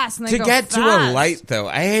fucking gas and they to go get to a fast. light, though,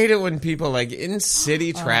 I hate it when people like in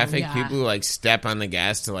city traffic, yeah. people who like step on the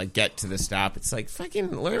gas to like get to the stop. It's like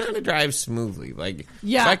fucking learn how to drive smoothly. Like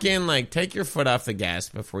Yeah. fucking like take your foot off the gas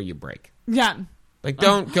before you brake. Yeah. Like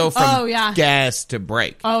don't go from Oh, yeah. gas to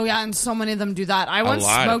brake. Oh yeah, and so many of them do that. I once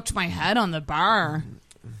lot. smoked my head on the bar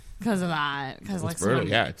because of that. Because like brutal.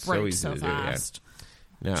 someone Yeah, it's so brakes easy so to do, yeah. fast.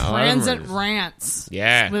 No, a lot of them are Transit just- rants.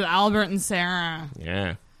 Yeah. With Albert and Sarah.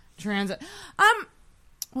 Yeah. Transit. What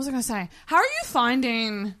was I gonna say? How are you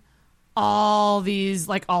finding all these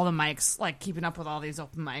like all the mics, like keeping up with all these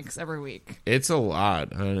open mics every week? It's a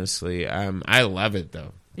lot, honestly. I love it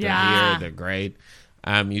though. They're Yeah. here, they're great.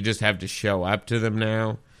 You just have to show up to them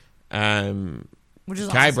now. Which is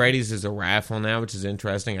Kai awesome. Brady's is a raffle now, which is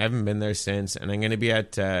interesting. I haven't been there since, and I'm going to be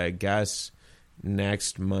at Gus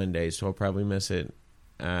next Monday, so I'll probably miss it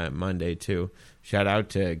Monday too. Shout out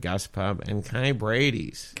to Gus Pub and Kai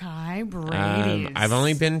Brady's. Kai Brady's. I've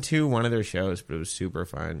only been to one of their shows, but it was super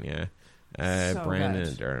fun. Yeah, So Brandon good.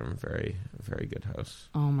 and Durham, very very good hosts.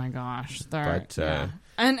 Oh my gosh, they're But, yeah.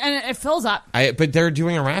 and it fills up. But they're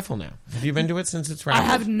doing a raffle now. Have you been to it since it's I raffle?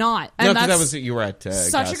 have not. No, And because that's that was you were at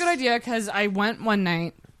such Gus. a good idea because I went one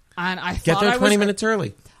night and I Get thought there I 20 was minutes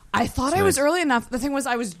early. I thought I was early enough. The thing was,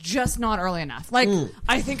 I was just not early enough. Like,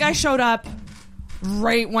 I think I showed up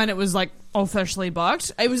right when it was like officially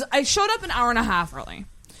booked. I showed up an hour and a half early.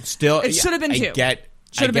 Still, It should have been I two. get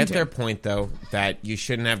Should I have been get 2. their point, though, that you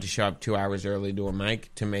shouldn't have to show up 2 hours early to a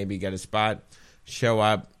mic to maybe get a spot. Show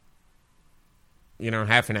up,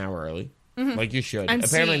 half an hour early, like you should. And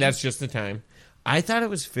Apparently, see. that's just the time. I thought it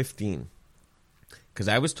was 15, because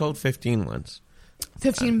I was told 15 once.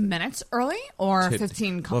 15 minutes early or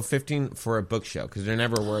 15? Well, 15 for a book show, because there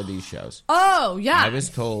never were these shows. Oh, yeah. I was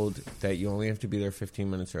told that you only have to be there 15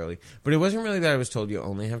 minutes early. But it wasn't really that I was told you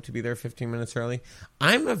only have to be there 15 minutes early.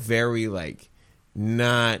 I'm a very, I'm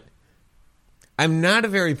not a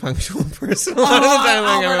very punctual person. A lot of the time,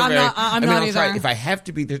 I'm not I'll either. try. If I have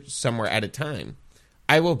to be there somewhere at a time,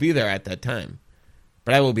 I will be there at that time.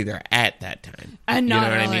 But I will be there at that time. And not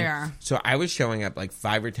what earlier. I mean? So I was showing up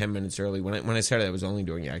 5 or 10 minutes early. When I started, I was only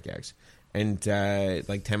doing Yak Yaks. And 10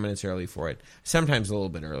 minutes early for it. Sometimes a little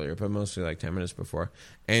bit earlier, but mostly 10 minutes before.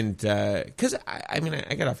 And because, I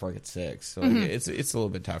get off work at 6. So it's a little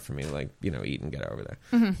bit tough for me to eat and get over there.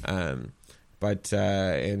 But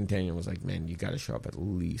and Daniel was like, man, you got to show up at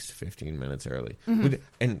least 15 minutes early.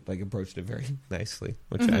 And approached it very nicely,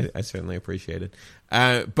 which I certainly appreciated.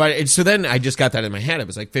 So then I just got that in my head. It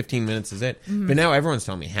was 15 minutes is it. But now everyone's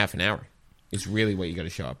telling me half an hour is really what you got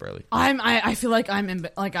to show up early. I feel like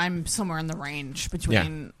I'm somewhere in the range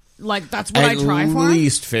between that's what I try for. At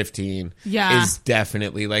least 15 Yeah. is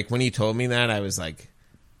definitely when he told me that, I was like,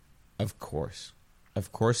 of course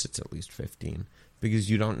it's at least 15.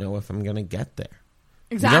 Because you don't know if I'm going to get there.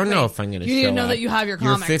 Exactly. You don't know if I'm going to show up. You need to know that you have your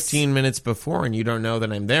comics. You're 15 minutes before and you don't know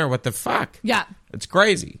that I'm there. What the fuck? Yeah. It's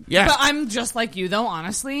crazy. Yeah. But I'm just like you, though,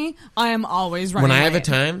 honestly. I am always running When I have late.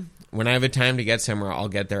 a time to get somewhere, I'll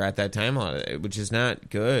get there at that time, which is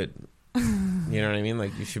not good. You know what I mean?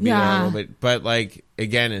 You should be there a little bit. But,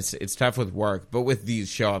 again, it's tough with work. But with these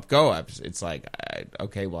show-up, go-ups, it's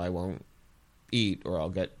okay, well, I won't eat, or I'll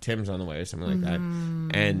get Tim's on the way or something like that,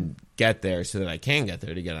 and get there so that I can get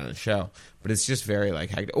there to get on a show. But it's just very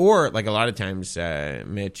hectic. Or a lot of times,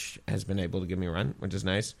 Mitch has been able to give me a run, which is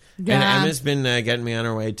nice. Yeah. And Emma's been getting me on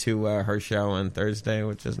her way to her show on Thursday,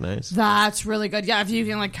 which is nice. That's really good. Yeah, if you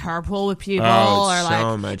can carpool with people it's or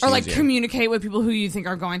so much or easier. communicate with people who you think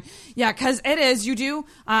are going. Yeah, because it is. You do.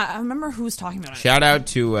 I remember who was talking about it. Shout out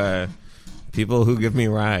to people who give me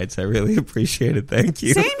rides. I really appreciate it. Thank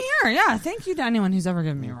you. Same here. Yeah, thank you to anyone who's ever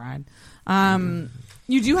given me a ride.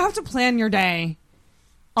 You do have to plan your day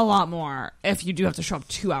a lot more if you do have to show up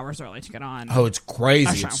 2 hours early to get on. Oh, it's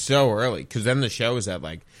crazy. show. It's so early. Because then the show is at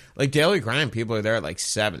Daily Grind, people are there at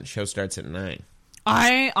 7. The show starts at 9.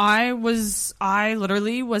 I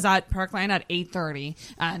literally was at Parkland at 8:30,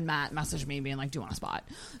 and Matt messaged me being like, "Do you want a spot?"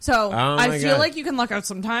 So I feel like you can luck out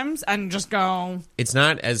sometimes and just go. It's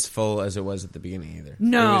not as full as it was at the beginning either.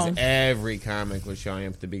 No, it was every comic was showing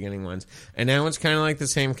up at the beginning ones, and now it's kind of the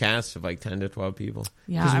same cast of 10 to 12 people.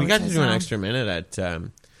 Yeah, because we got to do an so. extra minute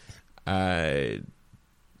at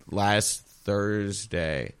last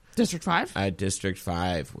Thursday. District 5? At District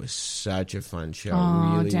 5 was such a fun show.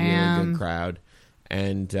 Oh, really damn. good crowd.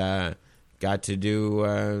 And got to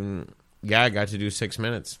do 6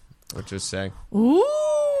 minutes, which was sick. Ooh.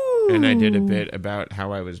 And I did a bit about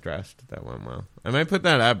how I was dressed. That went well. I might put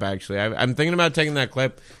that up, actually. I'm thinking about taking that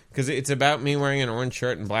clip because it's about me wearing an orange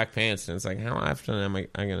shirt and black pants. And it's how often am I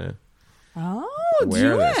going to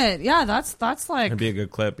wear do this? it. Yeah, that's That'd be a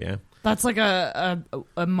good clip, yeah. That's a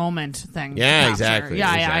moment thing. Yeah, to exactly.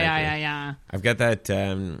 Yeah, exactly. yeah. I've got that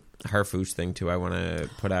Harfoosh thing, too, I want to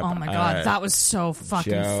put up. Oh, my God. That was so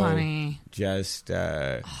fucking Joe funny. Just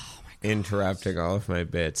interrupting all of my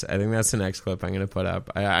bits. I think that's the next clip I'm going to put up.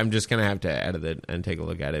 I'm just going to have to edit it and take a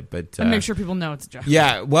look at it. But and make sure people know it's a joke.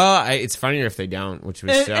 Yeah, well, it's funnier if they don't, which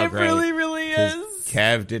was so great. It really is.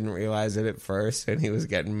 Kev didn't realize it at first, and he was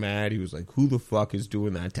getting mad. He was like, who the fuck is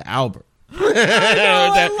doing that to Albert?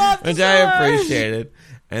 Which I appreciated.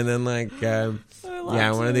 And then,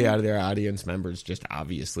 one of the other audience members just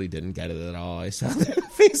obviously didn't get it at all. I saw their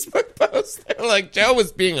Facebook post. They were like, Joe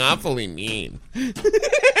was being awfully mean.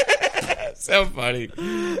 So funny.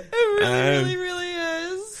 It really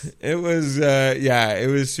is. It was, it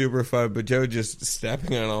was super fun. But Joe just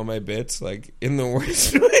stepping on all my bits, in the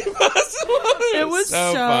worst way possible. It was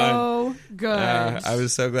so fun. good. I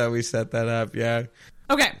was so glad we set that up, yeah.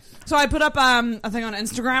 Okay, so I put up a thing on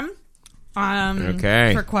Instagram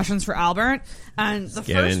for questions for Albert. And the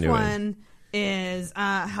first one is,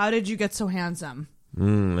 how did you get so handsome?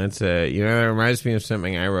 That's it reminds me of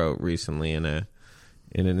something I wrote recently in an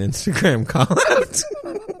Instagram call-out.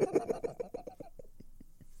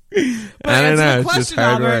 I don't know. It's just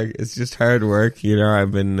hard work. It's just hard work.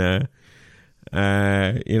 I've been,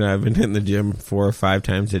 I've been hitting the gym 4 or 5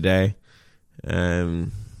 times a day.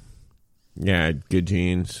 Yeah, good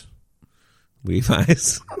jeans,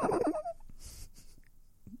 Levi's.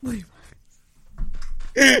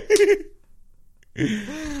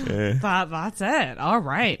 That's it. All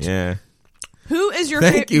right. Yeah. Who is your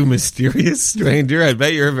Thank you, mysterious stranger. I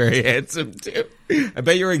bet you're very handsome, too. I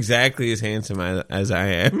bet you're exactly as handsome as I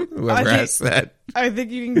am. Whoever asked that. I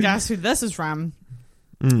think you can guess who this is from.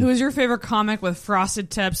 Who is your favorite comic with frosted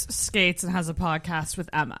tips, skates, and has a podcast with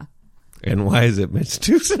Emma? And why is it Mitch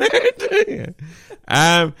Tucson?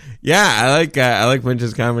 I like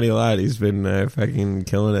Mitch's comedy a lot. He's been fucking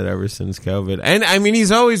killing it ever since COVID. And I mean,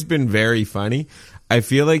 he's always been very funny. I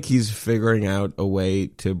feel like he's figuring out a way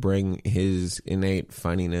to bring his innate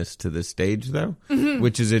funniness to the stage, though,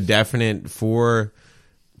 which is a definite for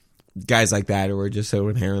guys like that who are just so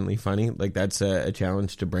inherently funny. Like, that's a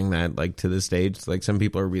challenge to bring that like to the stage. Like, some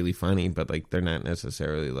people are really funny, but like they're not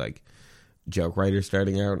necessarily like joke writers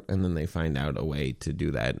starting out, and then they find out a way to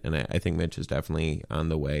do that. And I think Mitch is definitely on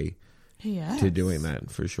the way to doing that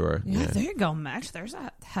for sure. Yeah, there you go, Mitch. There's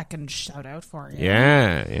a heckin' shout out for you.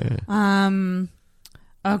 Yeah.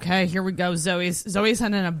 Okay, here we go. Zoe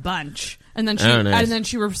sent in a bunch, and then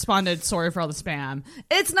she responded, "Sorry for all the spam.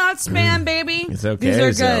 It's not spam, baby. It's okay, These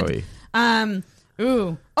are Zoe." good.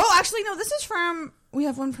 Ooh. Oh, actually, no. This is from. We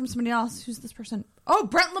have one from somebody else. Who's this person? Oh,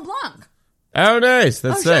 Brent LeBlanc. Oh, nice.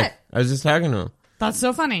 That's sick. Shit. I was just talking to him. That's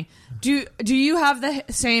so funny. Do you have the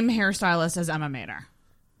same hairstylist as Emma Mader?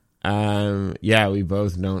 Yeah, we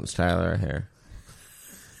both don't style our hair.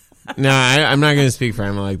 No, I'm not going to speak for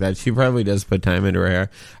Emma like that. She probably does put time into her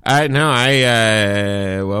hair.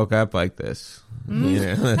 I woke up like this. You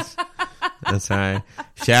know, that's how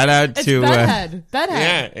shout out It's to bedhead.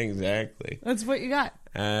 Yeah, exactly. That's what you got.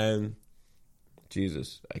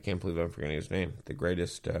 Jesus, I can't believe I'm forgetting his name. The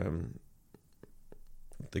greatest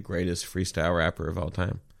freestyle rapper of all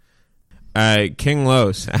time. King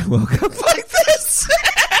Los. I woke up like this.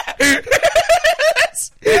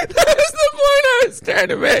 That was the point I was trying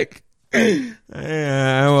to make.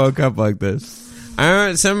 I woke up like this. I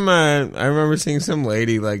remember seeing some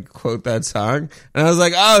lady like quote that song, and I was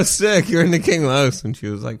like, "Oh, sick! You're into King Los," and she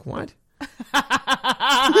was like, "What?" It's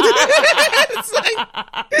like,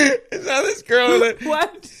 it's not this girl that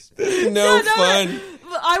What? This is no fun.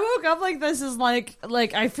 I woke up like this is like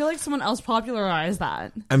I feel like someone else popularized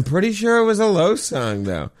that. I'm pretty sure it was a Los song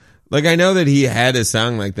though. Like, I know that he had a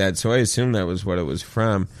song like that, so I assume that was what it was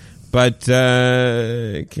from. But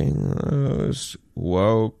King Los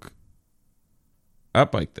woke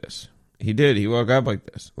up like this. He did. He woke up like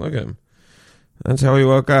this. Look at him. That's how he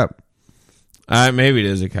woke up. Maybe it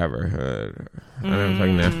is a cover. I don't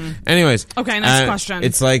fucking know. Anyways. Okay, next question.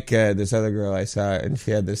 It's like this other girl I saw, and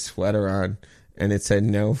she had this sweater on, and it said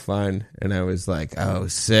 "no fun," and I was like, "Oh,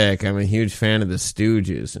 sick! I'm a huge fan of the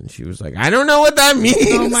Stooges." And she was like, "I don't know what that means."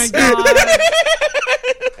 Oh my god!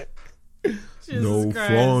 No Christ.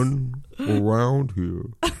 fun around here.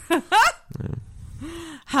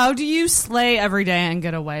 How do you slay every day and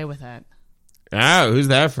get away with it? Oh, who's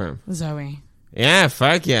that from? Zoe. Yeah,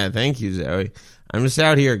 fuck yeah! Thank you, Zoe. I'm just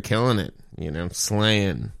out here killing it,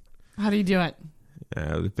 slaying. How do you do it?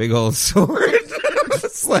 With a big old sword,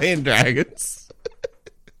 slaying dragons.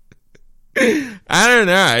 I don't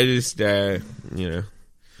know. I just, try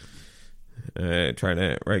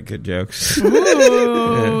to write good jokes.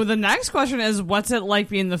 Ooh, the next question is, what's it like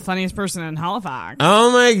being the funniest person in Halifax?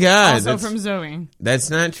 Oh my god! Also from Zoe. That's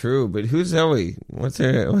not true. But who's Zoe? What's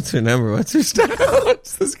her number? What's her style?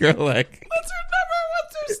 What's this girl like? What's her number?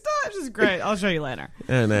 What's her style? She's great. I'll show you later.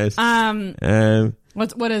 Oh, nice.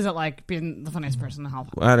 What is it like being the funniest person in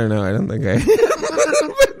Halifax? I don't know. I don't think I.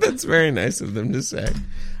 But that's very nice of them to say.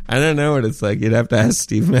 I don't know what it's like. You'd have to ask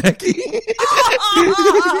Steve Mackey.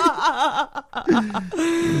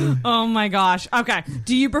 Oh my gosh. Okay.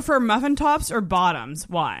 Do you prefer muffin tops or bottoms?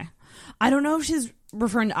 Why? I don't know if she's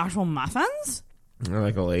referring to actual muffins.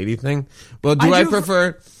 Like a lady thing. Well, do I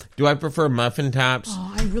prefer muffin tops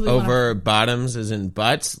over bottoms as in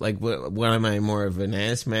butts? Like, what am I, more of an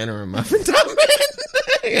ass man or a muffin top man?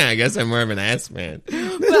 Yeah, I guess I'm more of an ass man.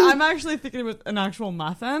 But I'm actually thinking with an actual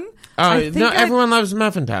muffin. Oh, no, everyone loves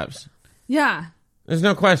muffin tops. Yeah. There's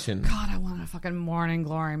no question. God, I want a fucking Morning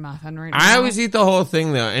Glory muffin right now. I always eat the whole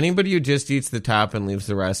thing, though. Anybody who just eats the top and leaves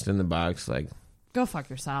the rest in the box, like... Go fuck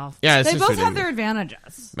yourself. Yeah, they just both ridiculous. have their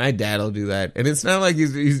advantages. My dad will do that. And it's not like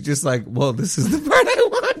he's just like, well, this is the part I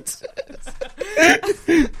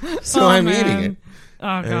want. So I'm eating it.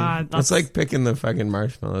 Oh, God. It's like picking the fucking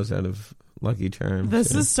marshmallows out of Lucky Charms.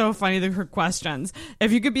 This is so funny, the questions.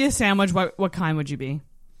 If you could be a sandwich, what kind would you be?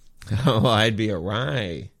 Oh, I'd be a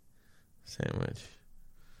rye sandwich.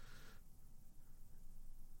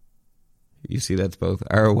 You see, that's both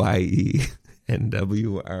RYE and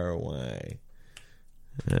WRY.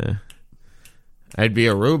 I'd be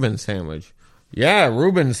a Reuben sandwich. Yeah,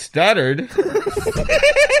 Ruben stuttered.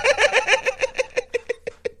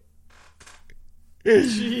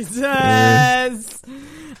 Jesus.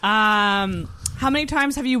 How many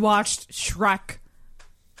times have you watched Shrek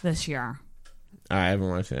this year? I haven't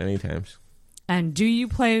watched it any times. And do you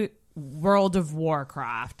play World of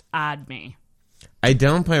Warcraft? Add me. I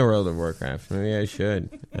don't play World of Warcraft. Maybe I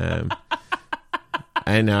should.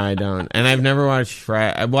 I know I don't. And I've never watched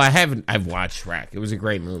Shrek. Well, I haven't. I've watched Shrek. It was a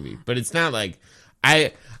great movie. But it's not like...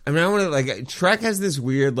 I mean, I want to... Like, Shrek has this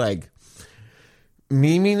weird, like...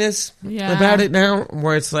 meminess about it now,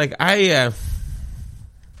 where it's like it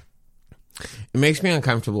makes me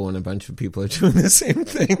uncomfortable when a bunch of people are doing the same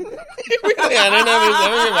thing. Really, I don't know. There's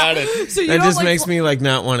something about it So that just makes me like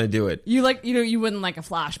not want to do it. You like, you wouldn't like a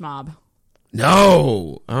flash mob.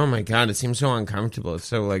 No, oh my god, it seems so uncomfortable. It's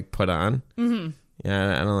so like put on. Mm-hmm.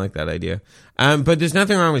 Yeah, I don't like that idea. But there's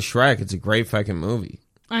nothing wrong with Shrek. It's a great fucking movie.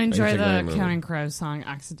 I enjoy the Counting Crows song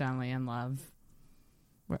 "Accidentally in Love."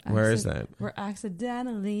 Where is that? We're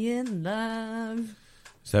accidentally in love.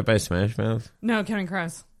 Is that by Smash Mouth? No, Counting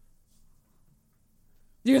Crows.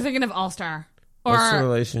 You're thinking of All Star. What's the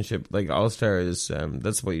relationship? Like All Star is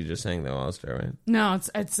that's what you just sang though. All Star, right? No,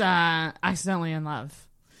 it's Accidentally in Love.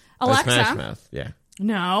 By Alexa, Smash Mouth, yeah.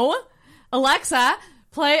 No, Alexa,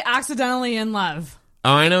 play Accidentally in Love.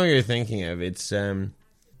 Oh, I know what you're thinking of. It's okay.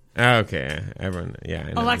 Everyone, yeah.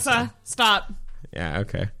 I know Alexa, stop. Yeah,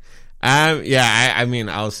 okay. Yeah, I mean,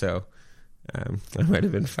 also, I might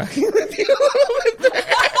have been fucking with you a little bit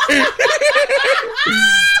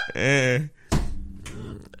there.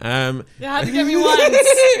 You had to give me once.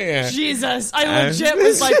 Yeah. Jesus, I legit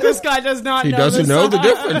was like, this guy does not know. He doesn't this know song. the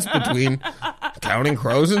difference between Counting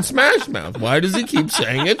Crows and Smash Mouth. Why does he keep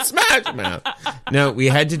saying it's Smash Mouth? No, we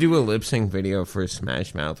had to do a lip sync video for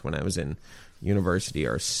Smash Mouth when I was in university.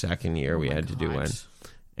 Our second year, we had to do one,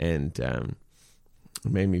 and it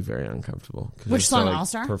made me very uncomfortable. Which song, so, like, All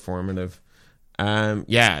Star? Performative.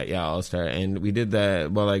 Yeah, All Star. And we did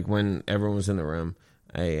like when everyone was in the room,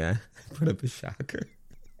 I put up a shocker.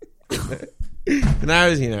 And I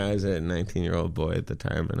was a 19-year-old boy at the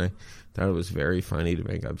time, and I thought it was very funny to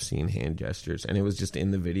make obscene hand gestures. And it was just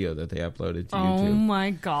in the video that they uploaded to YouTube. Oh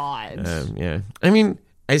my God. Yeah. I mean,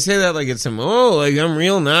 I say that like it's like I'm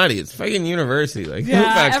real naughty. It's fucking university. Like, who the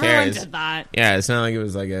fuck everyone cares? did that. Yeah, it's not like it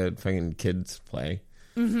was like a fucking kid's play.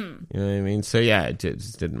 Mm-hmm. You know what I mean? So yeah, it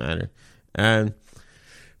just didn't matter. But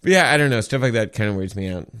yeah, I don't know. Stuff like that kind of weirds me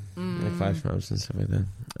out. Like flash mobs and stuff like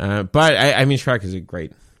that. But I mean, Shrek is a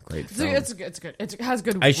great film. It's good. It has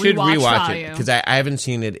good. I should rewatch value. it because I haven't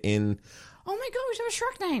seen it in. Oh my God, we should have a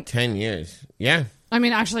Shrek night. 10 years. Yeah. I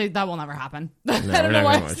mean, actually, that will never happen. No, I we're don't know not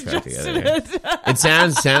why going I to watch Shrek suggested together. it. It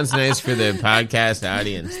sounds nice for the podcast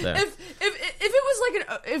audience, though. If it was like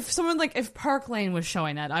if someone like if Park Lane was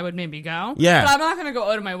showing it, I would maybe go. Yeah. But I'm not going to go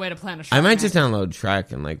out of my way to plan a Shrek I might night. just download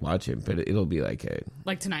Shrek and like watch it, but it'll be like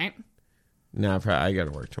like tonight. No, probably I got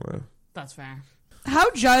to work tomorrow. That's fair.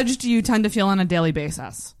 How judged do you tend to feel on a daily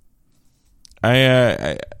basis?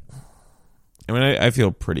 I mean, I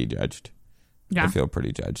feel pretty judged. Yeah. I feel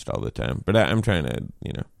pretty judged all the time, but I'm trying to,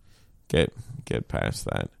 get past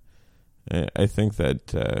that. I think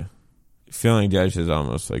that feeling judged is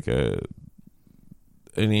almost like an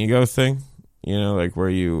ego thing, like where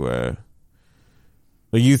you,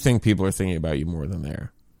 like you think people are thinking about you more than they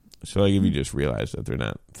are. So like if you just realize that they're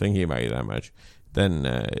not thinking about you that much, then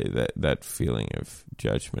that feeling of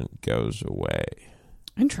judgment goes away.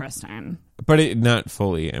 Interesting. But not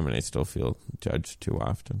fully. I mean, I still feel judged too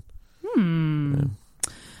often. Yeah.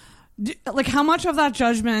 Like, how much of that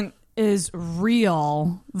judgment is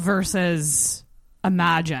real versus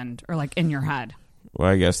imagined or, like, in your head? Well,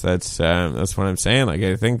 I guess that's what I'm saying. Like,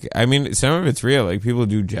 I mean, some of it's real. Like, people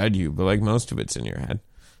do judge you, but, like, most of it's in your head.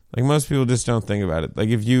 Like, most people just don't think about it. Like,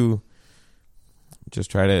 if you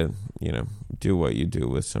just try to, do what you do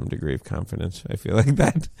with some degree of confidence, I feel like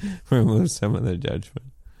that removes some of the judgment.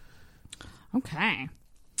 Okay.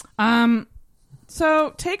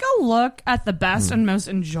 So take a look at the best and most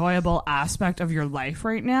enjoyable aspect of your life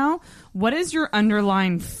right now. What is your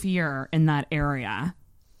underlying fear in that area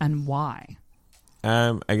and why?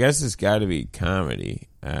 I guess it's got to be comedy.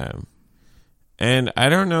 And I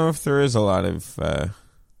don't know if there is a lot of... I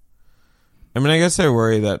mean, I guess I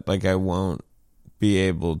worry that, like, I won't be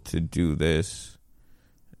able to do this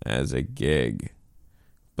as a gig.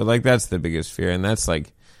 But, like, that's the biggest fear. And that's,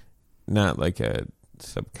 like, not, like, a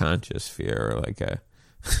subconscious fear or, like,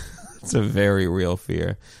 it's a very real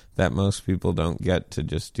fear that most people don't get to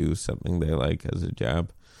just do something they like as a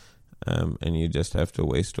job. And you just have to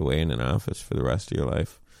waste away in an office for the rest of your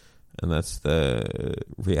life. And that's the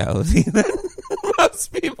reality that most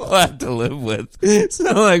most people have to live with.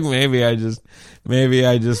 So like maybe I just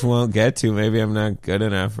won't get to. Maybe I'm not good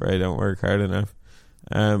enough, or I don't work hard enough.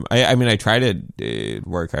 I mean, I try to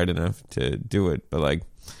work hard enough to do it, but like,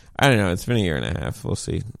 I don't know. It's been a year and a half. We'll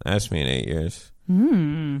see. Ask me in 8 years.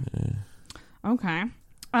 Okay. When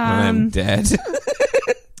I'm dead.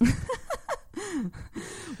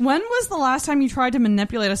 When was the last time you tried to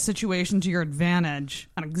manipulate a situation to your advantage?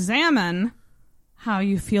 And examine how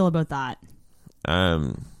you feel about that.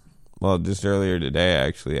 Well, just earlier today,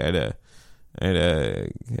 actually, I had a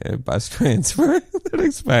bus transfer that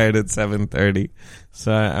expired at 7:30.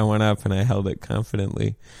 So I went up and I held it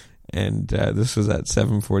confidently. And this was at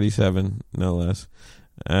 7:47, no less.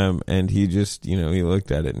 And he just, he looked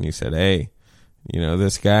at it and he said, "Hey,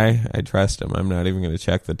 this guy, I trust him. I'm not even going to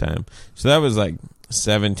check the time." So that was like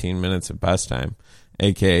 17 minutes of bus time,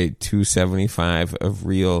 aka 275 of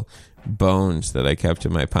real bones that I kept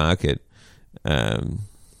in my pocket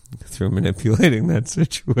through manipulating that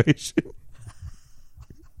situation.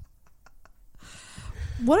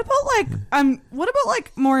 What about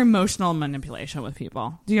more emotional manipulation with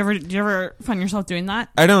people? Do you ever find yourself doing that?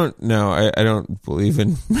 I don't know. I don't believe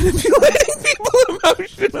in manipulating people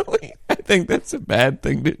emotionally. I think that's a bad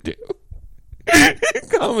thing to do.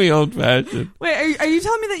 Call me old fashioned. Wait, are you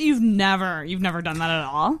telling me that you've never done that at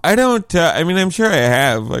all? I don't. I mean, I'm sure I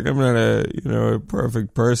have. Like, I'm not a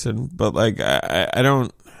perfect person, but like, I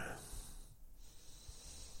don't.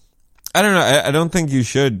 I don't know. I don't think you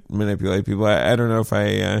should manipulate people. I don't know if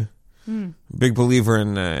I. Big believer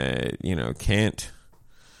in can't.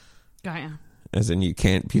 Got ya. As in, you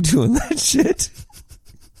can't be doing that shit.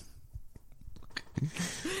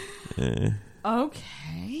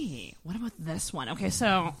 Okay. What about this one? Okay,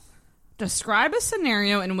 so describe a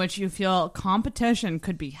scenario in which you feel competition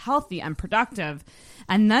could be healthy and productive,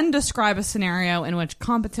 and then describe a scenario in which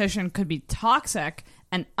competition could be toxic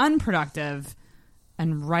and unproductive,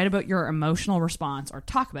 and write about your emotional response, or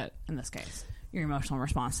talk about, in this case, your emotional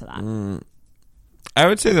response to that. I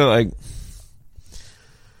would say that, like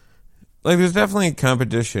there's definitely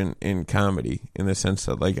competition in comedy in the sense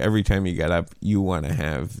that, like, every time you get up, you want to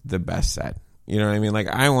have the best set. You know what I mean? Like,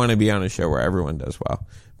 I want to be on a show where everyone does well,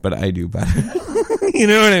 but I do better. You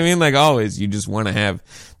know what I mean? Like, always, you just want to have,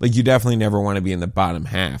 like, you definitely never want to be in the bottom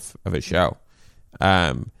half of a show.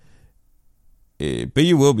 But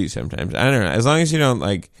you will be sometimes. I don't know. As long as you don't,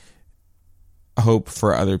 like, hope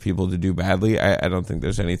for other people to do badly, I don't think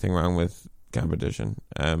there's anything wrong with competition.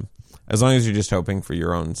 As long as you're just hoping for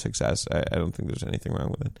your own success, I don't think there's anything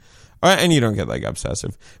wrong with it. And you don't get, like,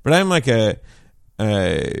 obsessive. But I'm like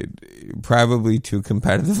probably too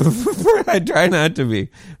competitive. I try not to be,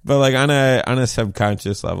 but like on a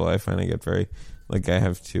subconscious level, I find I get very, like, I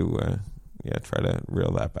have to try to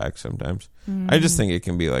reel that back sometimes. I just think it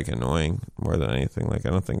can be, like, annoying more than anything. Like,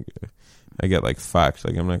 I don't think I get, like, fucked.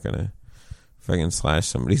 Like, I'm not gonna fucking slash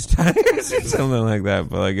somebody's tires or something like that.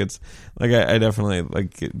 But, like, it's like I definitely,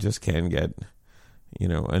 like, it just can get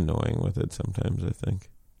annoying with it sometimes, I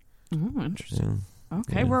think. Oh, interesting.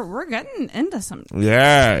 Okay, we're getting into some.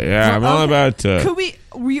 Yeah. I'm all about. Could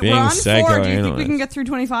we're on 4. Do you think we can get through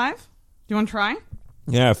 25? Do you want to try?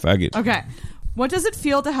 Yeah, fuck it. Okay. What does it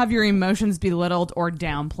feel to have your emotions belittled or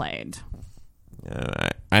downplayed?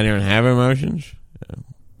 I don't have emotions.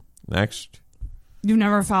 Next. You've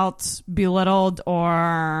never felt belittled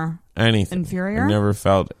or anything inferior? I've never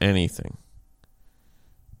felt anything.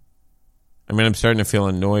 I mean, I'm starting to feel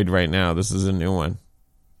annoyed right now. This is a new one.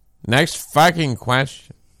 Next fucking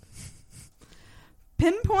question.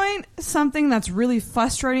 Pinpoint something that's really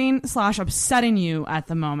frustrating / upsetting you at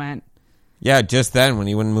the moment. Yeah, just then when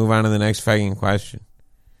you wouldn't move on to the next fucking question.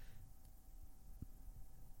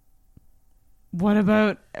 What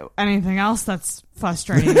about anything else that's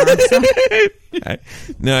frustrating?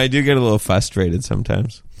 No, I do get a little frustrated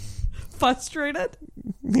sometimes. Frustrated?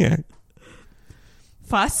 Yeah.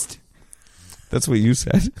 Fussed? That's what you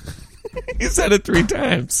said. You said it 3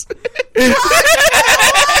 times.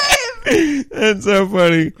 That's so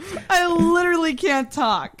funny. I literally can't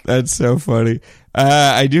talk. That's so funny.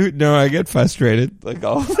 I get frustrated, like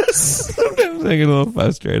all of us. Sometimes I get a little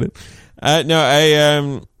frustrated.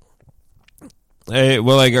 Well,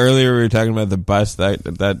 like earlier we were talking about the bus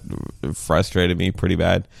that frustrated me pretty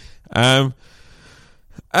bad.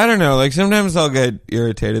 I don't know, like sometimes I'll get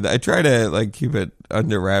irritated. I try to, like, keep it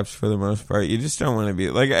under wraps for the most part. You just don't want to be,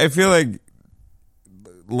 like, I feel like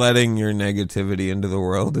letting your negativity into the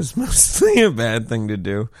world is mostly a bad thing to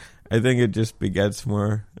do. I think it just begets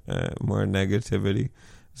more negativity.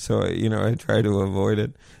 So, I try to avoid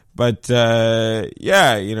it. But, I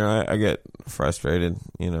get frustrated,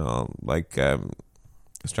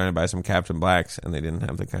 was trying to buy some Captain Blacks, and they didn't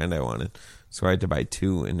have the kind I wanted. So I had to buy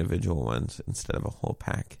 2 individual ones instead of a whole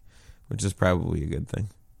pack, which is probably a good thing.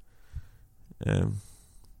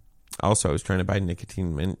 Also, I was trying to buy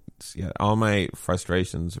nicotine mints. Yeah, all my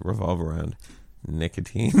frustrations revolve around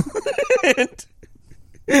nicotine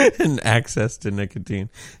and access to nicotine.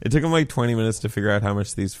 It took them like 20 minutes to figure out how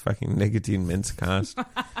much these fucking nicotine mints cost.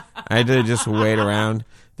 I had to just wait around.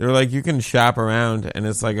 They were like, you can shop around, and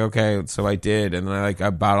it's like, okay, so I did, and then I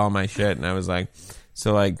bought all my shit, and I was like,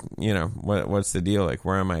 so like, you know, what's the deal? Like,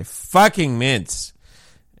 where are my fucking mints?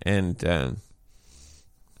 And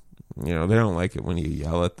you know, they don't like it when you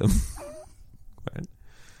yell at them. But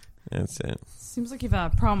that's it. Seems like you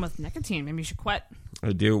have a problem with nicotine. Maybe you should quit.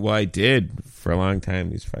 I do. Well, I did for a long time.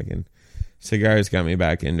 These fucking cigars got me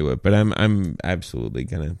back into it, but I'm absolutely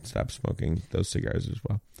gonna stop smoking those cigars as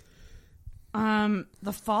well.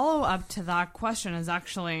 The follow up to that question is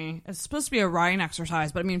actually, it's supposed to be a writing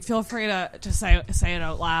exercise, but I mean, feel free to say it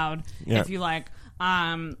out loud if you like.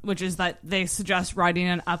 Which is that they suggest writing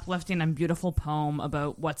an uplifting and beautiful poem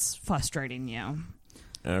about what's frustrating you.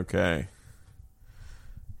 Okay.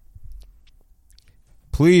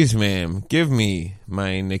 Please, ma'am, give me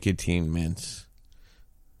my nicotine mints.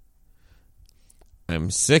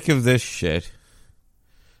 I'm sick of this shit.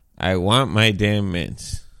 I want my damn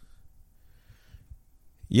mints.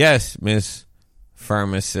 Yes, Miss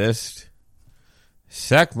Pharmacist.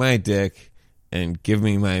 Suck my dick and give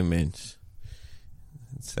me my mints.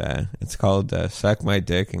 It's called Suck My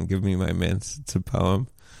Dick and Give Me My Mints. It's a poem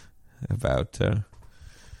about the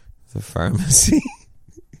pharmacy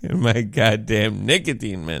and my goddamn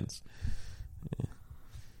nicotine mints.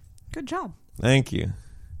 Good job. Thank you.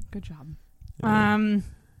 Good job. When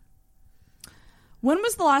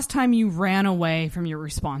was the last time you ran away from your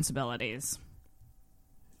responsibilities?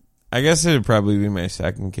 I guess it would probably be my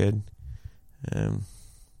second kid. I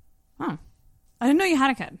didn't know you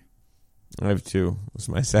had a kid. I have 2. It was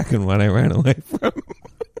my second one I ran away from.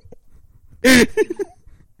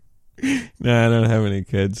 No, I don't have any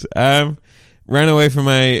kids. Ran away from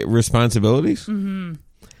my responsibilities? Mm-hmm.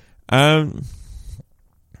 I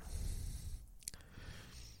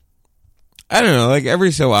don't know. Like,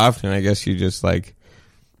 every so often, I guess you just, like...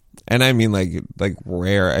 And I mean, like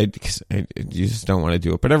rare. You just don't want to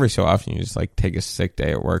do it. But every so often, you just, like, take a sick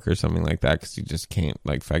day at work or something like that because you just can't,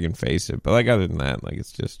 like, fucking face it. But, like, other than that, like,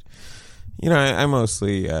 it's just... You know, I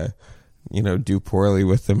mostly, you know, do poorly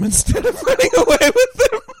with them instead of running away with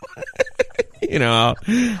them. You know,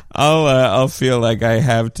 I'll feel like I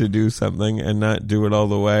have to do something and not do it all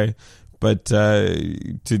the way, but to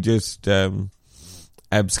just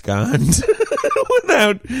abscond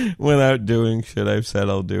without doing shit I've said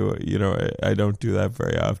I'll do. You know, I don't do that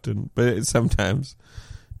very often, but sometimes,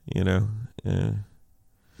 you know,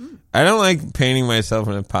 I don't like painting myself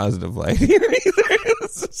in a positive light here either.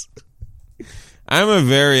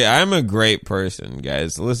 I'm a great person,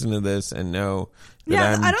 guys. Listen to this and know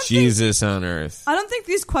that I'm Jesus on earth. I don't think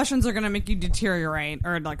these questions are going to make you deteriorate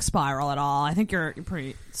or like spiral at all. I think you're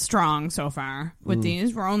pretty strong so far with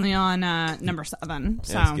these. We're only on number 7.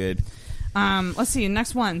 So that's good. Let's see,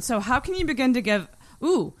 next one. So how can you begin to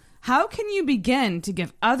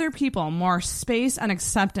give other people more space and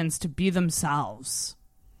acceptance to be themselves?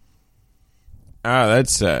 Oh,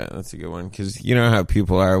 that's a good one, because you know how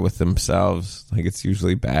people are with themselves. Like, it's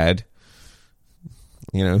usually bad.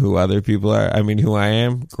 You know who other people are. I mean, who I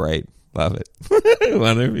am, great, love it. Who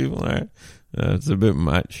other people are, it's a bit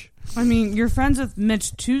much. I mean, you're friends with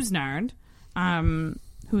Mitch Tusnard,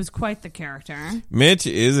 who is quite the character. Mitch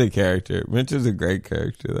is a character. Mitch is a great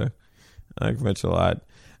character, though. I like Mitch a lot.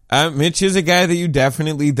 Mitch is a guy that you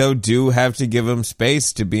definitely, though, do have to give him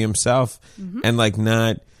space to be himself, and like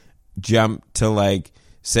not jump to like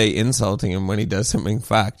say insulting him when he does something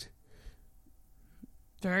fucked.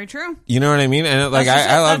 Very true. You know what I mean? And like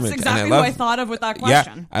I love that's Mitch. exactly and I love, what I thought of with that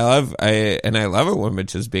question. Yeah, I love it when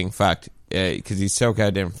Mitch is being fucked because he's so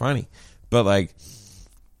goddamn funny. But like,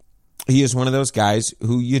 he is one of those guys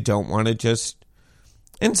who you don't want to just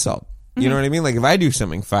insult. You know what I mean? Like, if I do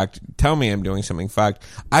something fucked, tell me I'm doing something fucked.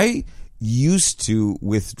 I used to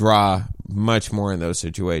withdraw much more in those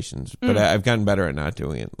situations, but I've gotten better at not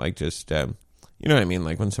doing it. Like, just, you know what I mean?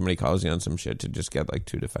 Like, when somebody calls you on some shit, to just get, like,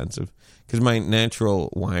 too defensive. Because my natural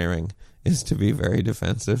wiring is to be very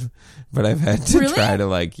defensive, but I've had to try to,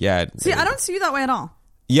 like, See, I don't see you that way at all.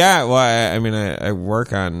 Yeah, well, I mean, I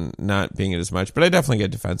work on not being it as much, but I definitely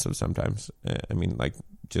get defensive sometimes. I mean, like,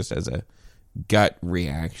 just as a gut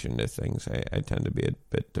reaction to things, I tend to be a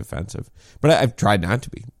bit defensive. But I've tried not to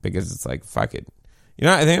be, because it's like, fuck it. You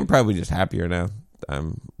know, I think I'm probably just happier now,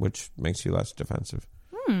 which makes you less defensive.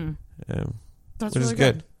 That's which really is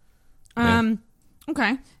good. Yeah.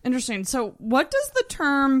 Okay, interesting. So, what does the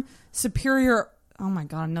term superior? Oh my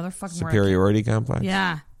god, another fucking Superiority complex. word.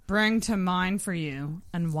 Yeah, bring to mind for you,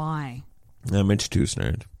 and why? I'm Mitch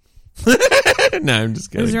Tuesnerd. No, I'm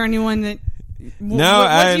just kidding. Is there anyone that? No,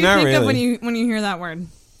 what do you not think of really. when you hear that word?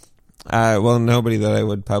 Well, nobody that I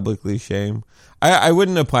would publicly shame. I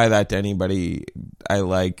wouldn't apply that to anybody I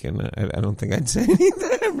like, and I don't think I'd say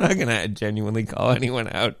anything. I'm not going to genuinely call anyone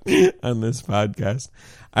out on this podcast.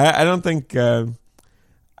 I don't think...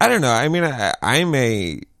 I don't know. I mean, I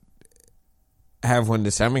may have one to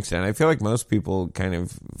some extent. I feel like most people kind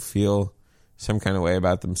of feel some kind of way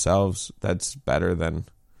about themselves that's better than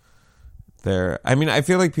their... I mean, I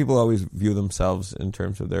feel like people always view themselves in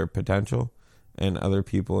terms of their potential and other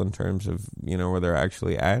people in terms of, where they're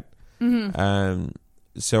actually at. Mm-hmm.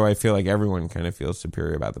 So I feel like everyone kind of feels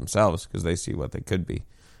superior about themselves because they see what they could be.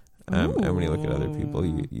 And when you look at other people,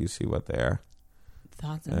 you see what they are.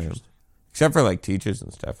 That's interesting. Except for like teachers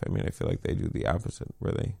and stuff. I mean, I feel like they do the opposite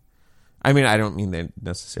where they... I mean, I don't mean they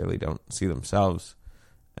necessarily don't see themselves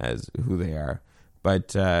as who they are.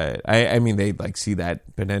 But I mean, they like see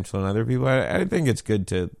that potential in other people. I think it's good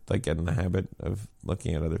to like get in the habit of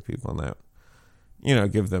looking at other people and that,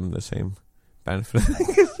 give them the same benefit.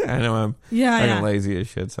 I know I'm lazy as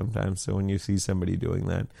shit sometimes. So when you see somebody doing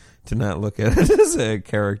that, to not look at it as a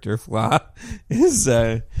character flaw is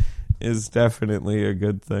definitely a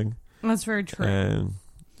good thing. That's very true.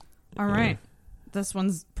 All right. This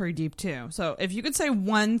one's pretty deep too. So if you could say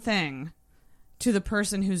one thing to the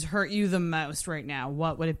person who's hurt you the most right now,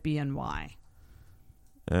 what would it be and why?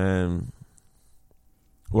 Well,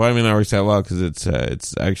 I mean, that works out well because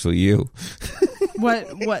it's actually you. What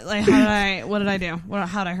what did I do?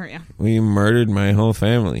 How did I hurt you? We murdered my whole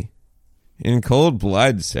family in cold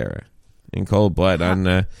blood, Sarah. In cold blood.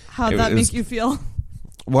 How'd that make you feel?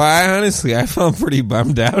 Well, I felt pretty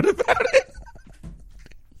bummed out about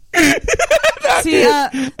it. See,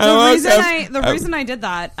 the reason I did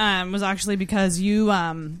that was actually because you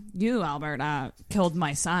Albert killed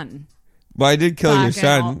my son. Well, I did kill your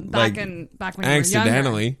son back when you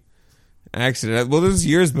accidentally. Well, this was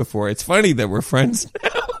years before. It's funny that we're friends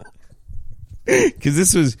now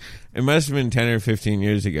because it must have been 10 or 15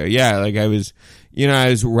 years ago. Yeah, like I was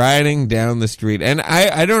riding down the street, and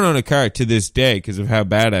I don't own a car to this day because of how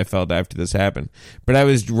bad I felt after this happened. But I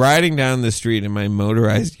was riding down the street in my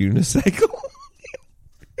motorized unicycle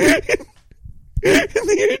in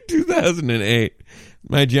the year 2008,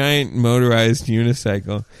 my giant motorized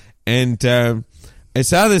unicycle, and I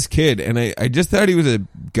saw this kid, and I just thought he was a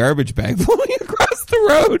garbage bag blowing across the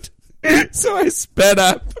road, so I sped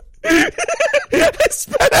up. I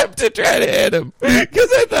sped up to try to hit him because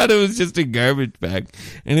I thought it was just a garbage bag,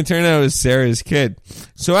 and it turned out it was Sarah's kid.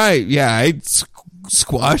 So I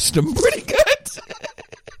squashed him pretty good.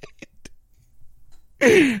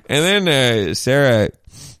 And then Sarah,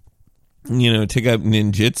 took up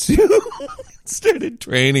ninjutsu, started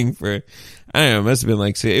training for, I don't know, it must have been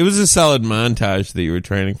like, it was a solid montage that you were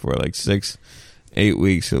training for, like 6-8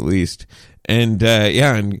 weeks at least. And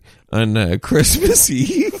on Christmas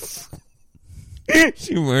Eve,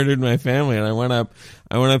 she murdered my family, and I went up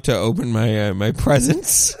to open my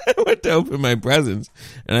presents. I went to open my presents,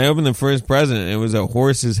 and I opened the first present, and it was a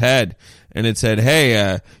horse's head, and it said,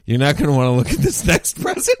 "Hey, you're not going to want to look at this next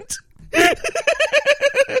present."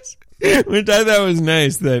 Which I thought was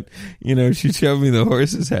nice that she showed me the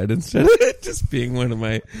horse's head instead of it just being one of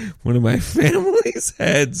my family's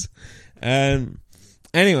heads.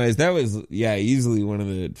 Anyways, that was easily one of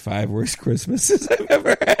the 5 worst Christmases I've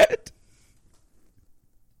ever had.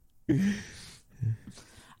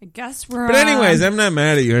 I guess we're. But anyways, I'm not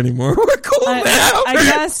mad at you anymore. We're cool now. I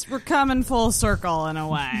guess we're coming full circle in a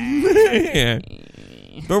way. Yeah.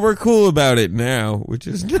 But we're cool about it now, which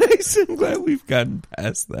is nice. I'm glad we've gotten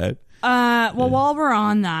past that. Well, while we're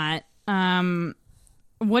on that,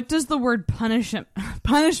 what does the word punishment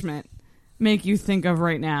make you think of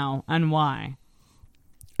right now, and why?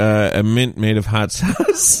 A mint made of hot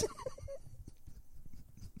sauce.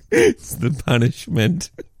 It's the punishment.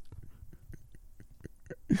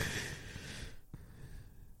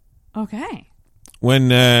 Okay. When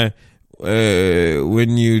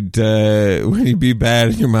you'd be bad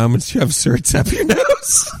and your mom would shove certs up your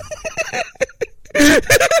nose.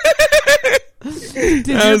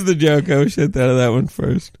 That was the joke. I wish I'd thought of that one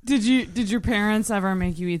first. Did your parents ever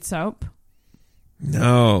make you eat soap?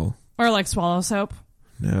 No. Or like swallow soap?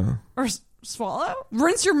 No. Or swallow?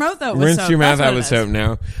 Rinse your mouth out with soap. Rinse your mouth out with soap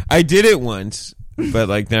now. I did it once, but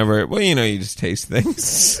like never. Well, you just taste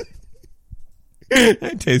things.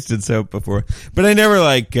 I tasted soap before, but I never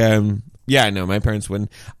Yeah, no, my parents wouldn't.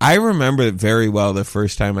 I remember it very well the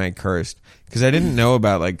first time I cursed because I didn't know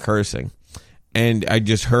about like cursing, and I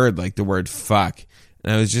just heard like the word fuck,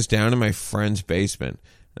 and I was just down in my friend's basement,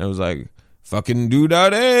 and I was like, fucking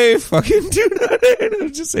do-da-day, fucking do-da-day, and I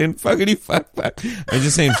was just saying fuckity fuck. I was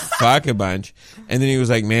just saying fuck a bunch, and then he was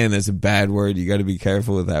like, man, that's a bad word, you got to be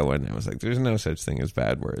careful with that one. And I was like, there's no such thing as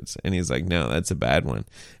bad words, and he's like, no, that's a bad one.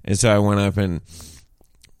 And so I went up and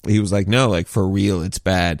he was like, no, like for real, it's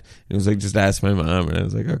bad. And he was like, just ask my mom. And I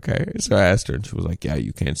was like, okay. So I asked her and she was like, yeah,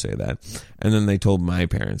 you can't say that. And then they told my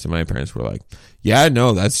parents, and my parents were like, yeah,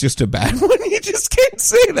 no, that's just a bad one. You just can't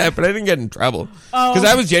say that. But I didn't get in trouble. Because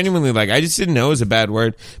I was genuinely like, I just didn't know it was a bad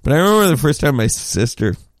word. But I remember the first time my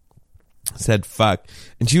sister said fuck,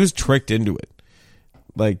 and she was tricked into it.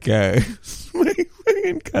 Like, my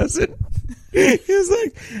fucking cousin. He was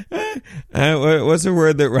like, what's a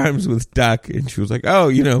word that rhymes with duck? And she was like, oh,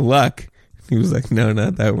 luck. He was like, no,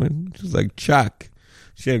 not that one. She was like, chuck.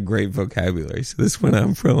 She had great vocabulary. So this went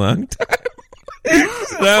on for a long time.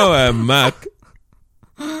 So, muck.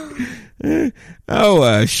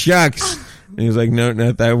 Shucks. And he was like, no,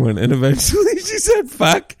 not that one. And eventually she said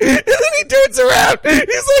fuck. And then he turns around.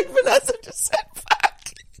 He's like, Vanessa just said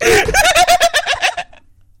fuck.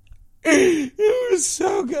 It was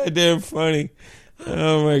so goddamn funny.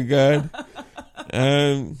 Oh my god.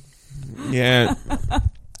 Yeah.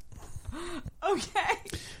 Okay.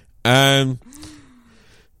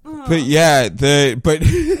 But yeah, my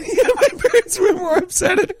parents were more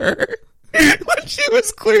upset at her when she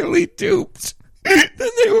was clearly duped than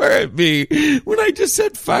they were at me when I just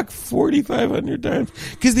said fuck 4,500 times.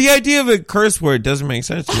 Because the idea of a curse word doesn't make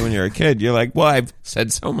sense to you when you're a kid. You're like, well, I've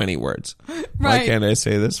said so many words. Why can't I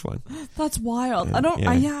say this one? That's wild. Yeah, I don't.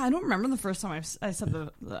 yeah. I don't remember the first time I said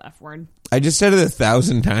the F word. I just said it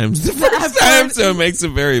 1,000 times the first time, so it makes it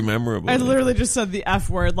very memorable. I literally just said the F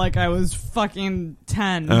word like I was fucking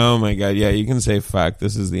 10. Oh my god! Yeah, you can say fuck.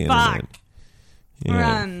 This is the internet. Fuck. Yeah.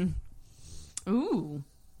 Run. Ooh.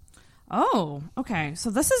 Oh, okay. So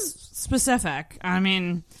this is specific. I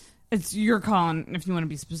mean, it's your call if you want to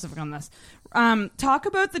be specific on this. Talk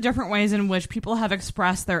about the different ways in which people have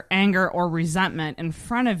expressed their anger or resentment in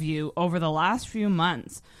front of you over the last few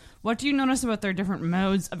months. What do you notice about their different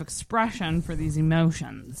modes of expression for these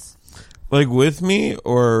emotions? Like with me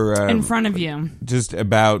or in front of you? Just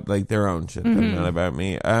about like their own shit, but not about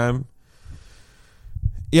me. Yeah,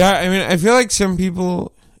 I mean, I feel like some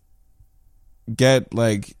people get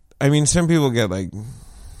like... some people get like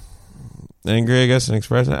angry, I guess, and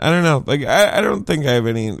express it. I don't know. Like, I don't think I have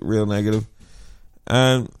any real negative.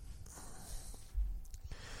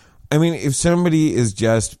 If somebody is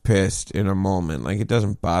just pissed in a moment, like, it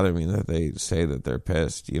doesn't bother me that they say that they're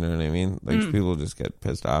pissed. You know what I mean? Like, people just get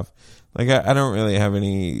pissed off. Like, I don't really have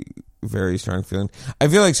any very strong feeling. I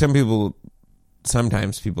feel like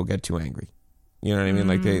sometimes people get too angry. You know what I mean?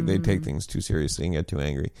 Like, they take things too seriously and get too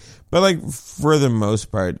angry. But, like, for the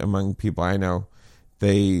most part, among people I know,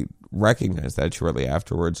 they recognize that shortly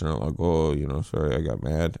afterwards and are like, oh, sorry, I got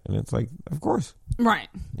mad. And it's like, of course. Right.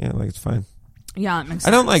 Yeah, like, it's fine. Yeah, it makes sense.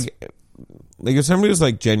 I don't like if somebody was,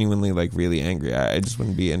 like, genuinely, like, really angry, I just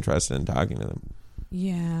wouldn't be interested in talking to them.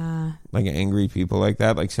 Yeah. Like, angry people like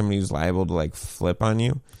that, like, somebody who's liable to, like, flip on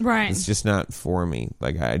you. Right. It's just not for me.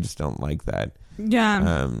 Like, I just don't like that.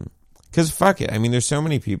 Yeah. Because fuck it. There's so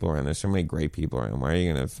many people around. There's so many great people around. Why are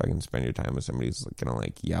you going to fucking spend your time with somebody who's going to,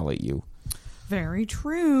 like, yell at you? Very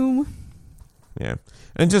true. Yeah.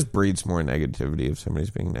 And it just breeds more negativity if somebody's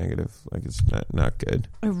being negative. Like, it's not good.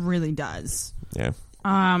 It really does. Yeah.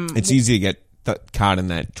 It's easy to get caught in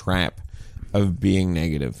that trap of being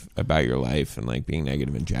negative about your life and, like, being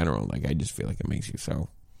negative in general. Like, I just feel like it makes you so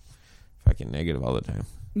fucking negative all the time.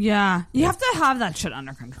 Yeah. You have to have that shit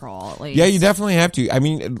under control, at least. Yeah, you definitely have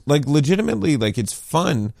to. Like, legitimately, like, it's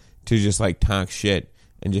fun to just, like, talk shit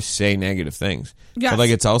and just say negative things. Yes. But, like,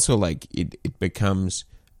 it's also, like, it becomes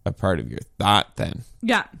a part of your thought then.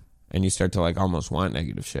 Yeah. And you start to, like, almost want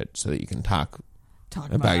negative shit so that you can talk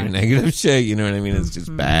about your negative shit. You know what I mean? It's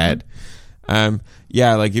just bad.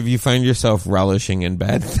 Yeah, like, if you find yourself relishing in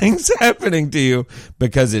bad things happening to you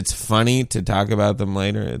because it's funny to talk about them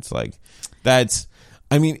later, it's like,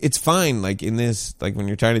 it's fine, like, in this, like, when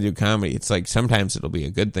you're trying to do comedy, it's like, sometimes it'll be a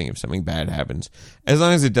good thing if something bad happens, as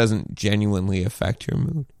long as it doesn't genuinely affect your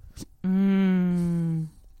mood.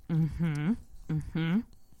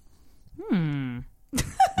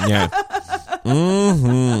 Yeah.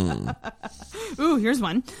 Ooh, here's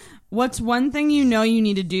one. What's one thing you know you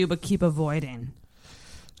need to do but keep avoiding?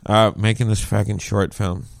 Making this fucking short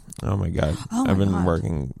film. Oh my god. Oh my I've been God.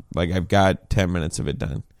 working, like, I've got 10 minutes of it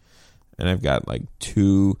done. and I've got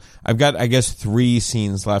I guess 3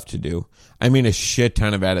 scenes left to do. I mean, a shit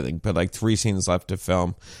ton of editing, but like 3 scenes left to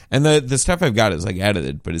film. And the stuff I've got is like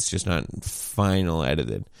edited, but it's just not final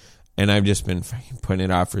edited. And I've just been fucking putting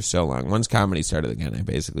it off for so long. Once comedy started again, I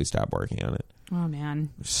basically stopped working on it. Oh,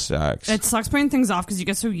 man. It sucks. It sucks putting things off because you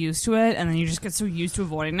get so used to it, and then you just get so used to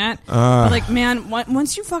avoiding it. But, like, man,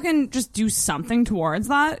 once you fucking just do something towards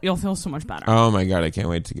that, you'll feel so much better. Oh, my God. I can't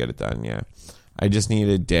wait to get it done, yeah. I just need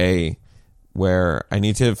a day where I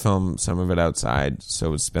need to film some of it outside,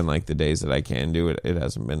 so it's been, like, the days that I can do it. It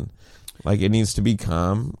hasn't been... Like, it needs to be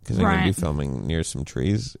calm, because I'm going to be filming near some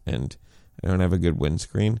trees, and I don't have a good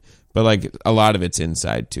windscreen. But, like, a lot of it's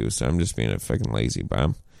inside, too, so I'm just being a fucking lazy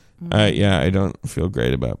bum. Yeah, I don't feel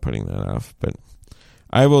great about putting that off, but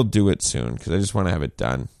I will do it soon because I just want to have it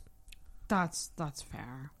done. That's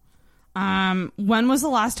fair. When was the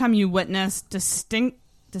last time you witnessed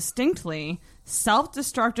distinctly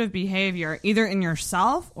self-destructive behavior, either in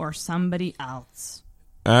yourself or somebody else?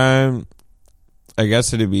 I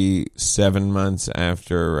guess it'd be 7 months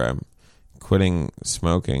after quitting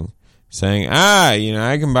smoking. Saying,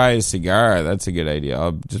 I can buy a cigar. That's a good idea.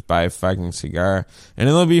 I'll just buy a fucking cigar. And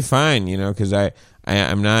it'll be fine, because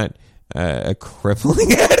I'm not a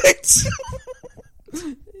crippling addict.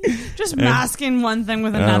 Just masking one thing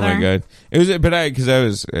with another. Oh, my God. It was, but because I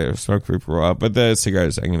was smoke free for a while. But the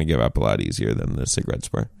cigars, I'm going to give up a lot easier than the cigarette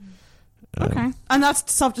spray. Okay. And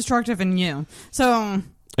that's self-destructive in you. So... I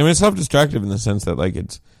mean, it's self-destructive in the sense that, like,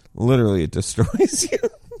 it destroys you.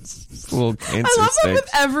 It's a little cancer I love stick. that with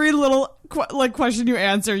every little question you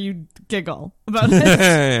answer, you giggle about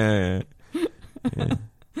it. Yeah.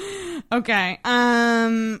 Okay.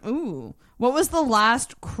 What was the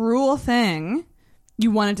last cruel thing you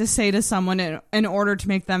wanted to say to someone in order to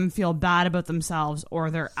make them feel bad about themselves or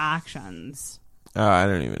their actions? Oh, I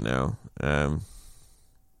don't even know.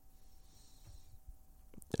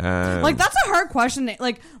 Like, that's a hard question.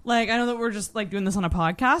 Like I know that we're just like doing this on a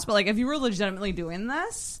podcast, but like if you were legitimately doing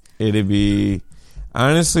this, it'd be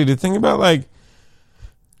honestly to think about, like,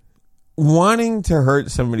 wanting to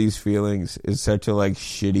hurt somebody's feelings is such a like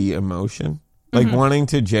shitty emotion. Like wanting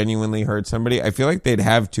to genuinely hurt somebody, I feel like they'd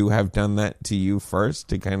have to have done that to you first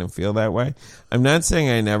to kind of feel that way. I'm not saying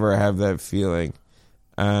I never have that feeling,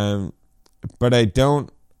 but I don't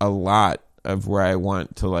a lot of where I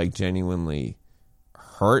want to like genuinely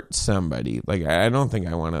hurt somebody. Like, I don't think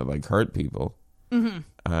I want to like hurt people.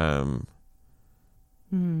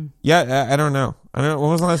 Yeah, I don't know. When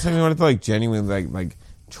was the last time you wanted to like genuinely like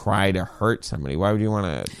try to hurt somebody? Why would you want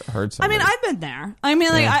to hurt somebody? I mean, I've been there. I mean,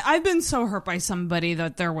 like, I've been so hurt by somebody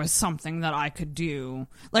that there was something that I could do.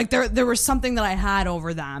 Like, there was something that I had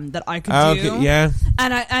over them that I could do. Okay, yeah.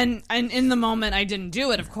 And in the moment, I didn't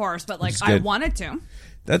do it, of course, but like I wanted to.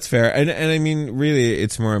 That's fair. And I mean, really,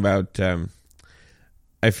 it's more about.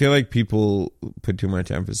 I feel like people put too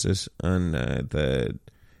much emphasis on the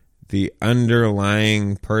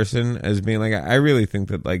underlying person as being like. I really think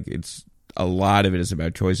that like it's a lot of it is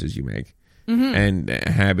about choices you make and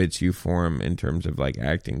habits you form in terms of like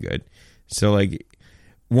acting good. So like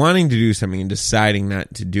wanting to do something and deciding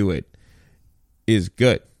not to do it is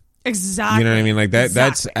good. Exactly. You know what I mean? Like that. Exactly.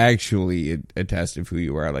 That's actually a test of who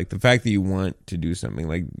you are. Like the fact that you want to do something.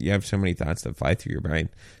 Like you have so many thoughts that fly through your mind.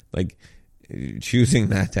 Like. Choosing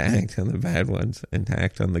not to act on the bad ones and to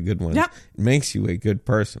act on the good ones makes you a good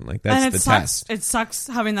person. Like that's the test. It sucks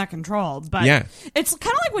having that controlled, but it's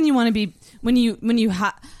kind of like when you want to be when you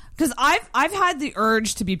have because I've had the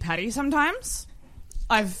urge to be petty sometimes.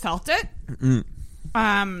 I've felt it,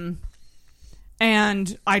 and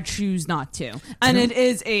I choose not to. And it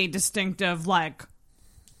is a distinctive like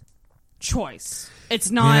choice.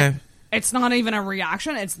 It's not. It's not even a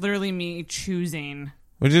reaction. It's literally me choosing.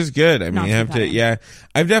 Which is good. I mean, you have to. Yeah,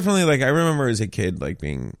 I've definitely like. I remember as a kid, like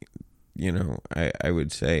being, I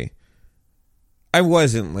would say, I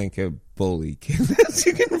wasn't like a bully kid, as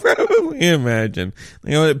you can probably imagine.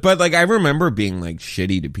 But like I remember being like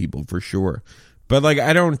shitty to people for sure. But like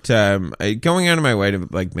I don't going out of my way to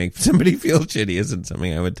like make somebody feel shitty isn't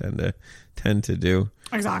something I would tend to do.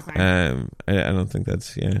 Exactly. I don't think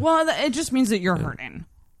that's Well, it just means that you're hurting.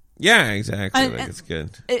 Yeah, exactly. Like it's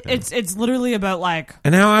good. It's literally about like.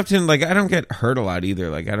 And how often, like, I don't get hurt a lot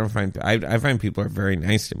either. Like, I don't find I find people are very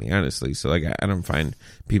nice to me, honestly. So like, I don't find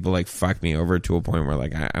people like fuck me over to a point where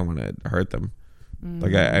like I want to hurt them.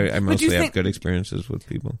 Like I mostly have good experiences with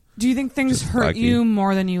people. Do you think things hurt you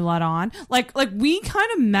more than you let on? Like we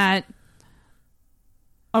kind of met.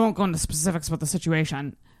 I won't go into specifics about the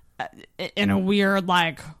situation. In a weird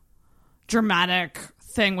like dramatic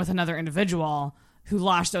thing with another individual who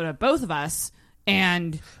lashed out at both of us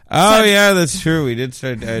and Oh yeah, that's true. We did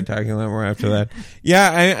start talking a lot more after that.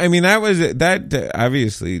 Yeah, I mean that was that.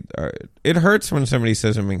 Obviously, it hurts when somebody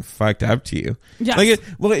says something fucked up to you. Yes. Like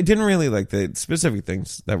it didn't really like the specific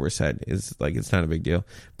things that were said. Is like it's not a big deal.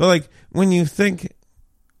 But like when you think,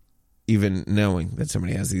 even knowing that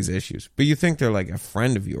somebody has these issues, but you think they're like a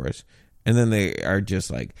friend of yours, and then they are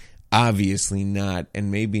just like obviously not,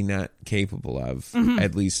 and maybe not capable of,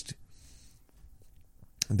 at least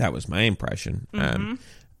that was my impression.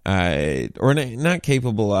 Or not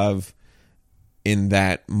capable of in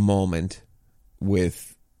that moment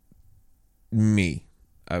with me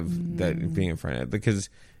of that being a friend, because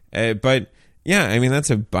but yeah, I mean that's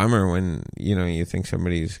a bummer when you think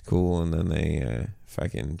somebody's cool and then they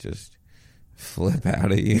fucking just flip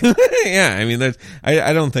out at you. Yeah, I mean that's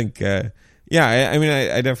I don't think yeah, I mean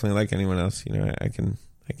I definitely, like anyone else, I can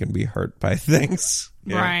be hurt by things.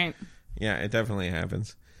 Yeah. Right. Yeah, it definitely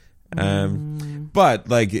happens. But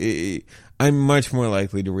like I'm much more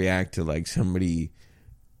likely to react to like somebody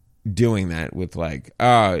doing that with like,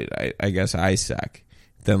 oh, I guess I suck,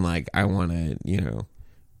 than like I want to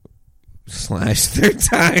slash their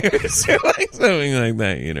tires or like something like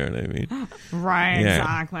that. You know what I mean? Right.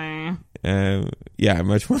 Yeah. Exactly. Yeah, I'm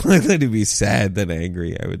much more likely to be sad than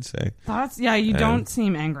angry, I would say. You don't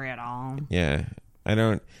seem angry at all. Yeah, I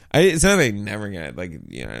don't. It's not that I never get like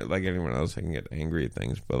like anyone else. I can get angry at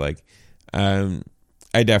things, but like,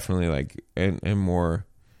 I definitely like am more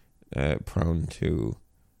prone to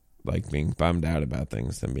like being bummed out about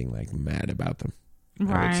things than being like mad about them.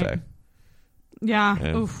 Right. I would say.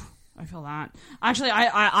 Yeah. Oof. I feel that. Actually,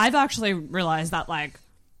 I've actually realized that like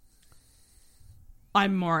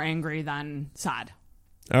I'm more angry than sad.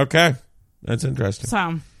 Okay, that's interesting.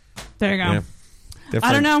 So there you go. Yeah.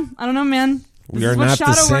 I don't know, man. We are not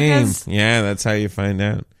the same. Yeah, that's how you find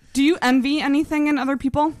out. Do you envy anything in other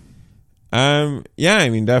people? Yeah, I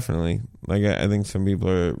mean, definitely. Like, I think some people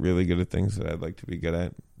are really good at things that I'd like to be good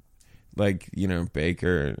at. Like,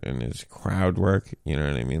 Baker and his crowd work. You know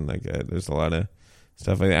what I mean? Like, there's a lot of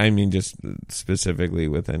stuff like that. I mean, just specifically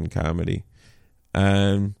within comedy.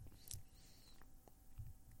 Yeah,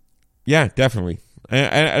 definitely.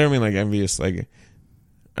 I don't mean like envious, like,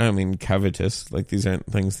 I don't mean covetous. Like, these aren't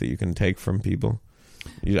things that you can take from people.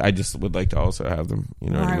 I just would like to also have them. You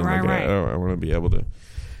know what I mean? Like, right. I want to be able to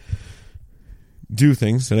do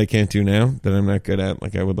things that I can't do now, that I'm not good at.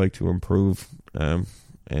 Like, I would like to improve.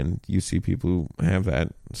 And you see people who have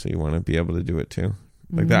that, so you want to be able to do it too.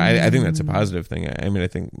 Like that, I think that's a positive thing. I mean, I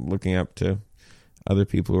think looking up to other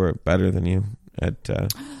people who are better than you at some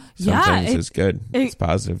things is good. It's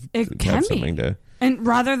positive. It to have something to, and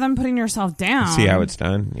rather than putting yourself down, see how it's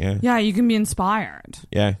done. Yeah. Yeah, you can be inspired.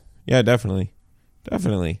 Yeah. Yeah, definitely.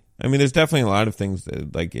 Definitely. I mean, there's definitely a lot of things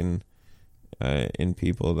that, like, in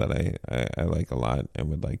people that I like a lot and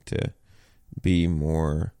would like to be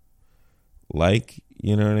more like,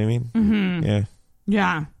 you know what I mean? Mm-hmm. Yeah.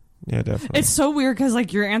 Yeah. Yeah, definitely. It's so weird because,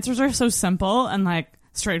 like, your answers are so simple and, like,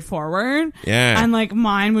 straightforward. Yeah. And, like,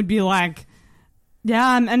 mine would be like, yeah,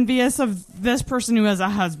 I'm envious of this person who has a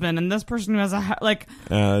husband and this person who has a like.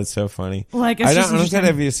 Oh, that's so funny. Like, it's I just don't get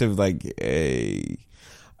envious of like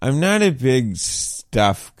I'm not a big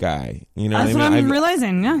stuff guy. You know, that's what I'm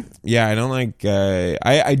realizing. Yeah. Yeah, I don't like.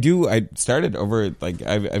 I do. I started over. Like,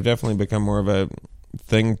 I've definitely become more of a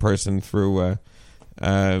thing person through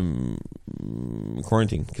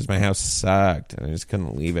quarantine because my house sucked and I just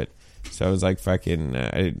couldn't leave it. So I was like fucking.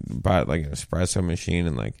 I bought like an espresso machine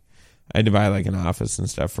and like. I had to buy like an office and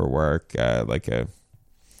stuff for work, like a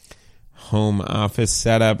home office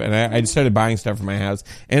setup. And I just started buying stuff for my house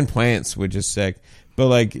and plants, which is sick. But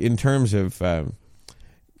like in terms of, I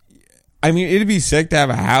mean, it'd be sick to have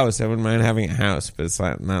a house. I wouldn't mind having a house, but it's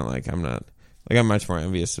not like I'm much more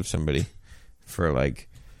envious of somebody for like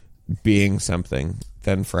being something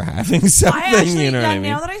than for having something. Actually, you know what I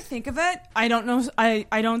mean? Now that I think of it, I don't know.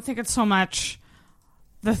 I don't think it's so much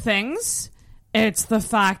the things. It's the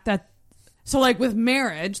fact that, so like with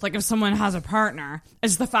marriage, like if someone has a partner,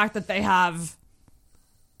 it's the fact that they have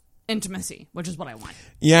intimacy, which is what I want.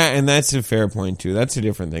 Yeah, and that's a fair point too. That's a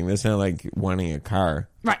different thing. That's not like wanting a car.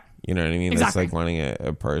 Right. You know what I mean? Exactly. That's like wanting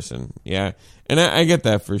a person. Yeah. And I get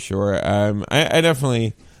that for sure. I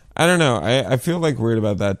definitely, I don't know. I feel like weird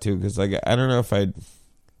about that too, because like I don't know if I'd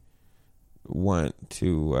want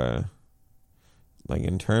to like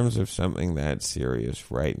in terms of something that serious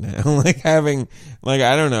right now, like having, like,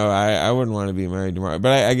 I don't know, I wouldn't want to be married tomorrow,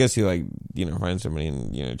 but I guess you like, you know, find somebody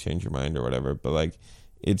and, you know, change your mind or whatever. But like,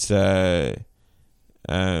 it's, I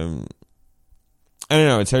don't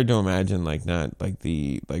know, it's hard to imagine like not like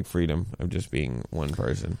the freedom of just being one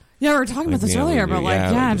person. Yeah, we were talking about this earlier, but like,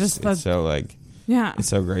 yeah, just the, so like, Yeah. It's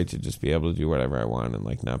so great to just be able to do whatever I want and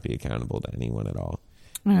like not be accountable to anyone at all.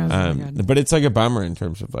 Yeah, that's really good. But it's like a bummer in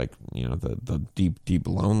terms of like, you know, the deep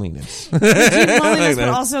loneliness. Deep loneliness, but that.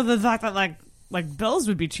 also the fact that like bills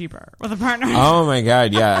would be cheaper with a partner. Oh my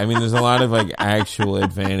God, yeah. I mean, there's a lot of like actual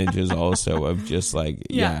advantages also of just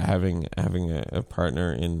like having a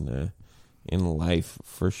partner in life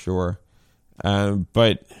for sure.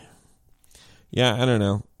 But yeah, I don't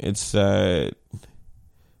know. It's I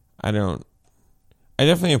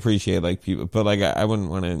definitely appreciate like people, but like I wouldn't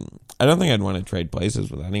want to. I don't think I'd want to trade places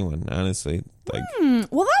with anyone, honestly. Like,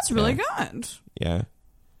 well, that's really good. Yeah.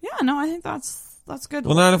 Yeah, no, I think that's good.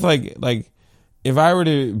 Well, not if like if I were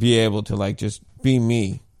to be able to like just be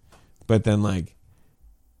me, but then like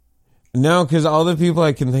no, because all the people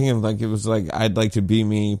I can think of, like it was like I'd like to be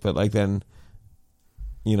me, but like then,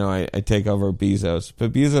 you know, I take over Bezos,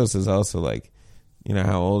 but Bezos is also like, you know,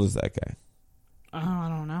 how old is that guy? Oh, I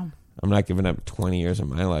don't know. I'm not giving up 20 years of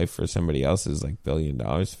my life for somebody else's like $1 billion.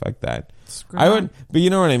 Fuck that. Screw I that. would, but you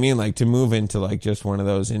know what I mean? Like to move into like just one of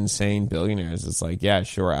those insane billionaires. It's like, yeah,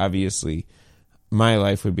 sure. Obviously my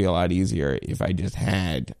life would be a lot easier if I just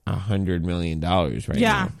had $100 million right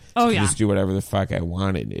Yeah. now. Oh, to yeah. just do whatever the fuck I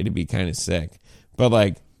wanted. It'd be kind of sick. But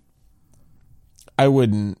like, I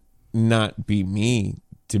wouldn't not be me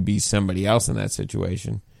to be somebody else in that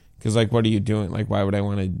situation. Because like, what are you doing? Like, why would I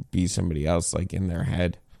want to be somebody else like in their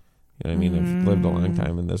head? You know what I mean? I've lived a long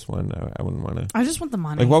time in this one. I wouldn't want to. I just want the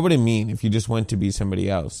money. Like, what would it mean if you just went to be somebody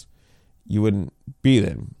else? You wouldn't be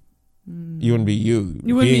them. You wouldn't be you.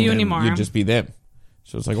 You wouldn't be Being you them, anymore. You'd just be them.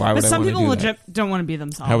 So it's like, why would But I some want to people do legit that? don't want to be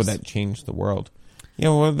themselves. How would that change the world? Yeah,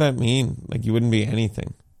 what would that mean? Like, you wouldn't be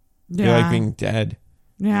anything. Yeah. You're like being dead.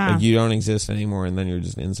 Yeah. Like, you don't exist anymore, and then you're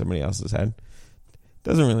just in somebody else's head.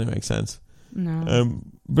 Doesn't really make sense. No.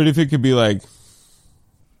 But if it could be like,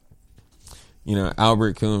 you know,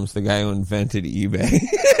 Albert Coombs, the guy who invented eBay.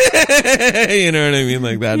 You know what I mean?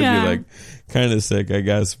 Like, that'd be like kind of sick, I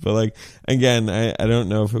guess. But like, again, I don't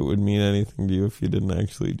know if it would mean anything to you if you didn't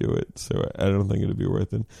actually do it. So I don't think it'd be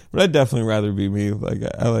worth it. But I'd definitely rather be me. Like,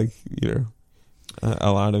 I like, you know,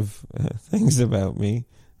 a lot of things about me.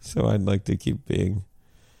 So I'd like to keep being.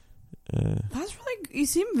 That's really. You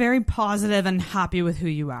seem very positive and happy with who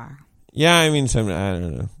you are. Yeah, I mean, I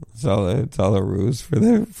don't know. It's all a ruse for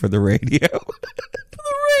the radio.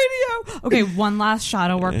 Okay, one last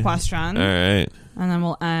shadow work question. All right. And then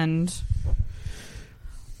we'll end.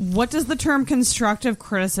 What does the term constructive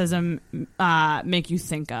criticism make you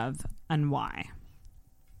think of, and why?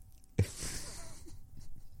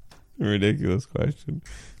 Ridiculous question.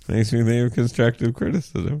 Makes me think of constructive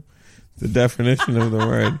criticism. The definition of the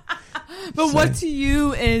word. But what to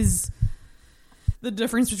you is the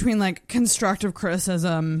difference between like constructive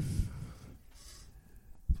criticism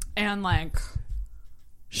and like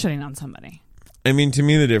shitting on somebody? I mean, to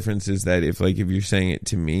me, the difference is that if you're saying it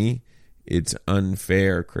to me, it's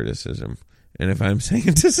unfair criticism, and if I'm saying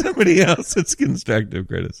it to somebody else, it's constructive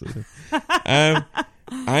criticism.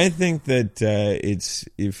 I think that it's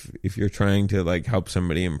if you're trying to like help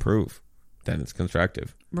somebody improve, then it's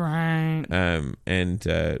constructive, right? And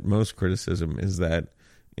most criticism is that,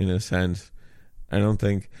 in a sense. I don't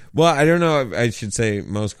think. Well, I don't know if I should say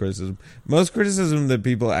most criticism. Most criticism that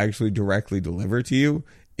people actually directly deliver to you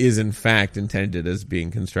is in fact intended as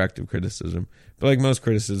being constructive criticism. But like most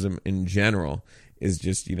criticism in general is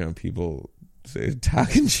just, you know, people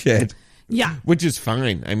talking shit. Yeah. Which is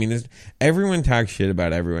fine. I mean, everyone talks shit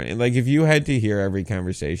about everyone. And like if you had to hear every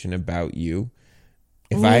conversation about you,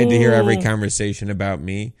 if I had to hear every conversation about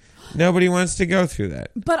me, nobody wants to go through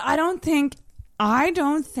that. But I don't think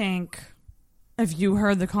if you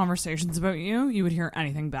heard the conversations about you, you would hear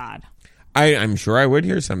anything bad. I'm sure I would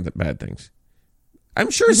hear some bad things. I'm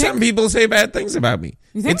sure some people say bad things about me.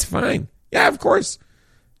 You think? It's fine. Yeah, of course.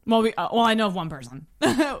 Well, I know of one person.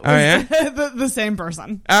 Oh, yeah? the same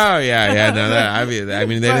person. Oh, yeah. No, that obvious. I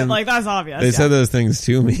mean, they didn't. Like, that's obvious. They said those things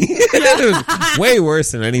to me. It was way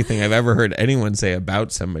worse than anything I've ever heard anyone say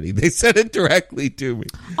about somebody. They said it directly to me.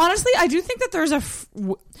 Honestly, I do think that there's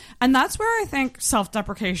and that's where I think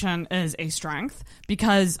self-deprecation is a strength,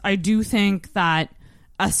 because I do think that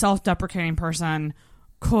a self-deprecating person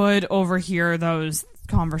could overhear those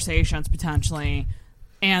conversations potentially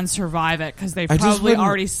and survive it, because they've probably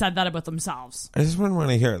already said that about themselves. I just wouldn't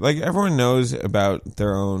want to hear it. Like, everyone knows about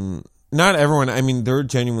their own. Not everyone. I mean, there are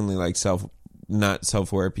genuinely like not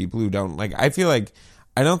self-aware people who don't. Like, I feel like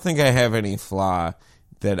I don't think I have any flaw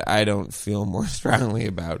that I don't feel more strongly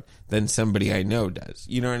about than somebody I know does.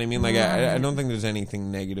 You know what I mean? Like, I don't think there's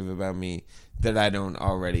anything negative about me that I don't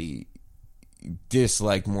already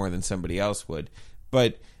dislike more than somebody else would.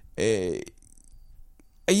 But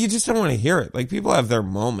you just don't want to hear it. Like, people have their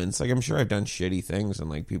moments. Like, I'm sure I've done shitty things, and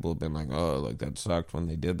like people have been like, "Oh, like that sucked when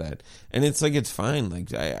they did that," and it's like, it's fine.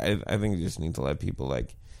 Like, I think you just need to let people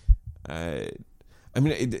like. I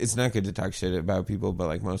mean, it's not good to talk shit about people, but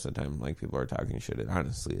like most of the time, like people are talking shit. It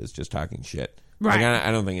honestly is just talking shit. Right. Like,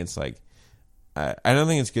 I don't think it's like. I don't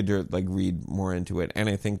think it's good to like read more into it, and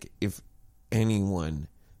I think if anyone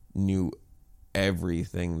knew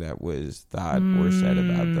everything that was thought or said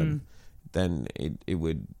about them, then it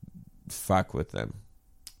would fuck with them.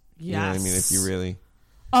 Yes. You know what I mean? If you really...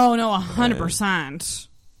 Oh, no, 100%.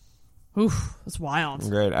 Oof, that's wild.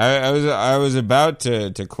 Great. I was about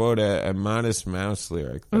to quote a Modest Mouse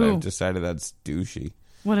lyric, but I've decided that's douchey.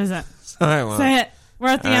 What is it? So I won't. Say it. We're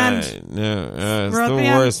at the end. No, it's We're at the the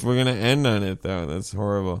worst. We're going to end on it, though. That's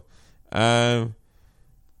horrible.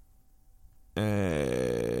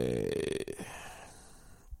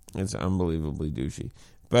 It's unbelievably douchey.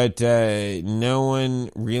 But no one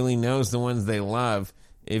really knows the ones they love.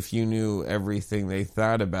 If you knew everything they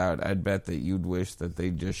thought about, I'd bet that you'd wish that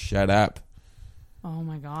they'd just shut up. Oh,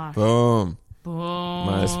 my gosh. Boom. Boom.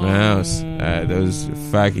 Modest Mouse. Those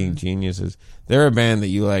fucking geniuses. They're a band that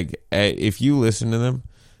you like. If you listen to them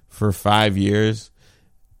for 5 years,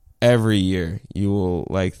 every year you will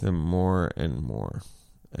like them more and more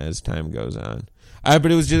as time goes on.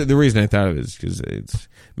 But it was just the reason I thought of it is because it's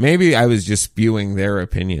maybe I was just spewing their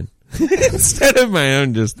opinion instead of my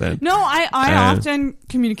own just then. No, I often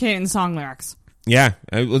communicate in song lyrics. Yeah,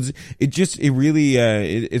 it's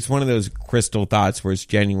one of those crystal thoughts where it's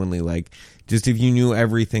genuinely like, just if you knew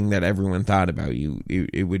everything that everyone thought about you,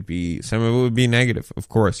 it would be, some of it would be negative, of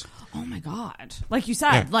course. Oh my God. Like you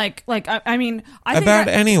said, yeah. I mean, I think about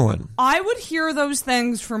anyone. I would hear those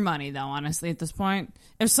things for money, though, honestly, at this point.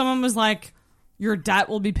 If someone was like, your debt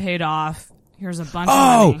will be paid off, here's a bunch of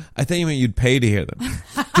money. I thought you meant you'd pay to hear them.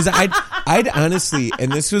 Because I'd honestly,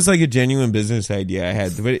 and this was like a genuine business idea I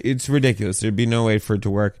had, but it's ridiculous. Thered be no way for it to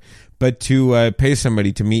work, but to pay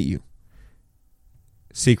somebody to meet you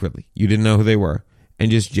secretly. You didn't know who they were,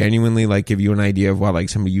 and just genuinely like give you an idea of what like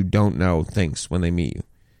somebody you don't know thinks when they meet you.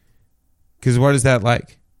 Because what is that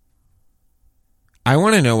like? I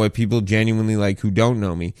want to know what people genuinely like who don't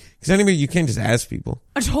know me. Because anybody, you can't just ask people.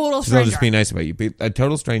 A total stranger. They'll just be nice about you. A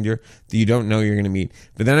total stranger that you don't know you're going to meet.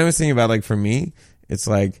 But then I was thinking about, like, for me, it's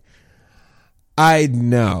like, I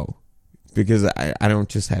know. Because I don't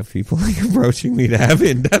just have people, like, approaching me to have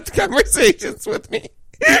in-depth conversations with me.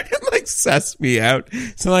 And, like, suss me out.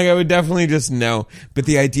 So, like, I would definitely just know. But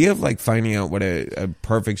the idea of, like, finding out what a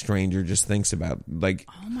perfect stranger just thinks about, like,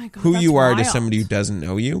 oh my God, who you are wild. to somebody who doesn't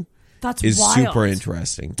know you. That's is wild. super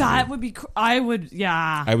interesting. That would be. I would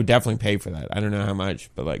definitely pay for that. I don't know how much,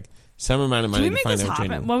 but like some amount of money Can we to make find this out happen?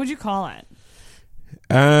 genuine. What would you call it?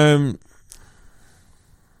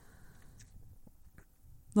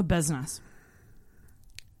 The business.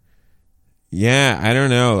 Yeah, I don't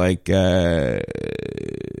know, like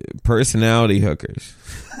personality hookers.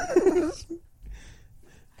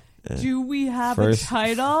 Do we have a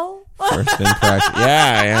title? First impression.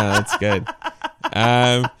 Yeah, that's good.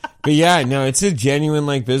 But yeah, no, it's a genuine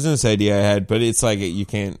like business idea I had, but it's like you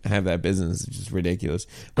can't have that business. It's just ridiculous.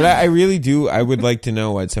 But I really do. I would like to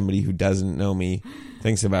know what somebody who doesn't know me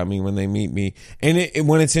thinks about me when they meet me, and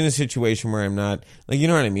when it's in a situation where I'm not like, you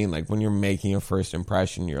know what I mean, like when you're making a first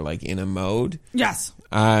impression, you're like in a mode. Yes.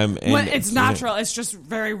 And when it's natural. It's just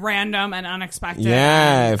very random and unexpected.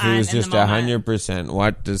 Yeah, if it was just 100%,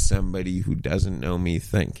 what does somebody who doesn't know me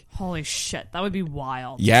think? Holy shit, that would be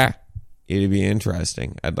wild. Yeah, it'd be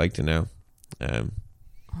interesting. I'd like to know. Oh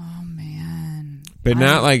man, but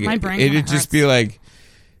not like my brain it'd just be like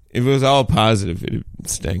if it was all positive, it'd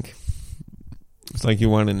stink. It's like you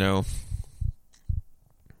want to know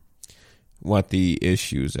what the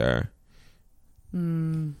issues are.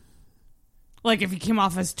 Like if you came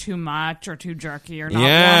off as too much or too jerky or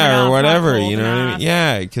not or whatever, you know what I mean?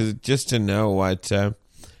 Yeah, because just to know what,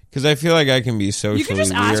 because I feel like I can be socially weird. You can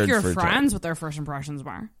just ask your friends what their first impressions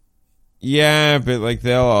were. Yeah, but like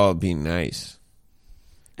they'll all be nice.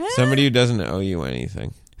 Somebody who doesn't owe you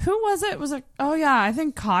anything. Who was it? Was it? Oh yeah, I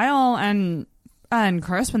think Kyle and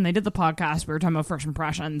Chris, when they did the podcast, we were talking about first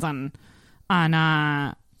impressions, and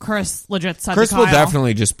Chris legit said Chris to Kyle, will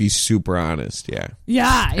definitely just be super honest. Yeah.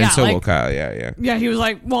 And so will Kyle. Yeah. He was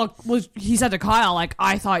like, well, he said to Kyle, like,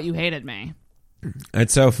 I thought you hated me.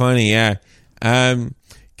 That's so funny. Yeah.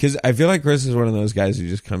 Because I feel like Chris is one of those guys who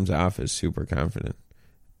just comes off as super confident,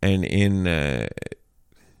 and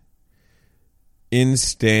in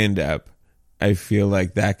stand up, I feel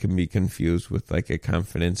like that can be confused with like a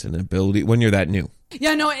confidence and ability when you're that new.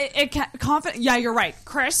 Yeah, no, it confident. Yeah, you're right.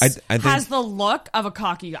 Chris I think has the look of a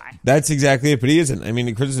cocky guy. That's exactly it, but he isn't. I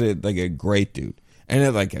mean, Chris is like a great dude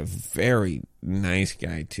and like a very nice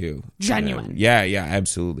guy too. Genuine. Yeah,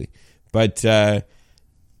 absolutely. But yeah,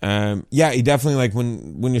 he definitely like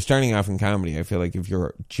when you're starting off in comedy. I feel like if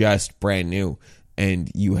you're just brand new and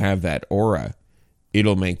you have that aura,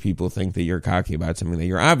 it'll make people think that you're cocky about something that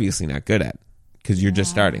you're obviously not good at because you're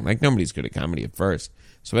just starting. Like nobody's good at comedy at first.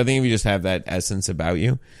 So I think if you just have that essence about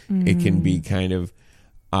you, it can be kind of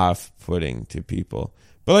off-putting to people.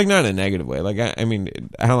 But, like, not in a negative way. Like, I mean,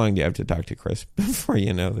 how long do you have to talk to Chris before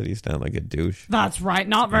you know that he's not, like, a douche? That's right.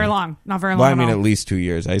 Not very long. Not very long. Well, I mean, at least 2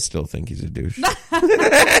 years. I still think he's a douche.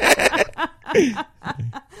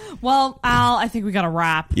 Well, Al, I think we got to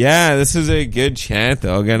wrap. Yeah, this is a good chat,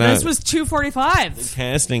 though. This was 2:45.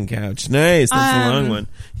 Casting couch. Nice. That's a long one.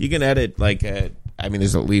 You can edit, like, I mean,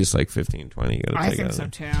 there's at least, like, 15, 20. You gotta I take think out so,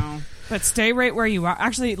 of too. But stay right where you are.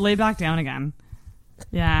 Actually, lay back down again.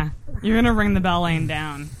 Yeah. You're going to ring the bell laying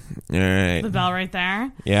down. All right. The bell right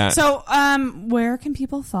there. Yeah. So, where can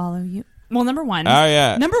people follow you? Well, number one. Oh,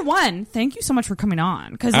 yeah. Number one, thank you so much for coming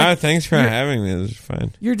on. Thanks for having me. This is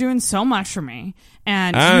fun. You're doing so much for me.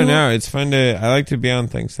 And I know. It's fun I like to be on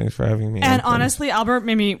things. Thanks for having me. And honestly, Albert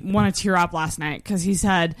made me want to tear up last night because he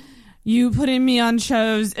said, you putting me on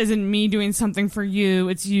shows isn't me doing something for you.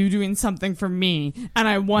 It's you doing something for me. And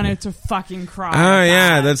I wanted to fucking cry. Oh,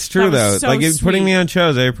 yeah. That's true, though. So like, it's putting me on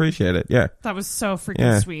shows. I appreciate it. Yeah. That was so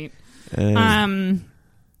freaking sweet.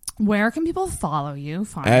 Where can people follow you?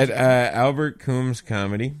 At Albert Coombs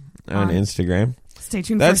Comedy on Instagram. Stay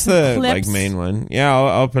tuned That's for some the clips. like main one. Yeah,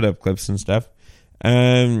 I'll put up clips and stuff.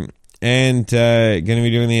 And going to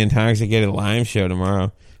be doing the Intoxicated live show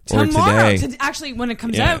tomorrow. Or today. Actually, when it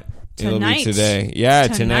comes out tonight. It'll be today. Yeah,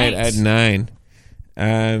 tonight at 9.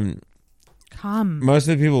 Come. Most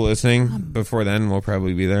of the people listening before then will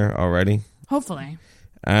probably be there already. Hopefully.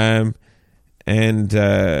 And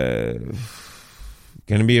going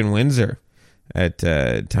to be in Windsor at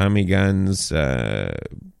Tommy Gunn's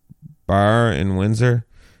bar in Windsor.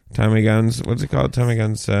 Tommy Gunn's, what's it called? Tommy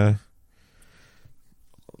Gunn's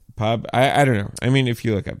pub. I don't know. I mean, if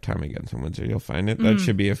you look up Tommy Gunn's in Windsor, you'll find it. That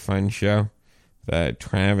should be a fun show.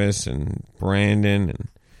 Travis and Brandon and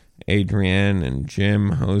Adrienne and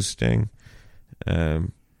Jim hosting. Yeah,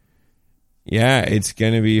 it's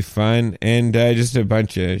going to be fun. And just a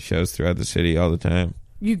bunch of shows throughout the city all the time.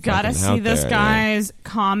 You got to see this guy's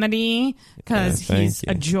comedy because he's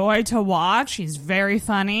a joy to watch. He's very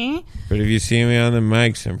funny. But if you see me on the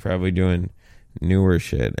mics, I'm probably doing newer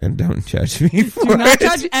shit, and don't judge me for Do not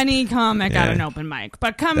judge any comic at an open mic,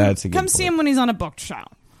 but come see him when he's on a booked show.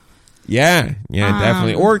 Yeah,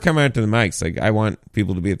 definitely. Or come out to the mics. Like, I want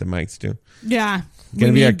people to be at the mics too. Yeah.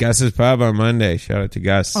 Gonna be at Gus's Pub on Monday. Shout out to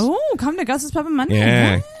Gus. Oh, come to Gus's Pub on Monday.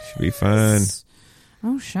 Yeah, nice. Should be fun.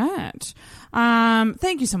 Oh, shit.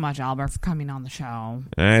 Thank you so much, Albert, for coming on the show. All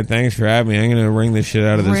right, thanks for having me. I'm going to ring this shit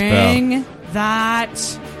out of this bell. Ring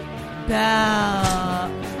that bell.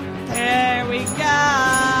 There we go.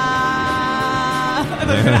 I was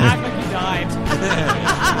going to act like you died.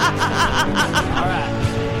 All right.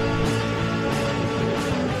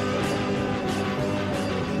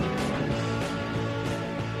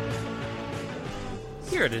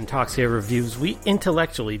 Here at Intoxicated Reviews, we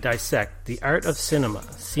intellectually dissect the art of cinema,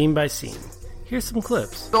 scene by scene. Here's some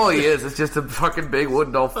clips. All he is. It's just a fucking big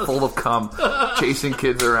wooden doll full of cum, chasing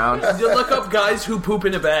kids around. You look up guys who poop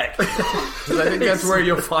in a bag. Because I think that's where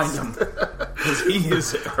you'll find him. Because he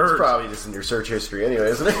is hurt. It's probably just in your search history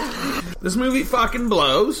anyway, isn't it? This movie fucking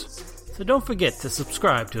blows. So don't forget to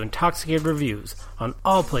subscribe to Intoxicated Reviews on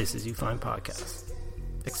all places you find podcasts.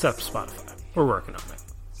 Except Spotify. We're working on it.